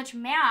not as much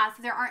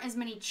math, there aren't as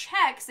many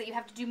checks that you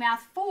have to do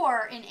math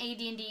for in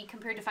AD&D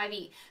compared to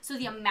 5e. So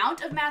the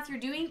amount of math you're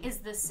doing is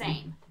the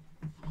same.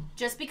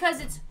 Just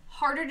because it's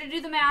harder to do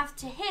the math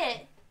to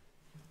hit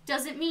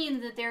doesn't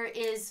mean that there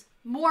is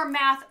more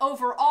math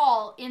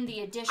overall in the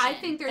edition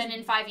than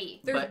in 5e.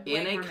 But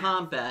in a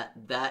combat,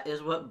 that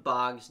is what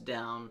bogs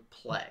down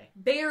play.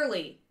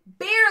 Barely.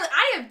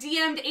 I have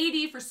DM'd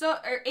AD&D for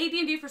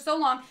so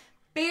long,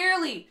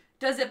 barely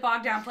does it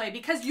bog down play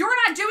because you're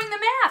not doing the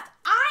math.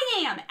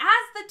 I am,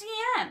 as the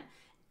DM.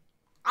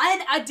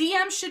 A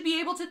DM should be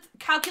able to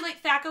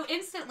calculate THAC0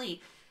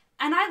 instantly,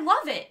 and I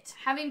love it.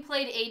 Having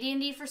played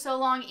AD&D for so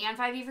long and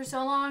 5e for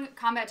so long,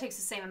 combat takes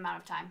the same amount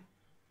of time.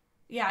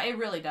 Yeah, it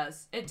really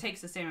does. It takes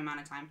the same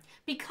amount of time.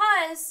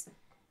 Because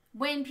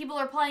when people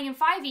are playing in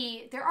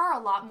 5e, there are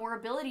a lot more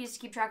abilities to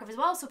keep track of as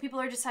well, so people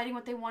are deciding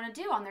what they want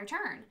to do on their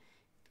turn.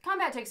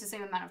 Combat takes the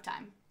same amount of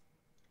time.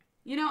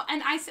 You know,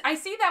 and I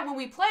see that when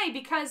we play,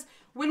 because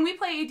when we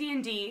play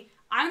AD&D,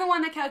 I'm the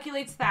one that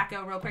calculates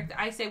THAC0 real quick.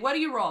 I say, what do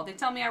you roll? They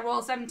tell me I roll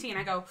a 17.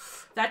 I go,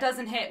 that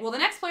doesn't hit. Well, the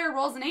next player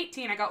rolls an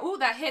 18. I go, ooh,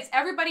 that hits.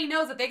 Everybody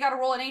knows that they got to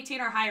roll an 18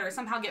 or higher, or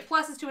somehow get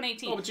pluses to an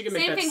 18. Oh, but you can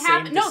make that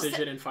same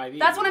decision in 5e.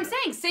 That's what I'm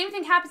saying. Same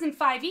thing happens in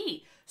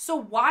 5e. So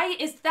why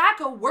is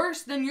THAC0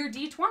 worse than your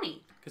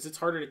D20? Because it's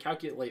harder to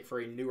calculate for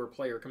a newer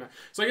player.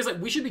 So I guess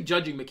we should be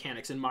judging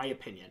mechanics, in my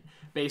opinion,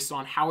 based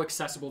on how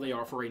accessible they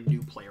are for a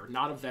new player,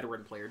 not a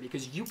veteran player,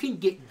 because you can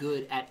get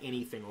good at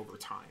anything over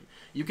time.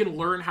 You can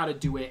learn how to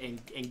do it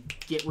and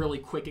get really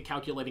quick at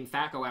calculating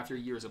THAC0 after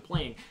years of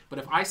playing. But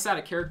if I sat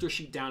a character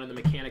sheet down and the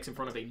mechanics in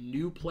front of a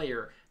new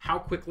player, how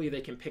quickly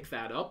they can pick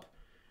that up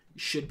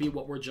should be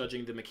what we're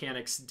judging the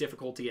mechanics,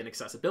 difficulty, and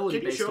accessibility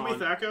Can you based show on.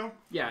 me THAC0?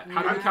 Yeah,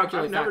 how do you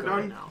calculate THAC0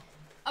 right now?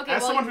 Okay,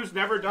 As someone who's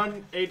never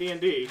done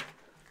AD&D,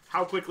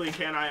 how quickly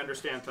can I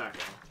understand THAC0?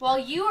 While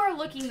you are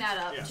looking that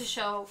up Yes. to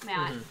show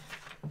Matt,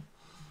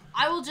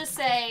 I will just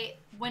say,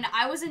 when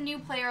I was a new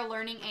player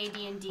learning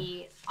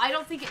AD&D, I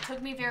don't think it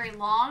took me very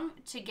long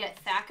to get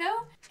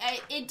THAC0.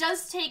 It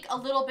does take a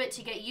little bit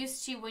to get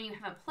used to when you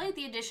haven't played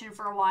the edition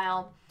for a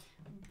while,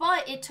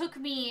 but it took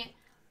me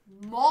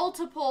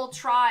multiple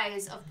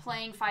tries of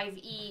playing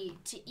 5e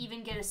to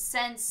even get a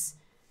sense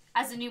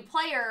as a new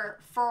player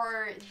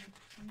for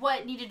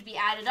what needed to be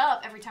added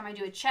up every time I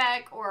do a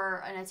check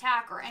or an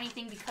attack or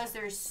anything, because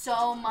there's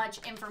so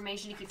much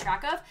information to keep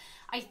track of.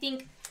 I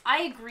think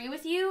I agree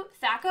with you.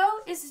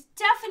 THAC0 is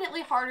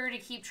definitely harder to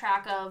keep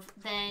track of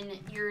than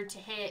your to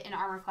hit an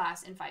armor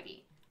class in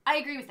 5e. I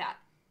agree with that.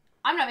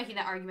 I'm not making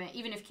that argument,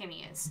 even if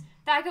Kimmy is.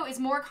 THAC0 is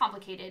more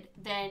complicated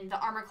than the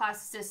armor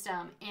class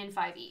system in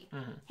 5e.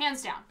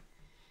 Hands down.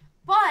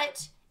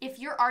 But if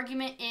your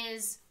argument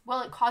is,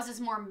 well, it causes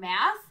more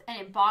math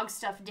and it bogs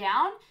stuff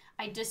down,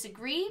 I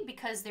disagree,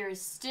 because there is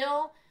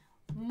still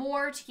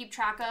more to keep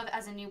track of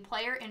as a new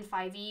player in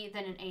 5e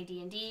than in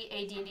AD&D.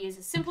 AD&D is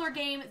a simpler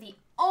game. The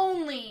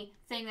only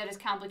thing that is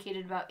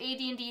complicated about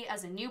AD&D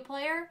as a new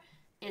player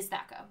is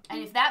THAC0.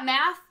 And if that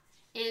math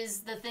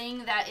is the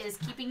thing that is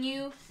keeping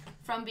you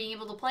from being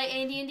able to play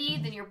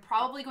AD&D, then you're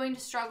probably going to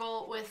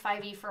struggle with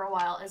 5e for a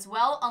while as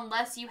well,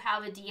 unless you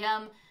have a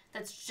DM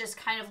that's just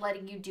kind of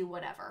letting you do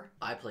whatever.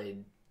 I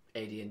played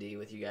AD&D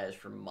with you guys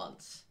for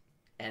months,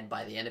 and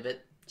by the end of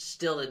it,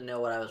 still didn't know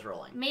what I was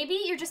rolling. Maybe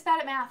you're just bad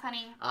at math,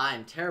 honey.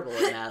 I'm terrible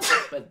at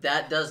math, but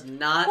that does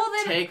not Well,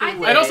 then, take I away.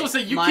 think- I'd also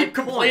say you my keep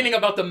complaining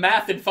point. about the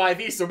math in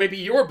 5e, so maybe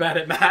you're bad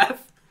at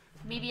math.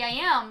 Maybe I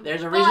am.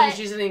 There's a but reason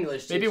she's an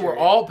English teacher. Maybe we're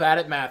all bad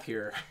at math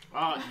here.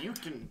 You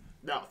can.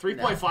 No,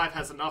 3.5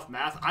 has enough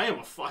math. I am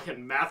a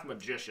fucking math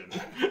magician.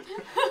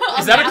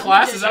 Is that a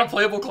class? Is that a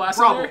playable class?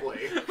 in there? Probably.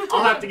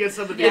 I'll have to get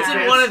some of the It's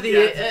in one of the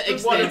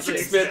it's one of the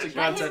expansions. expansion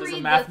Let him content as a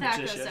read math the THACO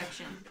magician.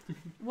 section.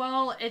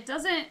 Well, it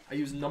doesn't. I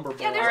use number Yeah,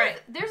 ball. there's,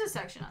 Alright. there's a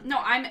section on No,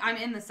 I'm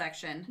in the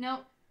section.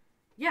 No.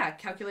 Yeah,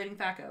 calculating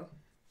THACO.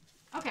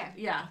 Okay.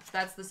 Yeah,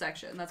 that's the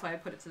section. That's why I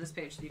put it to this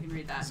page so you can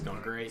read that. It's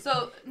going great.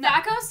 So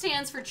THACO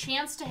stands for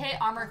Chance to Hit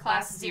Armor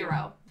Class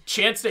 0.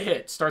 Chance to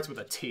hit starts with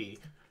a T.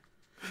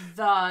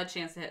 the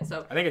chance to hit.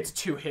 So I think it's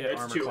 2-hit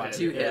It's armor 2 class.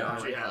 Two hit Yeah.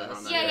 armor She had it class.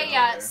 on that Yeah, yeah, there.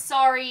 yeah.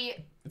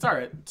 Sorry. It's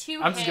alright. I'm just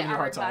 2-hit giving you a Armor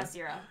hard time. Class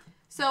 0.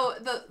 So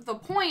the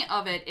point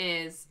of it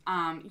is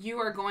you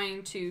are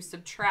going to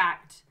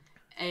subtract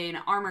an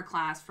armor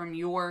class from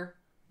your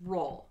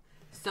roll.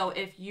 So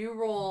if you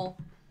roll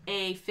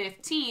a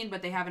 15,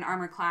 but they have an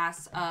armor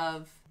class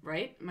of,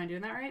 right? Am I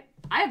doing that right?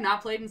 I have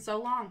not played in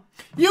so long.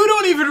 You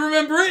don't even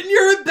remember it, and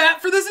you're at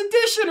bat for this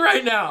edition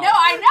right now. No,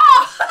 I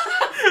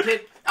know.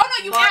 Oh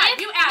no, you add.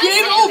 You add. Game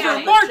It is over.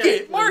 adding. Mark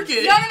it. Mark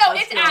it. No,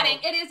 Let's it's go. adding.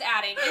 It is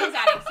adding. It is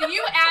adding. So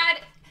you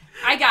add.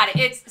 I got it.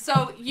 It's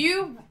so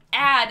you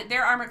add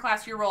their armor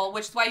class to your roll,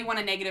 which is why you want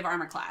a negative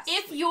armor class.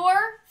 If your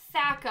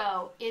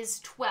THACO is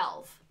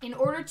 12, in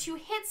order to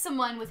hit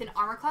someone with an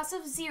armor class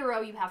of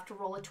 0, you have to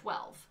roll a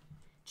 12.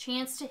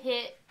 Chance to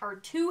hit, or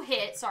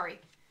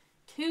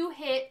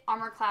 2-hit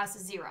armor class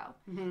is 0.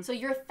 Mm-hmm. So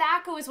your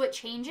THACO is what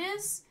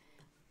changes,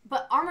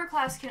 but armor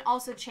class can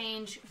also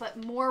change,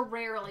 but more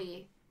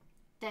rarely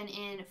than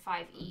in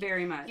 5e.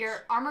 Very much.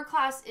 Your armor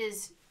class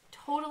is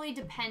totally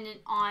dependent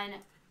on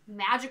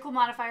magical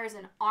modifiers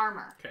and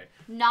armor. Okay.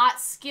 Not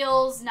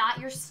skills, not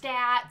your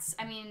stats.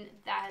 I mean,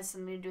 that has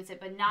something to do with it,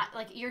 but not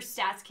like your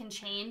stats can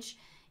change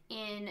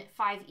in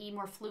 5e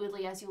more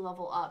fluidly as you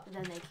level up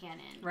than they can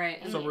in.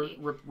 Right. in So D&D.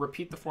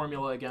 repeat the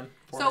formula again.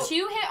 For So-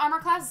 me. 2-hit armor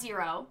class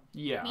 0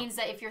 Yeah. means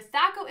that if your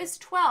THACO is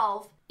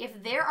 12,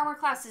 if their armor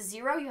class is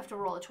 0, you have to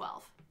roll a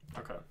 12.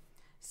 Okay.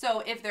 So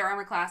if their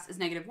armor class is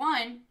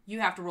 -1, you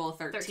have to roll a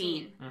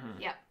 13.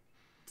 Yep.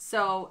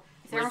 So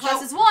If their armor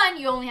class is 1,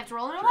 you only have to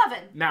roll an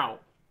 11. Now,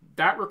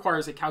 that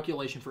requires a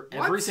calculation for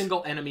every What?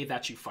 single enemy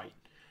that you fight.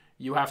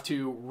 You have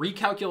to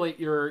recalculate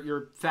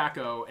your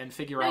THACO and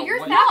figure out Your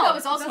what... THACO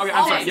is also Okay, I'm sorry.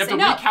 always You have to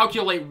No.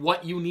 recalculate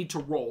what you need to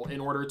roll in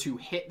order to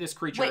hit this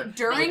creature. wait,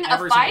 during with a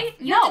every fight?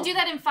 single- You have to do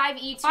that in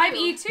 5e too.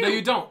 5e too. No,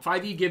 you don't.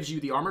 5e gives you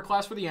the armor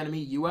class for the enemy.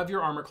 You have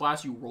your armor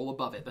class. You roll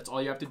above it. That's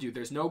all you have to do.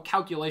 There's no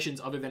calculations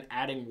other than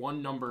adding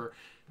one number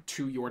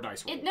to your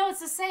dice roll. No, it's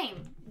the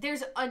same.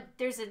 There's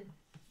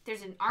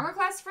an armor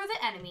class for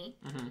the enemy.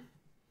 Mm-hmm.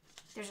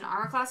 There's an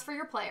armor class for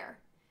your player.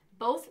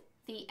 Both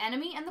the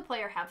enemy and the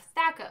player have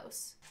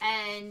THACOs,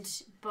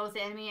 and both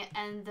the enemy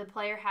and the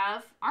player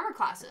have armor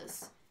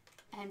classes.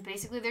 And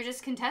basically, they're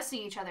just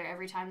contesting each other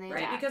every time they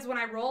Right, attack. because when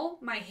I roll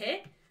my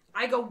hit,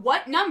 I go,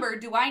 what number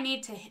do I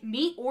need to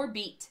meet or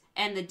beat?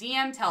 And the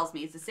DM tells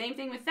me. It's the same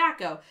thing with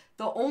THACO.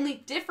 The only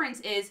difference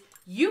is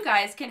you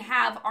guys can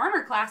have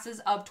armor classes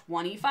of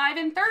 25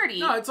 and 30.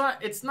 No,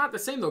 it's not the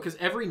same though, because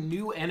every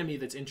new enemy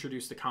that's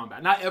introduced to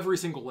combat, not every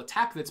single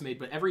attack that's made,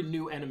 but every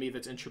new enemy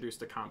that's introduced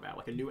to combat,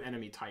 like a new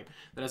enemy type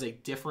that has a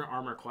different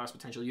armor class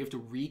potential, you have to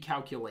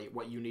recalculate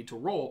what you need to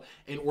roll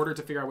in order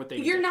to figure out what they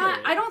need You're to not,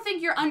 hit. I don't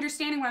think you're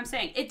understanding what I'm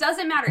saying. It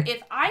doesn't matter.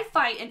 If I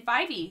fight in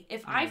 5e,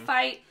 if I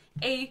fight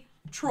a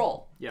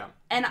troll, Yeah.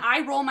 and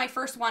I roll my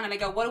first one and I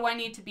go, what do I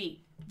need to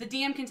beat? The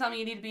DM can tell me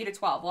you need to beat a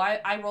 12. Well,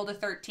 I rolled a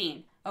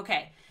 13.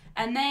 Okay.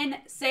 And then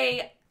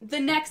say the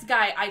next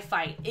guy I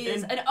fight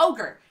is an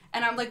ogre.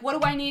 And I'm like, what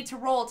do I need to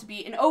roll to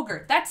be an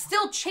ogre? That's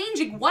still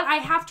changing what I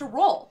have to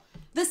roll.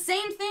 The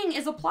same thing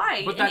is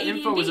applied But that in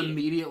info is AD&D.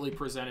 immediately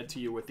presented to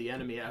you with the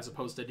enemy as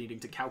opposed to needing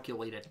to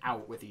calculate it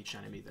out with each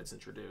enemy that's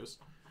introduced.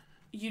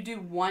 You do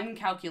one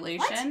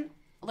calculation.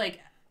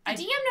 Like, the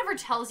DM never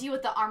tells you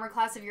what the armor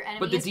class of your enemy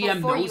But the is DM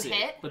before knows you it.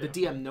 hit. But the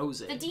DM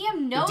knows it. The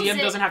DM knows The DM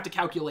it. doesn't have to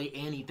calculate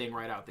anything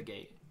right out the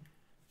gate.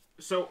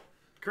 So,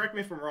 correct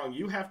me if I'm wrong,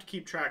 you have to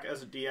keep track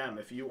as a DM.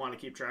 If you want to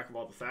keep track of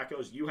all the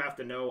THACOs, you have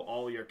to know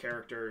all your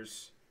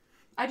characters.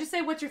 I just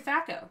say, what's your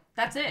THACO?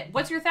 That's it.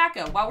 What's your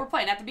THACO? While we're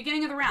playing, at the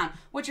beginning of the round,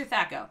 what's your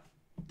THACO?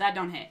 That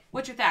don't hit.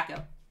 What's your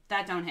THACO?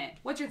 That don't hit.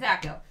 What's your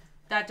THACO?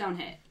 That don't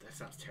hit. That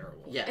sounds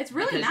terrible. Yeah, It's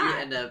really because not.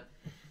 you end up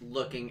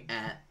looking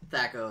at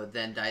THACO,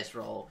 then dice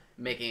roll,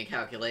 making a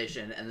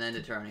calculation, and then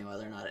determining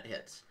whether or not it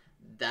hits.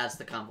 That's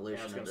the Yeah, I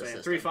convolution was of going the to say,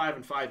 system. 3, 5,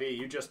 and 5e,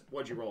 you just,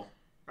 what'd you roll?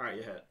 Alright,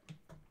 you hit.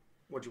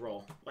 What'd you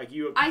roll? Like,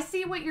 you... I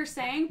see what you're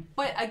saying,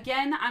 but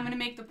again, I'm going to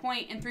make the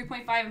point in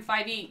 3.5 and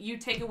 5e, you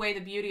take away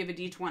the beauty of a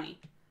d20.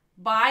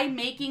 By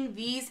making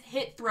these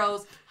hit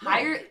throws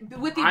higher,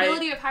 with the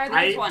ability of higher than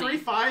a 20. 3,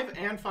 5,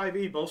 and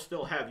 5e both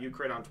still have you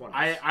crit on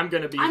 20s. I'm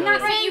going to be I'm the...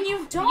 not saying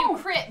you don't. You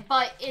crit,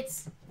 but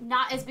it's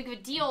not as big of a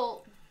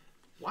deal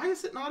Why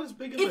is it not as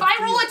big of If a I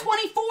roll a deal?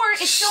 24,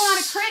 it's still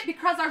not a crit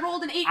because I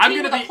rolled an 18 I'm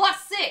with gonna a +6.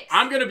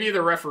 I'm going to be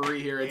the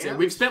referee here and say, Yeah.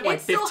 we've spent like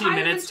It's still 15 higher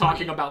minutes than 20.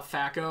 talking about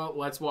THACO.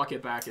 Let's walk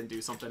it back and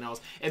do something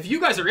else. If you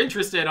guys are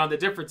interested on the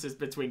differences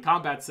between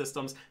combat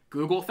systems,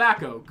 Google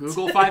THACO,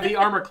 Google 5e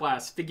armor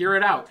class, figure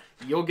it out.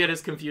 You'll get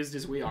as confused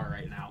as we are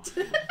right now.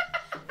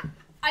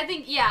 I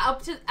think, yeah,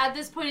 up to at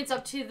this point, it's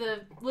up to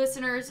the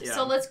listeners. Yeah.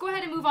 So let's go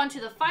ahead and move on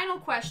to the final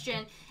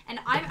question. And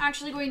I'm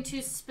actually going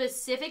to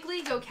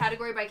specifically go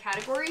category by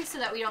category so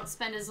that we don't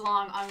spend as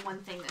long on one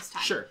thing this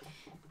time. Sure.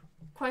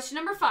 Question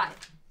number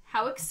 5.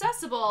 How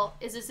accessible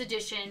is this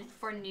edition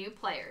for new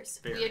players?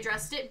 Fair. We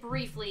addressed it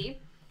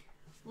briefly.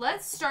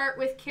 Let's start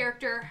with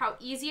character. How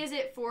easy is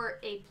it for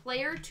a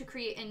player to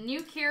create a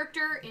new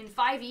character in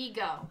 5e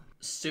Go?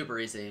 Super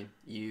easy.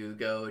 You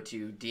go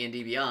to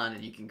D&D Beyond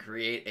and you can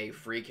create a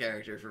free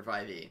character for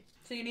 5e.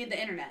 So you need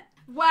the internet.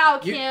 Wow,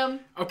 You- Kim.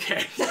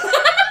 Okay.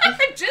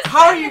 Just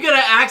How are you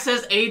gonna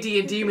access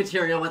AD&D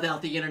material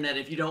without the internet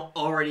if you don't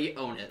already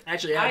own it?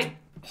 Actually, that's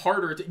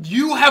harder to...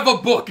 You have a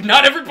book.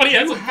 Not everybody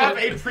has You a have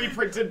book. a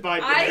pre-printed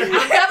binder. I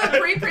have a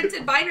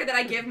pre-printed binder that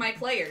I give my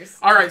players.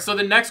 All right, so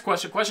the next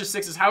question, question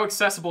 6, is how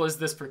accessible is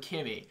this for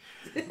Kimmy?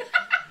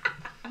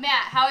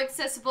 Matt, how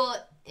accessible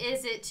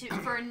is it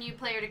for a new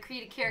player to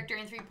create a character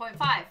in 3.5?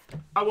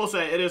 I will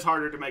say it is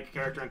harder to make a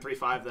character in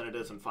 3.5 than it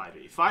is in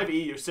 5e.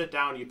 5e, you sit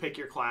down, you pick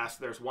your class.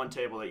 There's one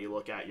table that you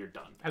look at. You're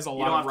done. Has a You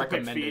lot don't of have to pick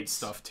recommended feats.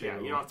 stuff, too. Yeah,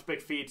 you don't have to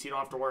pick feats. You don't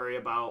have to worry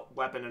about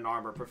weapon and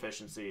armor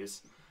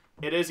proficiencies.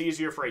 It is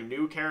easier for a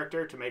new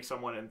character to make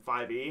someone in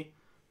 5e,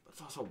 but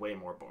it's also way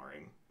more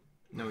boring.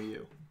 No,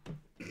 you.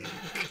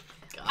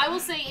 I will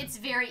say it's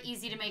very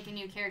easy to make a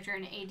new character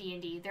in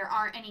AD&D. There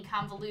aren't any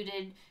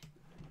convoluted,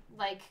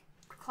 like,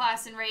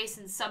 class and race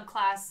and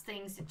subclass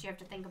things that you have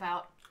to think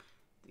about.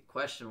 The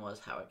question was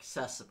how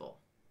accessible.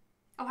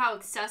 Oh, how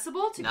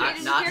accessible to Not- create a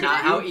new not- character?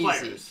 not how New easy.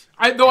 players.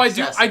 I do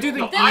Accessible.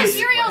 think The I-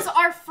 materials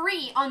are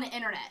free on the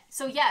internet.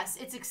 So yes,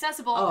 it's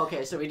accessible. Oh,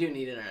 okay, so we do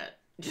need internet.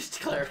 Just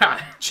to clarify.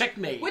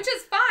 Checkmate. Which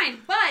is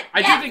fine, but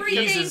I do think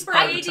everything ease is for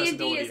part of AD&D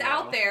accessibility, is though.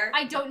 out there.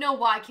 I don't know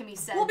why Kimmy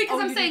said. Well, because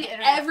oh, I'm you saying need the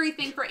internet.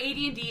 everything for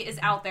AD&D is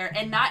out there,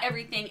 and not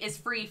everything is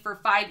free for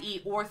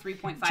 5e or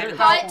 3.5. Sure. at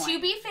But this to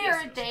point. be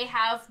fair, Yes. they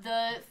have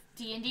the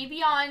D&D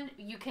Beyond.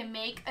 You can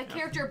make a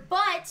character,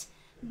 but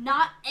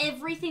not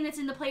everything that's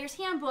in the player's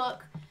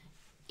handbook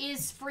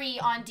is free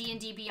on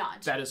D&D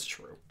Beyond. That is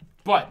true.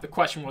 But the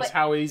question was, But-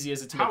 how easy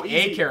is it to How make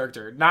a easy-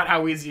 character? Not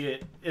how easy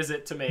is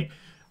it to make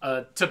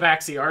a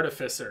Tabaxi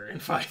Artificer in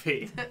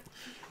 5e.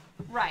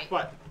 Right.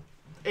 But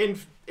in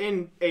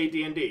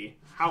AD&D,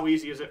 how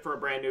easy is it for a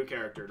brand new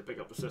character to pick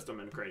up the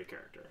system and create a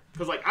character?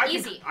 Because like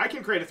Easy. I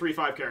can create a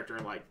 3.5 character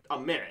in like a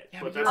minute. Yeah,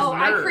 but but that's you're Oh, a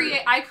not-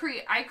 nerd. I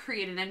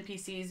created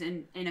NPCs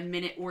in a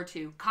minute or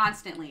two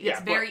constantly. Yeah,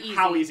 It's very but easy.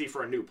 how easy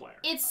for a new player?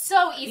 It's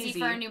so easy Easy.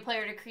 for a new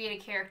player to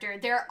create a character.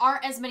 There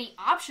aren't as many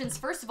options,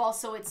 first of all,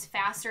 so it's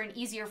faster and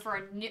easier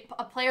for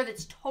a player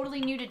that's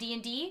totally new to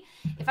D&D.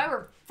 If I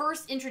were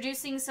first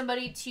introducing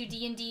somebody to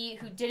D&D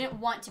who didn't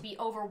want to be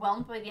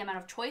overwhelmed by the amount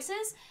of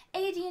choices,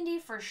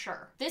 AD&D for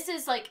sure. This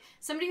is like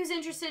somebody who's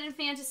interested in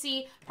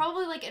fantasy,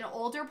 probably like an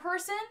older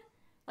person.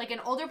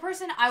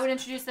 I would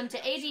introduce them to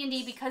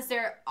AD&D because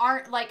there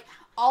aren't like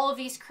all of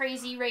these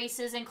crazy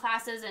races and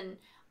classes and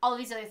all of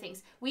these other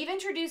things. We've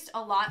introduced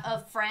a lot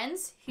of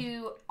friends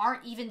who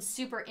aren't even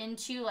super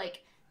into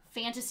like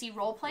fantasy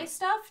roleplay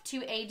stuff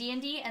to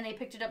AD&D, and they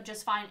picked it up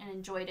just fine and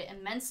enjoyed it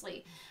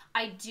immensely.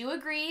 I do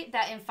agree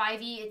that in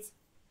 5e it's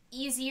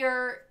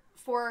easier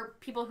for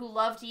people who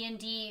love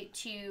D&D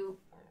to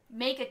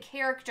make a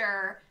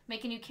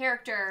new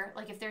character,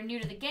 like if they're new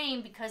to the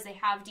game because they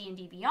have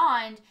D&D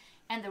Beyond,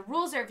 and the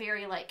rules are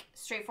very like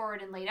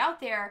straightforward and laid out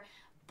there.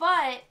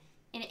 But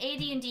in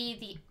AD&D,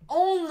 the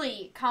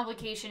only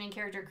complication in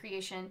character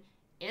creation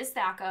is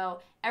THACO.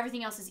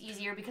 Everything else is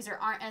easier because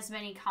there aren't as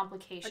many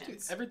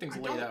complications. Everything's I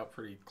laid don't- out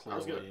pretty I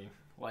was gonna- clearly.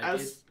 Like,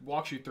 As- it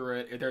walks you through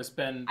it. There's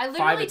been I 5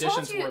 literally told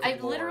editions you. worth I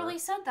of lore. literally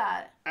said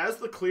that. As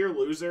the clear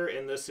loser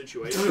in this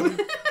situation,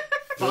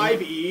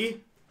 5e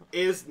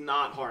is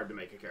not hard to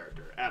make a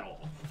character at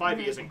all.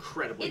 5e is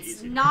incredibly It's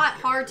easy. not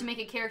hard to make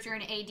a character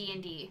in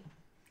AD&D.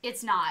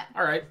 It's not.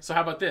 All right, so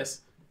how about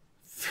this?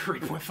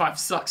 3.5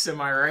 sucks, am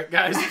I right,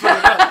 guys?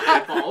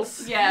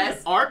 False.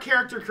 Yes. Our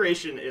character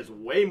creation is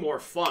way more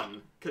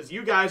fun because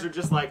you guys are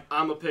just like,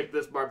 I'm gonna pick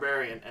this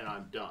barbarian and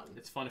I'm done.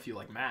 It's fun if you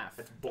like math.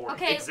 It's boring.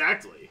 Okay.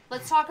 Exactly.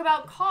 Let's talk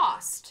about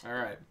cost. All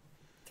right.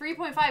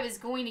 3.5 is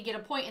going to get a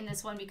point in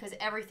this one because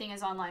everything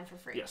is online for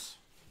free. Yes.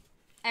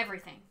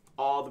 Everything.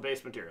 All the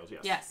base materials.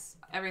 Yes. Yes,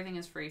 everything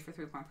is free for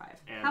 3.5.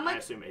 And How much- I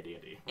assume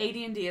AD&D.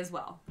 AD&D as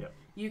well. Yep.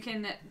 You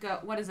can go.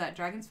 What is that?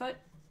 Dragon's Foot?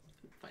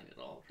 Find it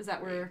all. Is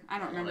that where? I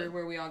don't remember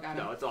where we all got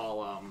No, it. it's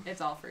all It's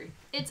all free.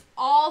 It's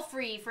all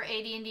free for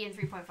AD&D and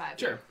 3.5.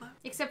 Sure.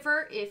 Except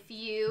for if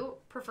you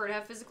prefer to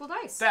have physical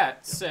dice.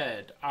 That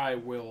said, I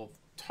will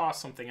toss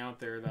something out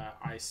there that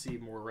I see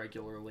more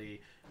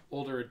regularly.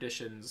 Older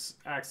editions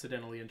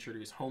accidentally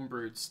introduce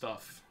homebrewed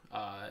stuff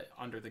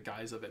under the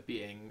guise of it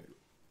being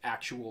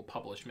actual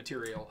published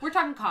material. We're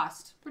talking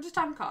cost. We're just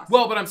talking cost.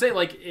 Well, but I'm saying,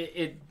 like,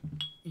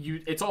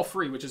 it's all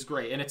free, which is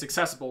great, and it's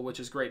accessible, which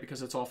is great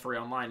because it's all free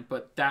online.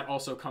 But that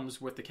also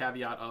comes with the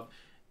caveat of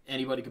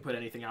anybody can put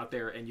anything out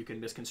there, and you can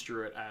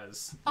misconstrue it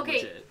as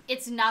legit.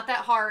 It's not that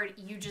hard.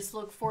 You just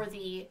look for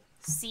the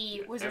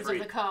Wizards of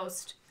the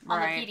Coast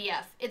on the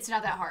PDF. It's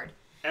not that hard.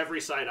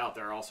 Every site out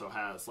there also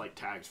has like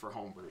tags for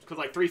homebrews, because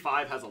like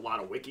 3.5 has a lot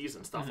of wikis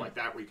and stuff like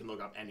that where you can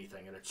look up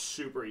anything, and it's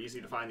super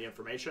easy to find the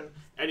information.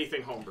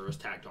 Anything homebrew is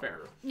tagged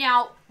homebrew.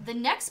 Now the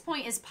next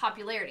point is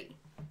popularity.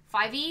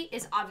 5e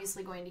is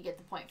obviously going to get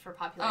the point for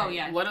popularity. Oh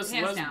yeah. Let's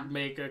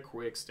make a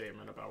quick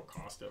statement about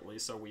cost at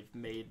least, so we've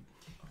made.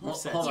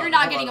 You're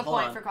not getting a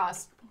point for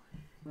cost.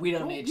 We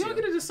don't need to. You're not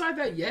going to decide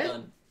that yet.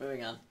 Done.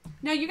 Moving on.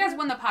 No, you guys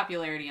won the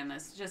popularity in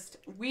this. Just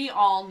we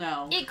all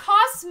know it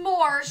costs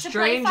more to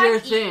play 5e. Stranger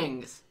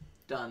Things.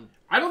 Done.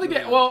 I don't think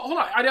hold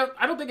on.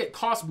 I don't think it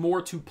costs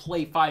more to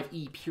play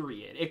 5e.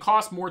 Period. It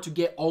costs more to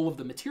get all of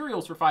the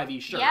materials for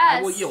 5e. Sure, yes,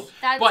 I will yield.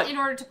 But in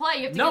order to play,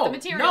 you have to get the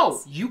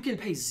materials. No, you can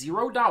pay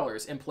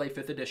 $0 and play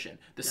 5th edition.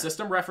 The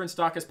system reference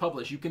doc is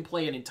published. You can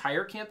play an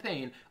entire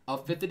campaign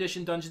of 5th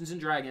edition Dungeons and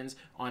Dragons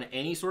on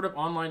any sort of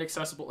online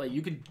accessible. Like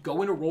you can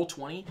go into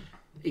Roll20.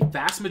 A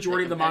vast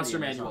majority of the monster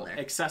manual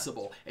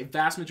accessible. A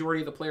vast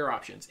majority of the player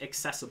options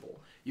accessible.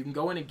 You can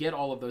go in and get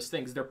all of those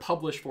things. They're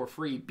published for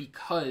free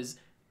because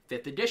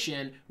 5th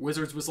edition,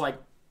 Wizards was like,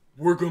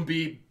 we're going to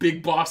be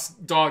big boss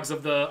dogs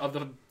of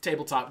the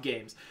tabletop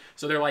games.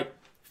 So they're like,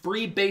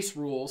 free base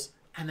rules,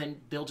 and then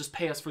they'll just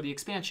pay us for the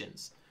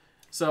expansions.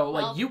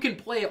 So you can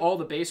play all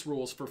the base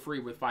rules for free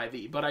with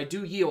 5e, but I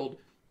do yield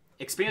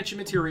expansion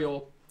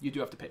material you do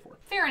have to pay for.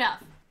 Fair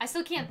enough. I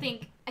still can't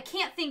think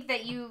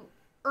that you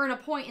earn a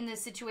point in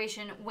this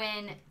situation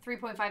when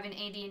 3.5 and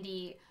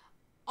AD&D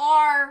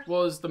are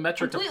is the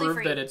metric to prove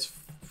free. that it's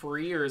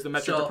free, or is the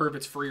metric to prove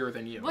it's freer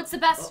than you? What's the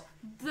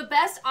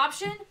best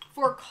option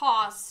for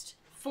cost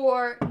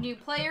for new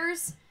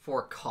players?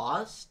 For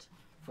cost?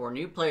 For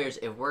new players,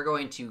 if we're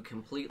going to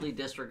completely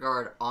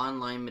disregard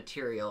online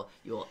material,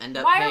 you will end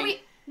up paying...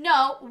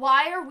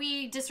 Why are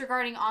we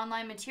disregarding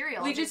online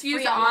material? We just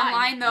use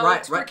online though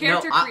for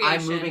character creation.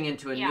 I'm moving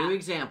into a new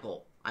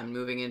example. I'm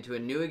moving into a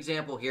new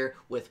example here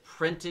with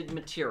printed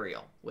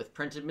material.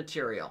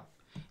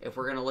 If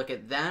we're going to look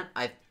at that,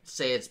 I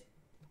say it's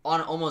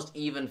on almost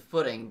even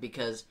footing,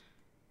 because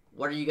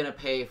what are you going to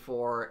pay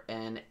for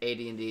an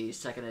AD&D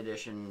 2nd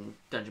edition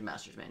Dungeon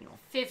Master's Manual?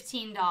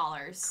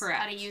 $15.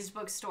 Correct. At a used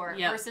bookstore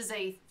versus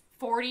a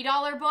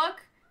 $40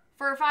 book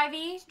for a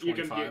 5e? You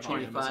can get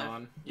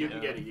 25. You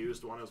can get a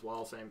used one as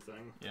well, same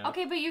thing. Yeah.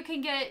 Okay, but you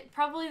can get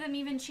probably them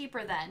even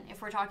cheaper then,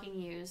 if we're talking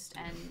used,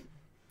 and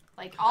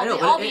like all the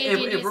if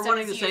AD&D we're stuff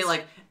wanting is to say used.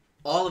 like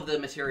all of the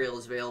material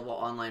is available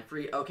online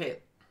free, okay,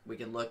 we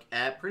can look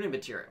at printed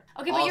material.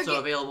 Okay, but also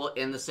available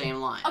in the same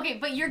line. Okay,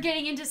 but you're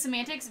getting into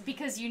semantics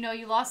because you know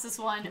you lost this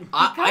one.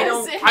 I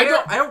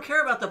don't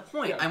care about the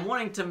point. Yeah. I'm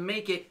wanting to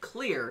make it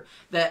clear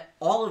that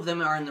all of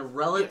them are in the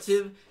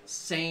relative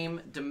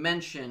same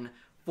dimension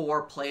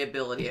for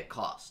playability at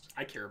cost.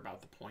 I care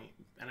about the point,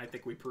 and I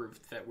think we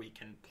proved that we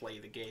can play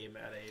the game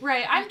at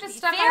a I'm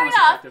just fair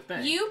enough.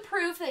 You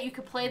proved that you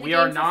could play the game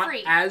for free. We are not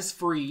as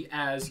free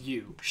as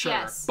you,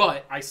 sure,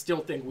 but I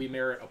still think we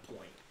merit a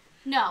point.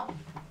 No,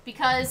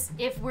 because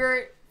if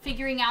we're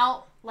figuring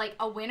out like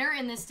a winner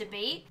in this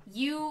debate,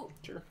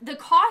 the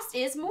cost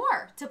is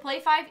more to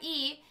play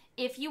 5e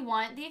if you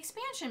want the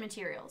expansion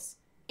materials.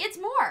 It's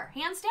more,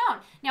 hands down.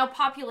 Now,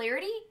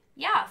 popularity,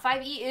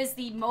 5e is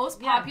the most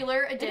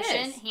popular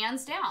edition,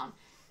 hands down.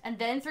 And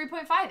then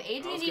 3.5,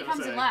 AD&D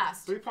comes in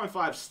last.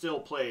 3.5 still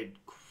played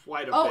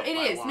quite a bit. Oh, it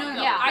is. No.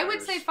 I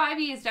would players. say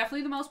 5e is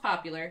definitely the most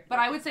popular, but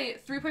I would say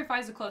 3.5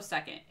 is a close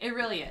second. It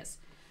really is.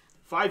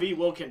 5e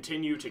will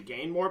continue to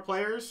gain more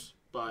players,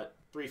 but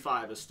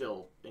 3.5 is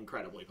still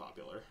incredibly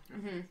popular.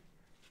 Mm-hmm.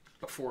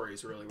 But 4e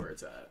is really where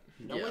it's at.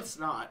 No, it's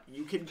not.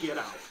 You can get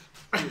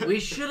out. We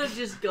should have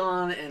just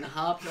gone and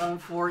hopped on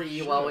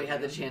 4E while we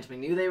had the chance. We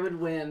knew they would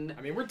win.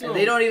 I mean, we're doing.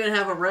 They don't even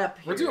have a rep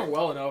here. We're doing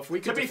well enough. We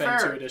could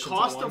defend 2 editions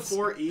cost at of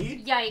once.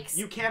 4E. Yikes!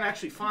 You can't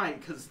actually find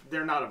because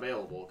they're not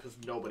available because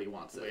nobody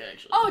wants it.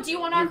 Do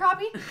you want our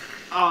copy?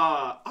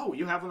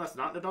 You have one that's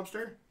not in the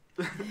dumpster.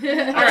 That's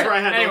right. where I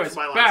had Anyways,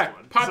 my last back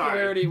one.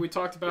 popularity. Sorry. We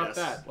talked about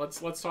that.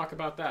 Let's talk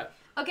about that.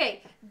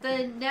 Okay,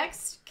 the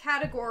next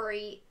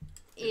category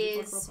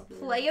is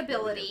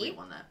playability. We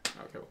won that.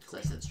 Okay. Because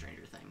I said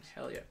Stranger Things.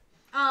 Hell yeah.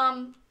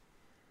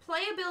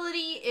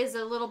 Playability is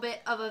a little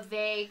bit of a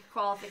vague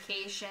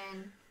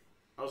qualification.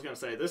 I was gonna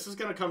say this is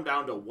gonna come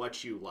down to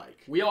what you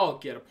like. We all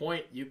get a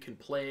point. You can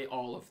play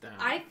all of them.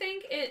 I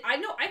think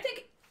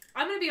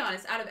I'm going to be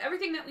honest. Out of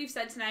everything that we've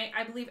said tonight,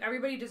 I believe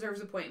everybody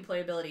deserves a point in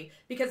playability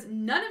because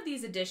none of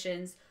these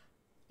editions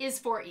is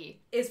 4E.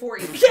 Yes!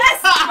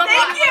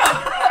 Thank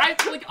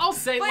you! I'll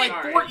say,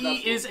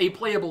 4E is a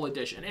playable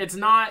edition. It's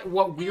not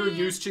what we're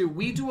used to.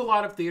 We do a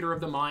lot of theater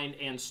of the mind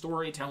and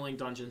storytelling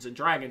Dungeons and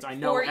Dragons. I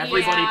know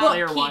everybody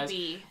player-wise.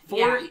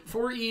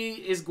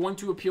 4E is going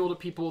to appeal to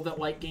people that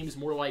like games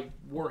more like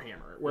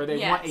Warhammer, where they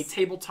want a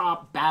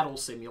tabletop battle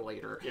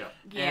simulator. Yeah,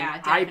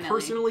 and definitely. I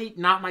personally,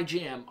 not my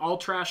jam. I'll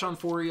trash on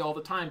 4E all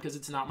the time because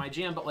it's not my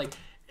jam, but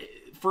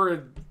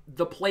for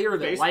the player that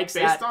Based- likes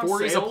based that, on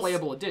 4 is a sales-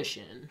 playable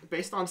edition.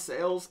 Based on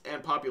sales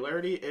and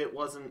popularity, it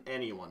wasn't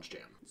anyone's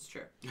jam. It's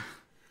true.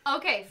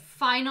 Okay,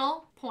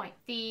 final point.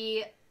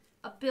 The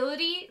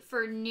ability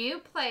for new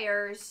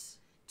players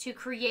to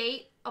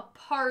create a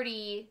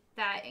party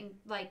that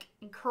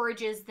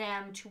encourages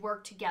them to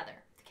work together.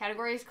 The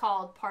category is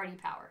called Party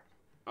Power.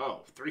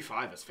 Oh,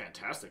 3.5 is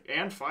fantastic.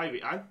 And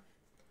 5e.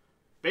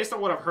 Based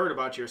on what I've heard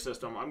about your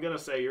system, I'm going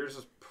to say yours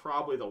is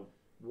probably the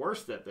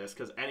worst at this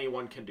because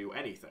anyone can do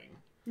anything.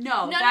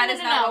 No, No, that no, is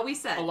no, not no. what we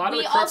said. A lot of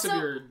We the crux also-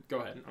 of your... Go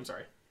ahead. I'm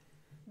sorry.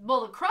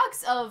 Well, the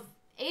crux of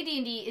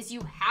AD&D is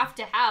you have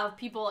to have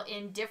people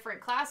in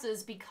different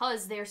classes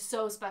because they're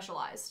so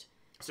specialized.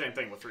 Same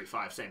thing with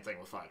 3.5, same thing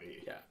with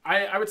 5e. Yeah,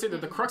 I would say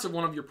that the crux of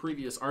one of your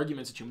previous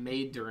arguments that you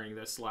made during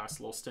this last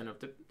little stint of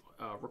the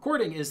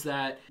recording is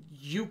that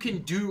you can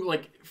do,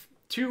 like,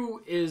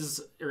 2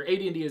 is, or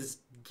AD&D is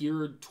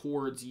geared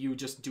towards you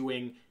just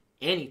doing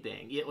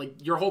anything. Like,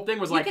 your whole thing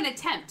was like... You can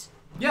attempt.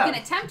 Yeah. You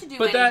can attempt to do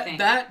But anything.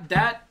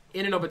 that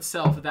in and of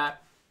itself,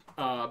 that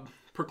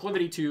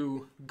proclivity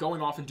to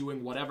going off and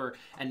doing whatever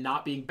and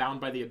not being bound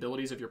by the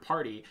abilities of your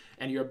party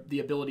and the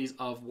abilities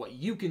of what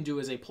you can do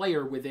as a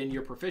player within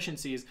your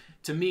proficiencies,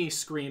 to me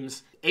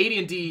screams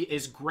AD&D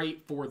is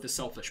great for the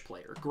selfish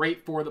player.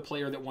 Great for the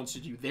player that wants to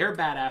do their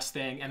badass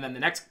thing, and then the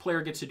next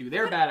player gets to do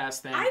their badass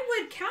thing. I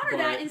would counter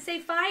that and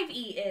say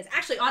 5e is.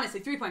 Actually,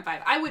 honestly,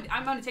 3.5.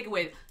 I'm going to take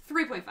away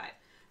 3.5.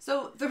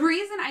 So the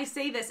reason I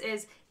say this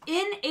is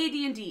in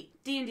AD&D,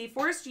 D&D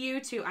forced you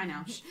to, I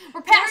know.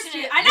 We're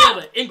passionate. I know.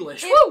 Nailed it.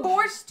 English. It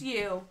forced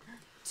you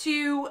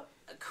to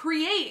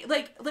create,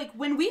 like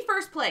when we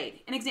first played,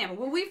 an example,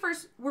 when we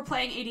first were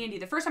playing AD&D,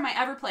 the first time I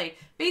ever played,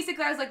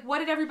 basically I was like, what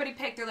did everybody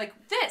pick? They're like,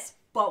 this,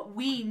 but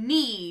we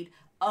need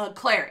a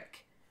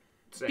cleric.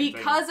 Same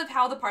Because of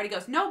how the party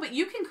goes. No, but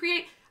you can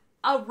create,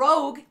 a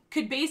rogue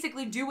could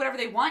basically do whatever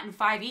they want in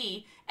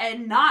 5e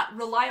and not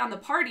rely on the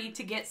party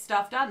to get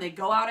stuff done. They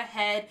go out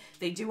ahead,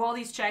 they do all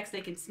these checks,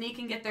 they can sneak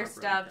and get their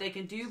stuff, they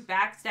can do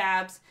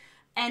backstabs.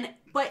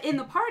 But in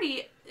the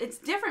party, it's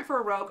different for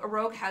a rogue. A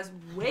rogue has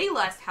way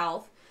less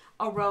health.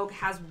 A rogue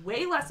has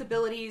way less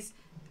abilities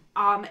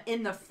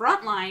in the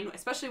front line,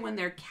 especially when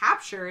they're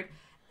captured.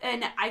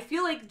 And I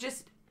feel like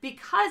just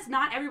because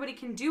not everybody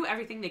can do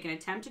everything, they can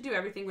attempt to do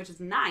everything, which is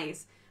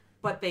nice,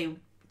 but they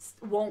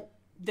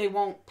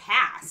won't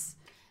pass.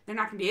 They're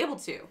not going to be able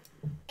to.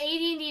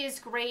 AD&D is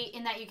great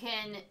in that you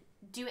can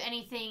do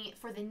anything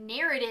for the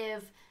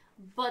narrative,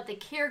 but the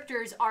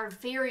characters are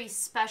very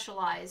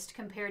specialized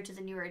compared to the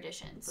newer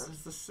editions. That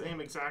is the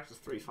same exact as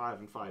 3.5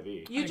 and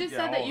 5e. You just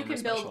said that you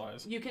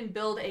can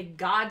build a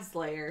god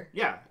slayer.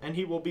 Yeah, and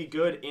he will be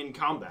good in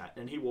combat,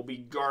 and he will be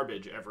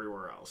garbage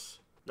everywhere else.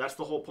 That's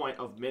the whole point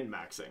of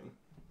min-maxing,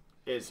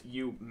 is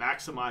you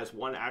maximize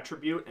one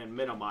attribute and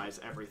minimize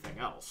everything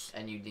else.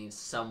 And you need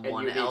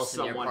someone else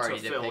in your party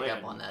to pick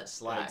up on that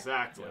slack.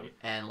 Exactly. Yeah.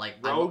 And like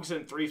rogues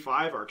in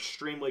 3.5 are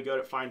extremely good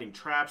at finding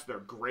traps. They're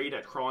great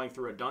at crawling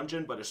through a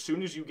dungeon, but as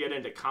soon as you get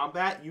into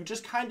combat, you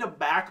just kind of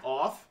back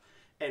off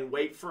and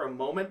wait for a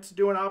moment to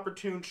do an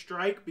opportune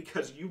strike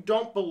because you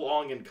don't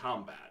belong in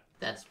combat.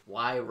 That's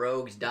why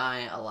rogues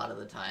die a lot of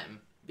the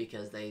time,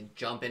 because they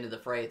jump into the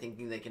fray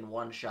thinking they can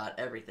one-shot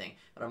everything.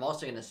 But I'm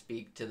also going to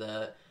speak to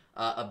the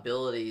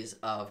abilities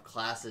of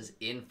classes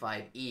in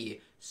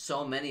 5e.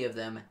 So many of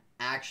them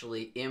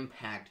actually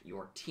impact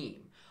your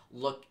team.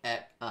 Look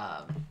at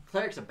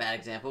cleric's a bad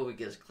example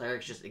because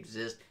clerics just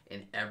exist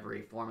in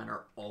every form and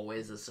are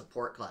always a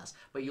support class.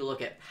 But you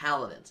look at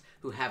paladins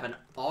who have an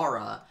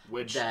aura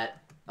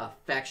that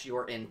affects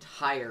your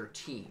entire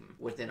team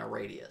within a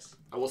radius.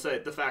 I will say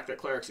the fact that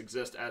clerics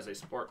exist as a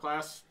support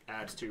class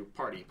adds to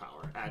party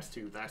power,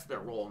 that's their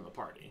role in the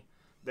party.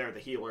 They're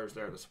the healers,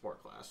 they're the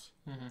support class.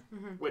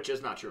 Which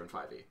is not true in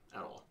 5e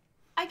at all.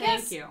 I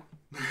guess. Thank you.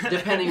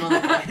 Depending on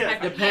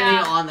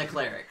the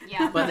cleric.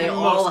 Yeah. But they Most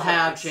all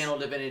have clerics. channel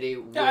divinity,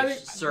 which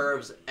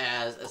serves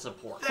as a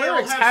support. They all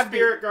Clerics have have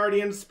spirit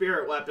guardians,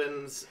 spirit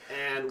weapons,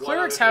 and one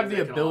Clerics other have thing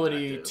the they can all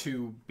ability add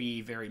to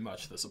be very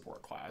much the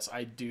support class.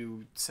 I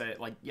do say,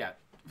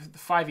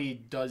 5e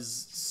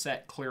does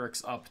set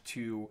clerics up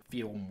to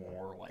feel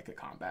more like a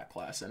combat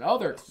class in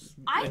other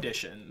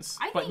editions.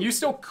 But you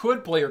still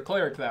could play your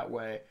cleric that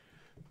way.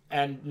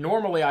 And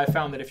normally I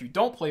found that if you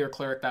don't play your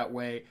cleric that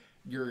way,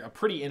 you're a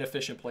pretty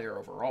inefficient player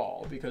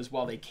overall. Because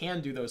while they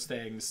can do those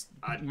things,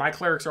 my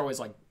clerics are always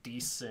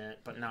decent,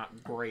 but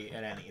not great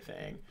at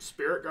anything.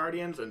 Spirit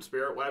guardians and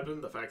spirit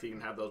weapon, the fact that you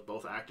can have those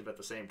both active at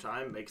the same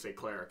time, makes a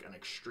cleric an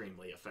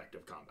extremely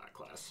effective combat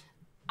class.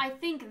 I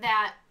think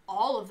that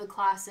all of the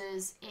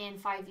classes in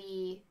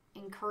 5e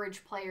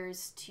encourage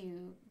players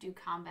to do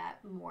combat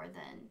more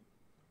than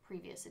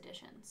previous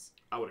editions.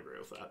 I would agree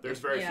with that. There's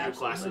very few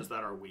absolutely. classes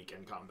that are weak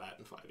in combat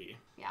in 5e.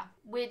 Yeah,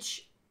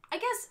 which I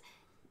guess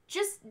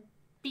just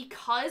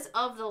because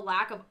of the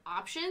lack of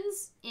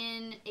options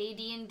in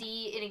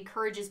AD&D, it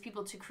encourages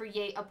people to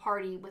create a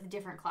party with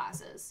different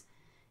classes.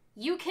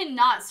 You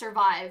cannot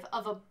survive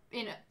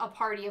in a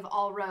party of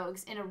all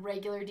rogues in a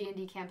regular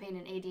D&D campaign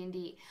in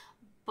AD&D.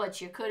 but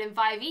you could in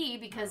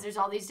 5e because there's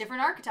all these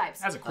different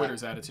archetypes. Has a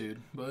quitter's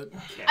attitude, but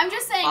I'm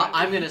just saying.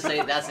 I'm going to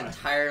say that's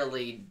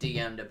entirely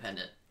DM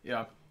dependent.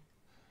 yeah.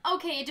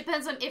 Okay, it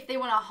depends on if they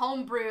want to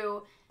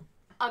homebrew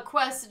a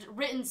quest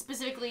written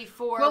specifically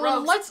for Well,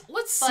 rogues.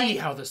 let's see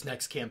how this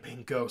next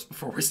campaign goes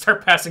before we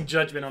start passing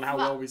judgment on how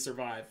well we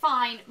survive.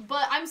 Fine,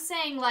 but I'm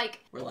saying like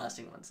We're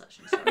lasting one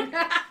session, sorry.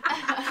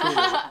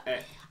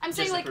 I'm saying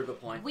Just to like prove a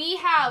point. we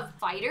have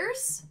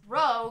fighters,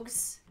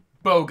 rogues,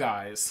 Bow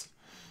guys.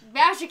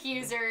 magic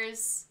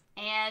users,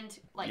 and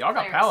like Y'all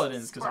got clerics,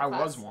 paladins, because I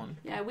support was class. one.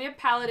 Yeah, we have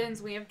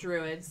paladins, we have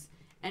druids,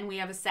 and we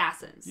have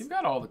assassins. You've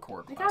got all the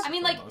core classes I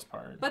mean, for like, the most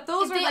part. But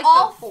those are They like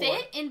all the 4.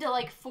 fit into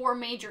like 4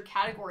 major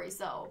categories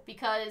though,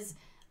 because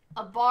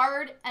a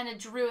bard and a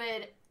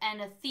druid and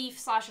a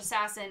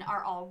thief/assassin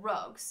are all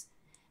rogues.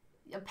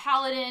 A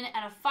paladin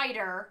and a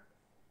fighter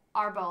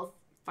are both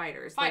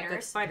fighters. Like the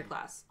Fighters. fighter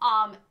class.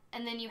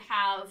 and then you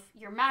have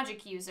your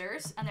magic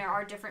users, and there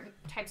are different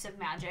types of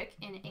magic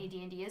in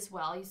AD&D as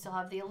well. You still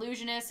have the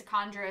illusionists,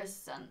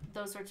 conjurists, and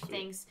those sorts of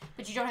things,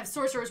 but you don't have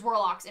sorcerers,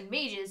 warlocks, and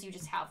mages. You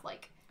just have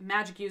like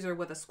Magic user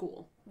with a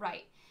school.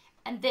 right,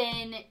 and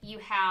then you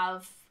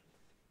have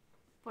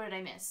what did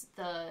I miss?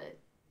 The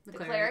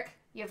cleric.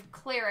 You have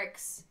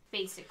clerics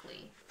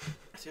basically.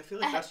 See, I feel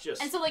like that's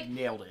just... And so like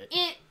Nailed it.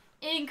 it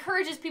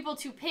encourages people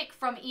to pick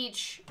from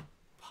each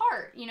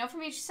part, you know,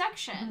 from each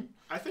section.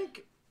 I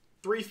think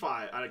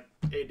 3.5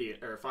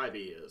 AD or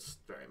 5e is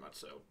very much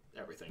so.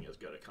 Everything is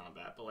good at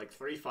combat, but like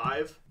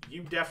 3.5,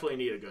 you definitely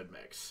need a good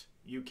mix.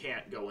 You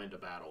can't go into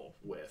battle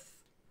with.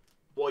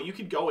 Well, you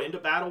could go into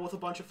battle with a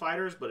bunch of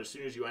fighters, but as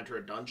soon as you enter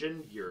a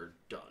dungeon, you're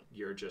done.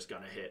 You're just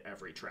gonna hit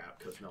every trap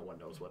because no one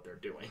knows what they're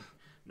doing.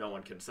 No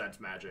one can sense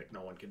magic.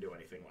 No one can do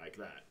anything like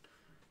that.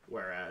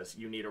 Whereas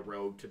you need a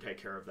rogue to take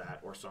care of that,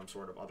 or some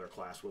sort of other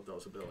class with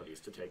those abilities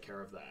to take care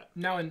of that.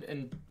 Now,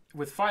 and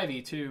with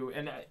 5e too,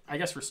 and I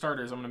guess for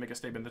starters, I'm going to make a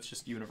statement that's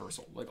just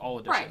universal, like all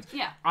editions. Right,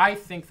 yeah. I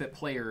think that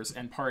players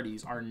and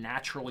parties are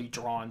naturally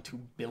drawn to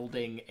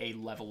building a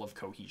level of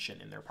cohesion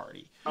in their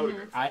party. I would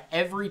agree.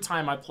 Every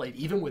time I played,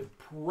 even with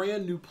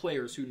brand new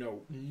players who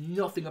know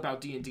nothing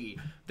about D&D,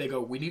 they go,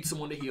 we need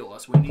someone to heal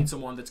us. We need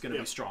someone that's going to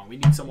be strong. We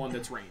need someone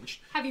that's ranged.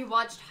 Have you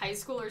watched high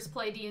schoolers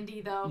play D&D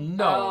though?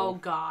 No. Oh,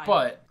 God.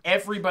 But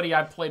everybody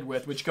I played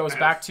with, which goes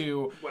back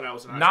to When I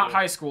was in high not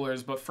school. high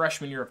schoolers, but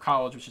freshman year of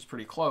college, which is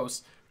pretty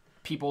close,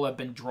 people have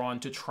been drawn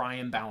to try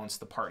and balance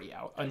the party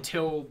out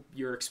until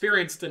you're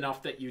experienced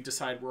enough that you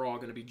decide we're all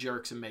going to be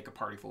jerks and make a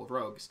party full of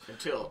rogues.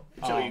 Until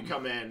you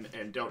come in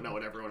and don't know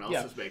what everyone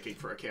else is making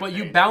for a campaign. But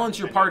you balance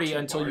your and party you're two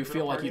until you bards in a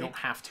feel like you party. don't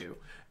have to.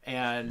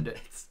 And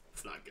It's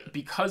not good.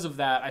 because of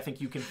that, I think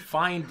you can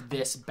find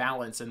this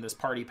balance and this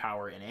party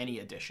power in any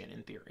edition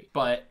in theory.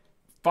 But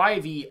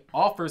 5e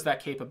offers that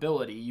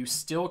capability. You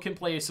still can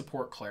play a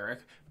support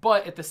cleric,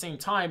 but at the same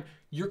time,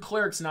 your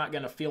cleric's not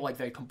going to feel like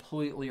they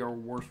completely are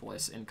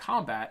worthless in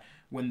combat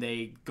when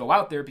they go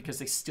out there because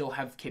they still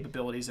have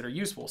capabilities that are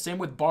useful. Same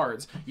with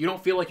bards. You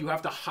don't feel like you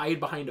have to hide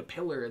behind a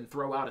pillar and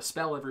throw out a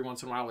spell every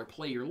once in a while or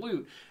play your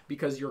lute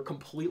because you're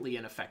completely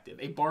ineffective.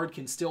 A bard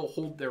can still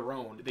hold their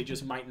own. They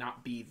just might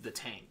not be the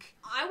tank.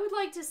 I would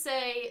like to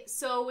say,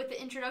 so with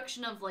the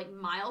introduction of like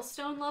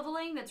milestone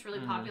leveling that's really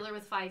popular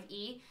with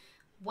 5e,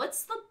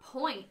 what's the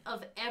point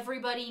of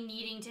everybody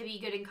needing to be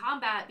good in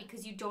combat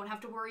because you don't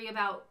have to worry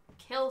about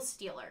kill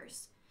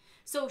stealers?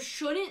 So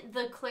shouldn't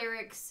the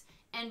clerics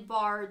and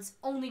bards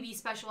only be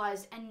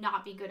specialized and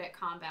not be good at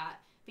combat?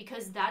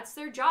 Because that's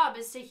their job,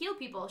 is to heal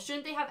people.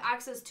 Shouldn't they have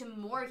access to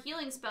more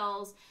healing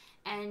spells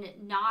and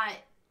not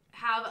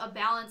have a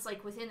balance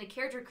like within the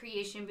character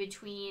creation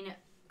between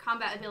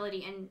combat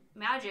ability and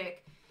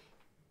magic?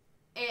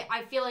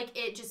 I feel like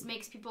it just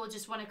makes people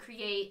just want to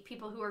create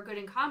people who are good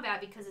in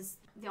combat because it's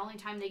the only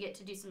time they get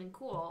to do something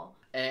cool.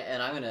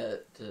 And I'm going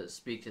to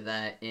speak to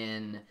that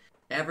in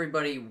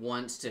everybody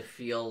wants to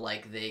feel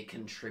like they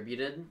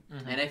contributed.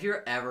 And if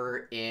you're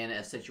ever in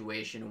a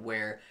situation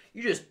where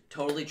you just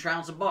totally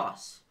trounced a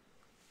boss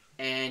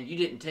and you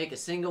didn't take a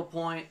single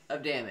point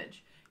of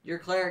damage, your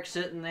cleric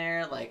sitting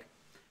there like,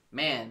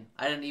 man,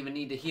 I didn't even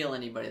need to heal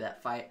anybody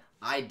that fight.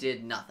 I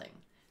did nothing.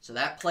 So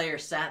that player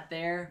sat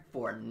there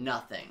for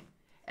nothing.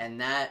 And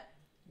that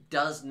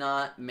does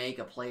not make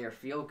a player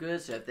feel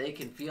good. So if they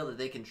can feel that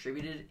they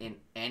contributed in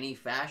any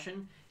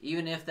fashion,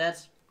 even if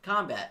that's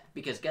combat,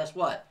 because guess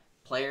what?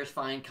 Players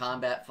find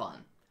combat fun.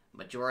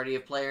 Majority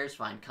of players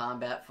find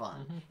combat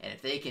fun. And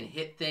if they can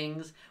hit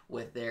things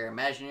with their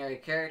imaginary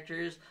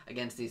characters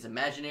against these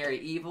imaginary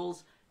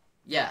evils,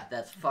 yeah,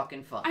 that's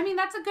fucking fun. I mean,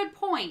 that's a good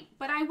point,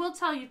 but I will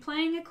tell you,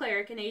 playing a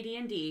cleric in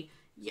AD&D,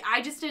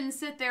 I just didn't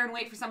sit there and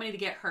wait for somebody to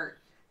get hurt.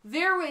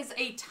 There was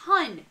a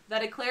ton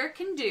that a cleric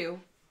can do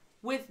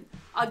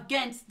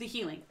against the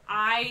healing.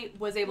 I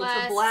was able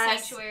to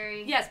bless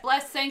Sanctuary. Yes,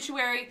 bless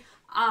Sanctuary.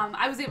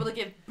 I was able to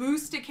give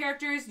boost to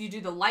characters. You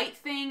do the light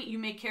thing. You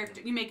make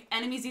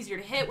enemies easier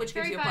to hit, which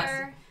gives you a plus.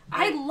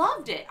 I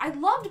loved it. I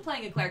loved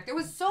playing a cleric. There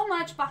was so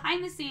much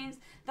behind the scenes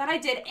that I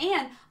did,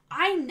 and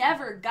I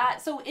never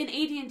got... So in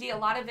AD&D, a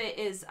lot of it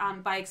is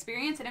by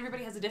experience, and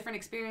everybody has a different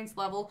experience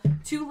level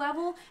to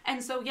level.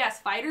 And so, yes,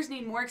 fighters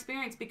need more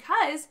experience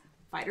because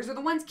fighters are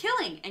the ones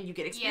killing, and you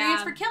get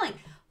experience for killing.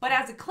 But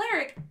as a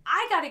cleric,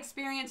 I got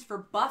experience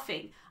for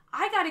buffing.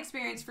 I got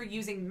experience for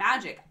using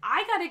magic.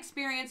 I got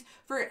experience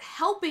for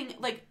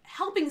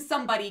helping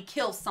somebody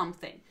kill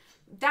something.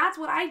 That's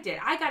what I did.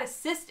 I got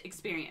assist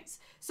experience.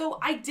 So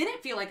I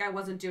didn't feel like I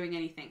wasn't doing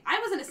anything. I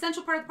was an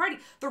essential part of the party.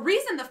 The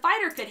reason the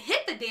fighter could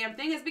hit the damn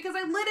thing is because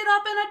I lit it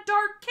up in a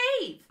dark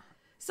cave.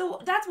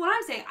 So that's what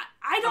I'm saying.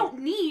 I don't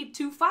need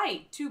to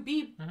fight to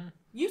be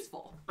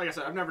useful. Like I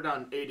said, I've never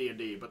done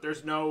AD&D, but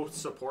there's no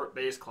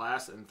support-based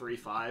class in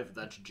 3.5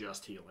 that's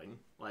just healing.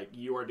 Like,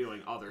 you are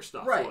doing other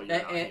stuff. Right, while you're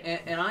not healing.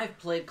 and I've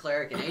played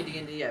cleric in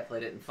AD&D. I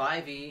played it in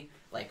 5e.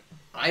 Like,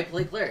 I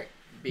play cleric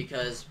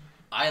because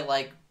I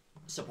like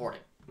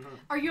supporting.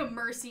 Are you a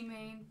mercy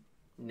main?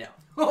 No.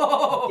 Get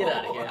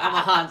out of here. I'm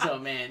a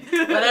Hanzo man.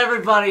 Let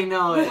everybody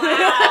know it. All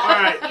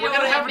right, You we're don't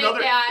gonna have admit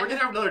another. that. We're gonna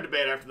have another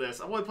debate after this.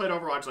 I've only played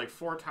Overwatch like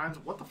 4 times.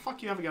 What the fuck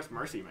do you have against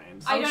Mercy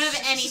Mains? I don't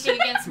have anything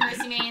against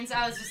mercy mains.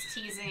 I was just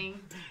teasing.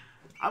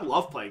 I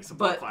love playing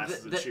support But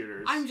classes and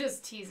shooters. I'm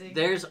just teasing.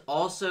 There's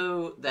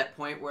also that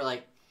point where,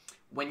 like,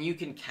 when you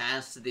can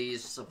cast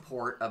these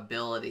support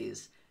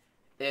abilities,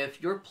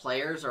 if your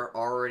players are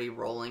already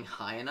rolling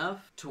high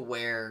enough to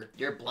where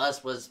your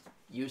bless was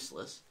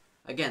useless,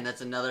 again, that's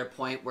another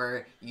point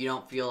where you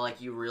don't feel like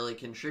you really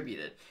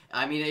contributed.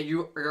 I mean,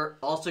 you're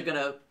also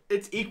gonna...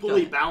 It's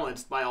equally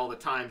balanced by all the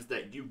times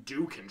that you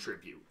do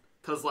contribute.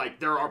 Because, like,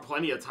 there are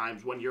plenty of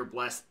times when your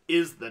bless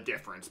is the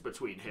difference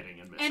between hitting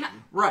and missing. And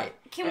Right.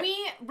 can we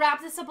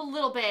wrap this up a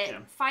little bit?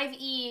 Yeah.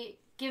 5e,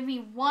 give me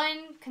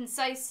one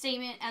concise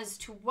statement as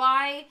to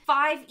why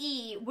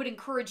 5e would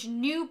encourage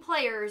new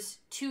players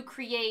to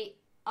create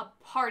a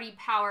party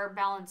power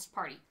balanced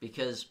party.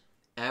 Because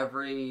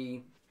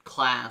every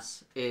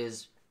class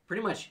is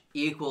pretty much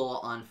equal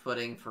on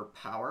footing for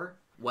power,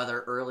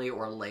 whether early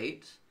or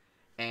late,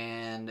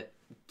 and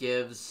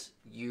gives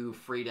you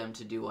freedom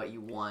to do what you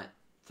want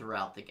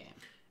throughout the game.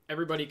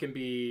 Everybody can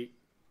be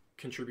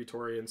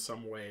contributory in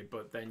some way,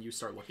 but then you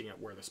start looking at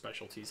where the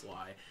specialties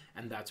lie,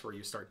 and that's where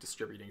you start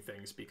distributing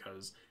things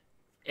because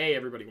A,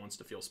 everybody wants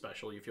to feel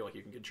special, you feel like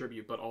you can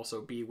contribute, but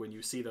also B, when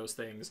you see those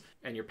things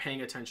and you're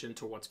paying attention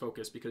to what's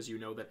focused because you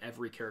know that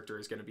every character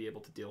is going to be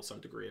able to deal some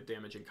degree of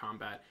damage in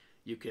combat,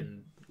 you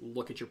can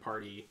look at your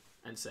party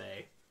and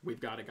say,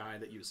 we've got a guy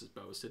that uses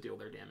bows to deal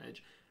their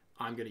damage.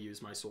 I'm going to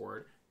use my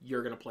sword.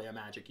 You're going to play a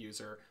magic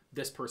user.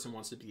 This person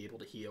wants to be able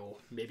to heal.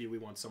 Maybe we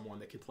want someone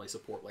that can play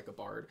support like a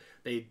bard.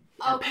 They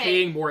are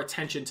paying more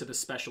attention to the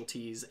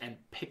specialties and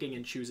picking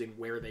and choosing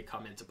where they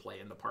come into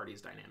play in the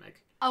party's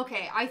dynamic.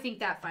 Okay, I think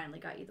that finally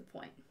got you the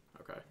point.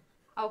 Okay.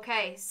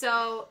 Okay,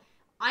 so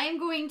I am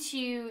going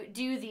to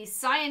do the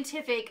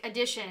scientific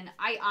addition.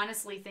 I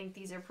honestly think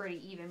these are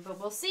pretty even, but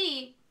we'll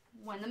see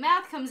when the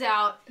math comes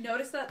out.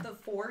 Notice that the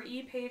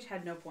 4E page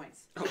had no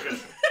points. Okay.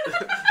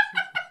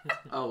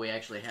 Oh, we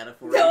actually had a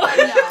 4.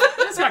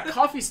 It's got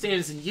coffee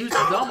stains and used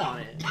gum on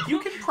it. You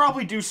can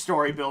probably do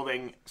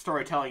storytelling,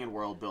 and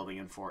world building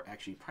in 4.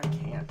 Actually, you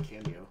probably can't,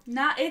 can you?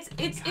 Not it's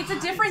a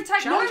different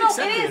type. No, challenge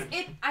it is.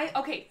 accepted.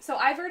 Okay. So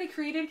I've already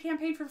created a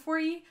campaign for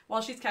 4E.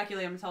 While she's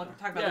calculating, I'm gonna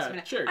talk about this in a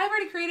minute. Sure. I've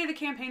already created a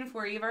campaign in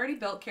 4E. I've already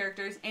built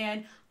characters,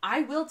 and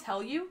I will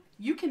tell you,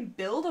 you can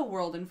build a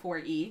world in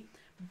 4E,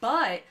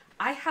 but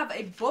I have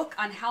a book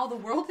on how the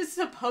world is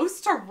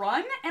supposed to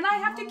run, and I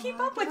have to keep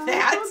up with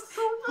that.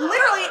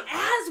 Literally,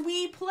 as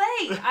we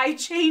play, I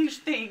change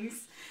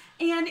things,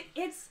 and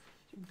it's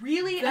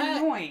really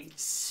annoying.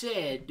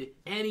 Said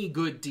any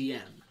good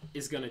DM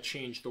is going to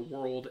change the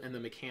world and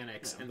the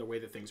mechanics and the way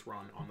that things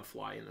run on the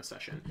fly in the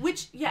session.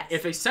 Which, yes.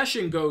 If a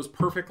session goes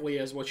perfectly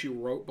as what you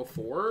wrote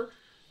before,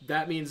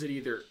 that means that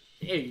either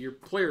A, your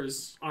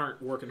players aren't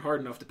working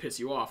hard enough to piss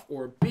you off,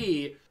 or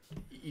B,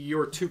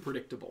 you're too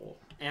predictable.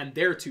 And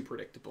they're too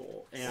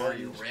predictable. And Or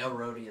you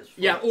railroady as fuck.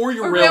 yeah, or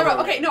you're Or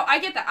railroad. Okay, no, I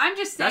get that. I'm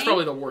just saying. That's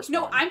probably the worst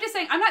No, one. I'm just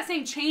saying. I'm not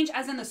saying change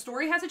as in the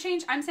story has to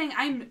change. I'm saying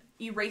I'm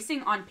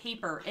erasing on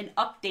paper and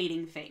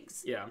updating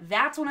things. Yeah.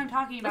 That's what I'm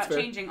talking about. That's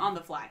fair. Changing on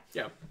the fly.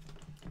 Yeah.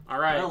 All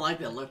right. I don't like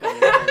that look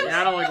on your face.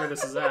 Yeah, I don't like where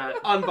this is at.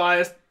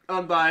 Unbiased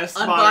Unbiased.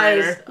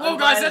 moderator. Whoa,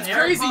 guys, that's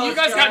crazy. You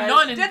guys got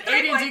none, and Did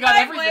AD&D got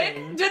 3.5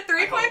 everything. win? Did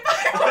 3.5 win?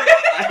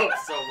 I hope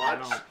so I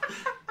much.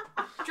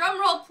 don't. Drum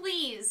roll,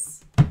 please.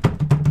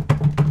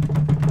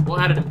 We'll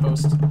add it in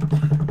post.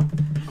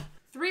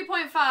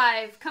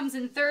 3.5 comes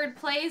in third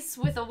place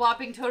with a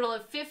whopping total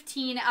of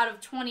 15 out of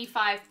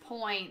 25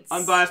 points.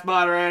 Unbiased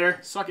moderator.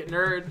 Suck it,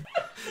 nerd.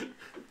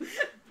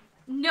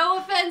 no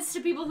offense to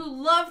people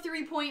who love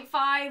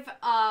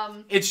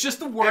 3.5. It's just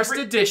the worst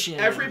edition.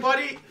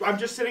 Everybody, I'm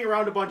just sitting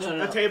around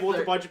a table with a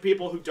They're- bunch of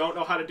people who don't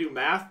know how to do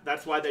math.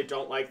 That's why they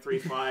don't like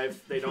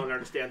 3.5. They don't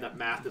understand that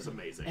math is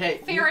amazing. Hey,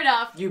 Fair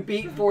enough. You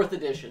beat 4th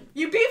edition.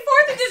 You beat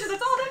 4th edition.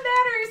 That's all that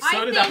matters.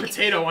 So I did that think-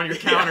 potato on your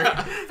counter.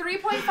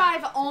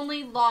 3.5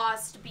 only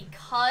lost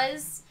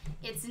because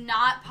it's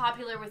not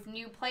popular with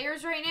new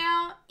players right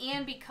now,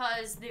 and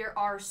because there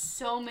are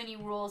so many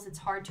rules it's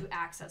hard to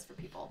access for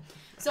people.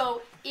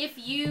 So if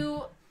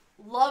you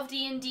love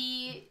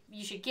D&D,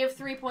 you should give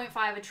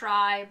 3.5 a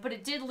try, but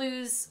it did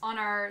lose on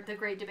the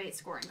Great Debate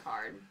scoring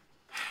card.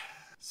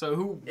 So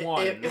who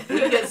won? If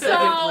we get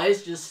second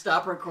place, just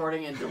stop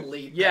recording and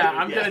delete. Yeah, that.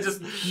 I'm Yes. gonna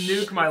just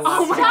nuke my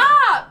laptop.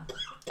 Stop!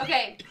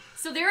 Okay,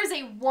 so there is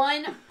a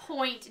 1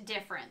 point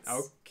difference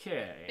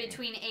Okay.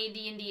 between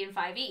AD&D and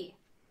 5e.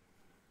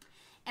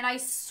 And I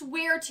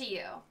swear to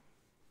you,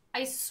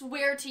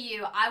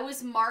 I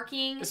was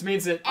marking... This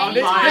means that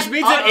Anytime- this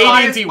means that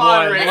Unbiased AD&D won.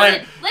 moderator.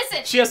 Like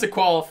Listen, she has to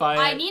qualify.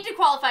 I it. need to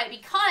qualify it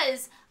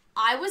because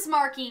I was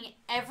marking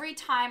every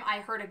time I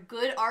heard a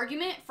good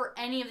argument for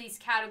any of these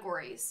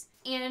categories.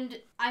 And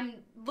I'm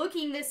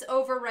looking this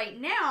over right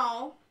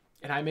now,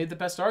 And I made the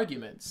best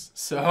arguments.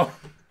 So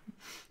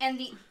and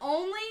the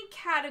only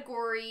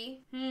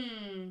category...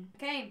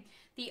 Okay.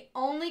 The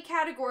only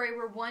category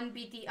where one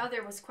beat the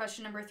other was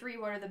question number 3.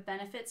 What are the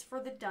benefits for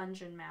the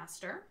Dungeon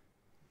Master?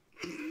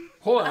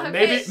 hold on.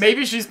 Okay.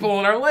 Maybe she's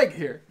pulling our leg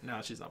here.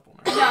 No, she's not pulling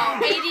our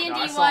leg. No, AD&D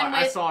No, won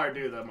I with... saw her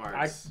do the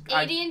marks.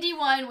 AD&D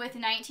won with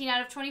 19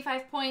 out of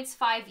 25 points.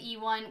 5e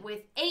won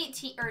with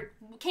 18... Or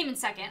came in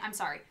second. I'm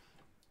sorry.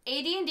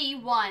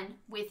 AD&D won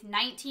with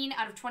 19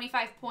 out of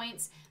 25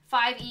 points.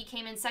 5e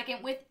came in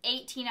second with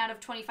 18 out of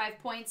 25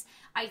 points.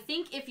 I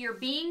think if you're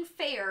being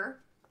fair,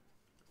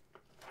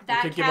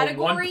 that we could give a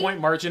 1 point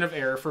margin of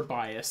error for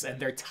bias, and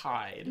they're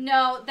tied.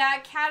 No,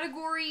 that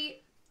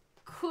category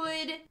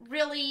could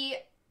really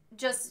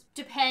just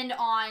depend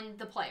on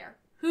the player.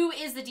 Who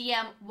is the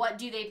DM? What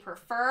do they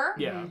prefer?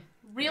 Yeah.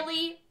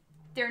 Really,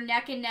 they're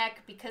neck and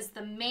neck because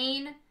the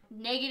main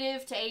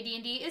negative to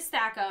AD&D is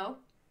Thaco,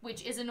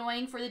 which is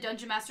annoying for the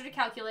Dungeon Master to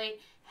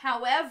calculate.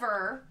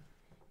 However,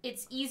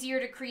 it's easier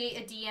to create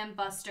a DM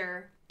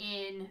buster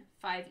in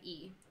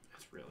 5e.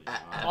 It's really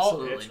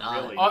Absolutely It's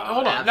not. really Hold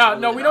on.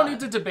 Absolutely No, we don't not. need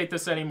to debate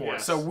this anymore.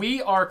 Yes. So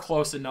we are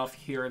close enough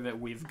here that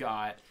we've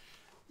got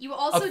You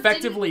also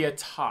effectively a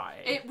tie.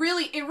 It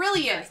really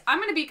is. I'm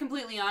going to be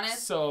completely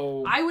honest.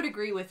 So I would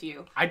agree with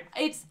you.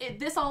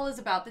 This all is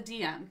about the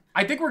DM.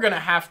 I think we're gonna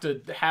have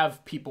to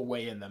have people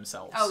weigh in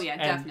themselves. Oh, yeah,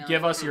 and definitely.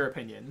 give us your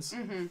opinions.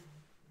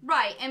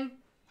 Right, and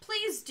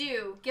please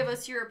do give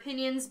us your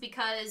opinions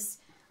because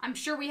I'm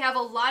sure we have a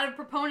lot of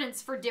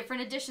proponents for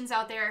different editions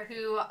out there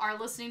who are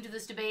listening to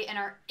this debate and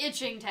are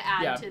itching to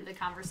add Yeah. to the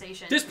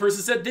conversation. This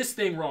person said this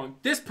thing wrong.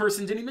 This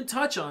person didn't even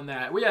touch on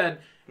that. We had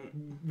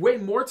way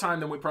more time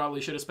than we probably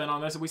should have spent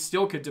on this, and we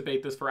still could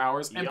debate this for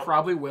hours, and Yep.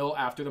 probably will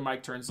after the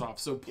mic turns off.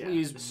 So Yeah.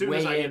 please As soon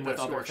as I weigh get in the with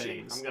other score sheet,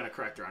 things. I'm gonna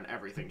correct her on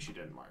everything she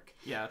didn't mark,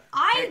 Yeah.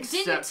 I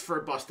except didn't.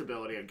 for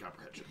bustability and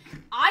comprehension.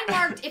 I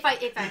marked if I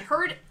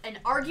heard an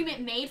argument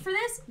made for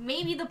this,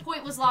 maybe the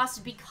point was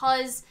lost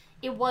because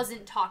it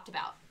wasn't talked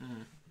about.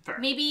 Fair.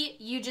 Maybe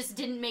you just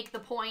didn't make the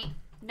point.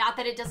 Not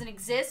that it doesn't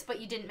exist, but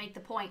you didn't make the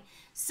point.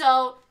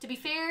 So, to be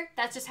fair,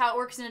 that's just how it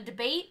works in a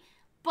debate,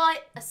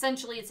 but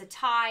essentially it's a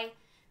tie.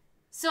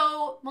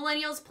 So,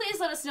 millennials, please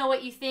let us know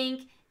what you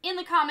think in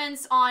the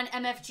comments on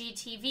MFG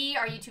TV,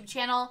 our YouTube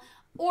channel,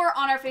 or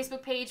on our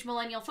Facebook page,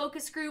 Millennial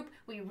Focus Group.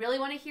 We really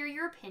want to hear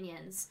your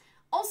opinions.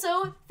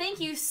 Also, thank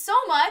you so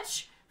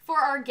much for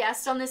our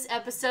guests on this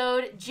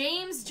episode,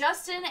 James,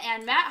 Justin,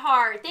 and Matt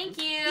Hart. Thank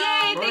you.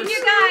 Yay, thank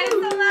you guys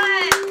so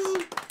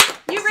much.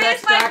 You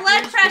raised my Sex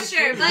blood doctors,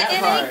 pressure, Christian but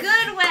in a Hart.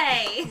 good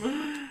way.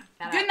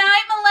 Shout out. Good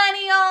night,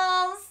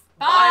 millennials.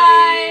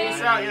 Bye.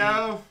 Peace out,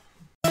 yo.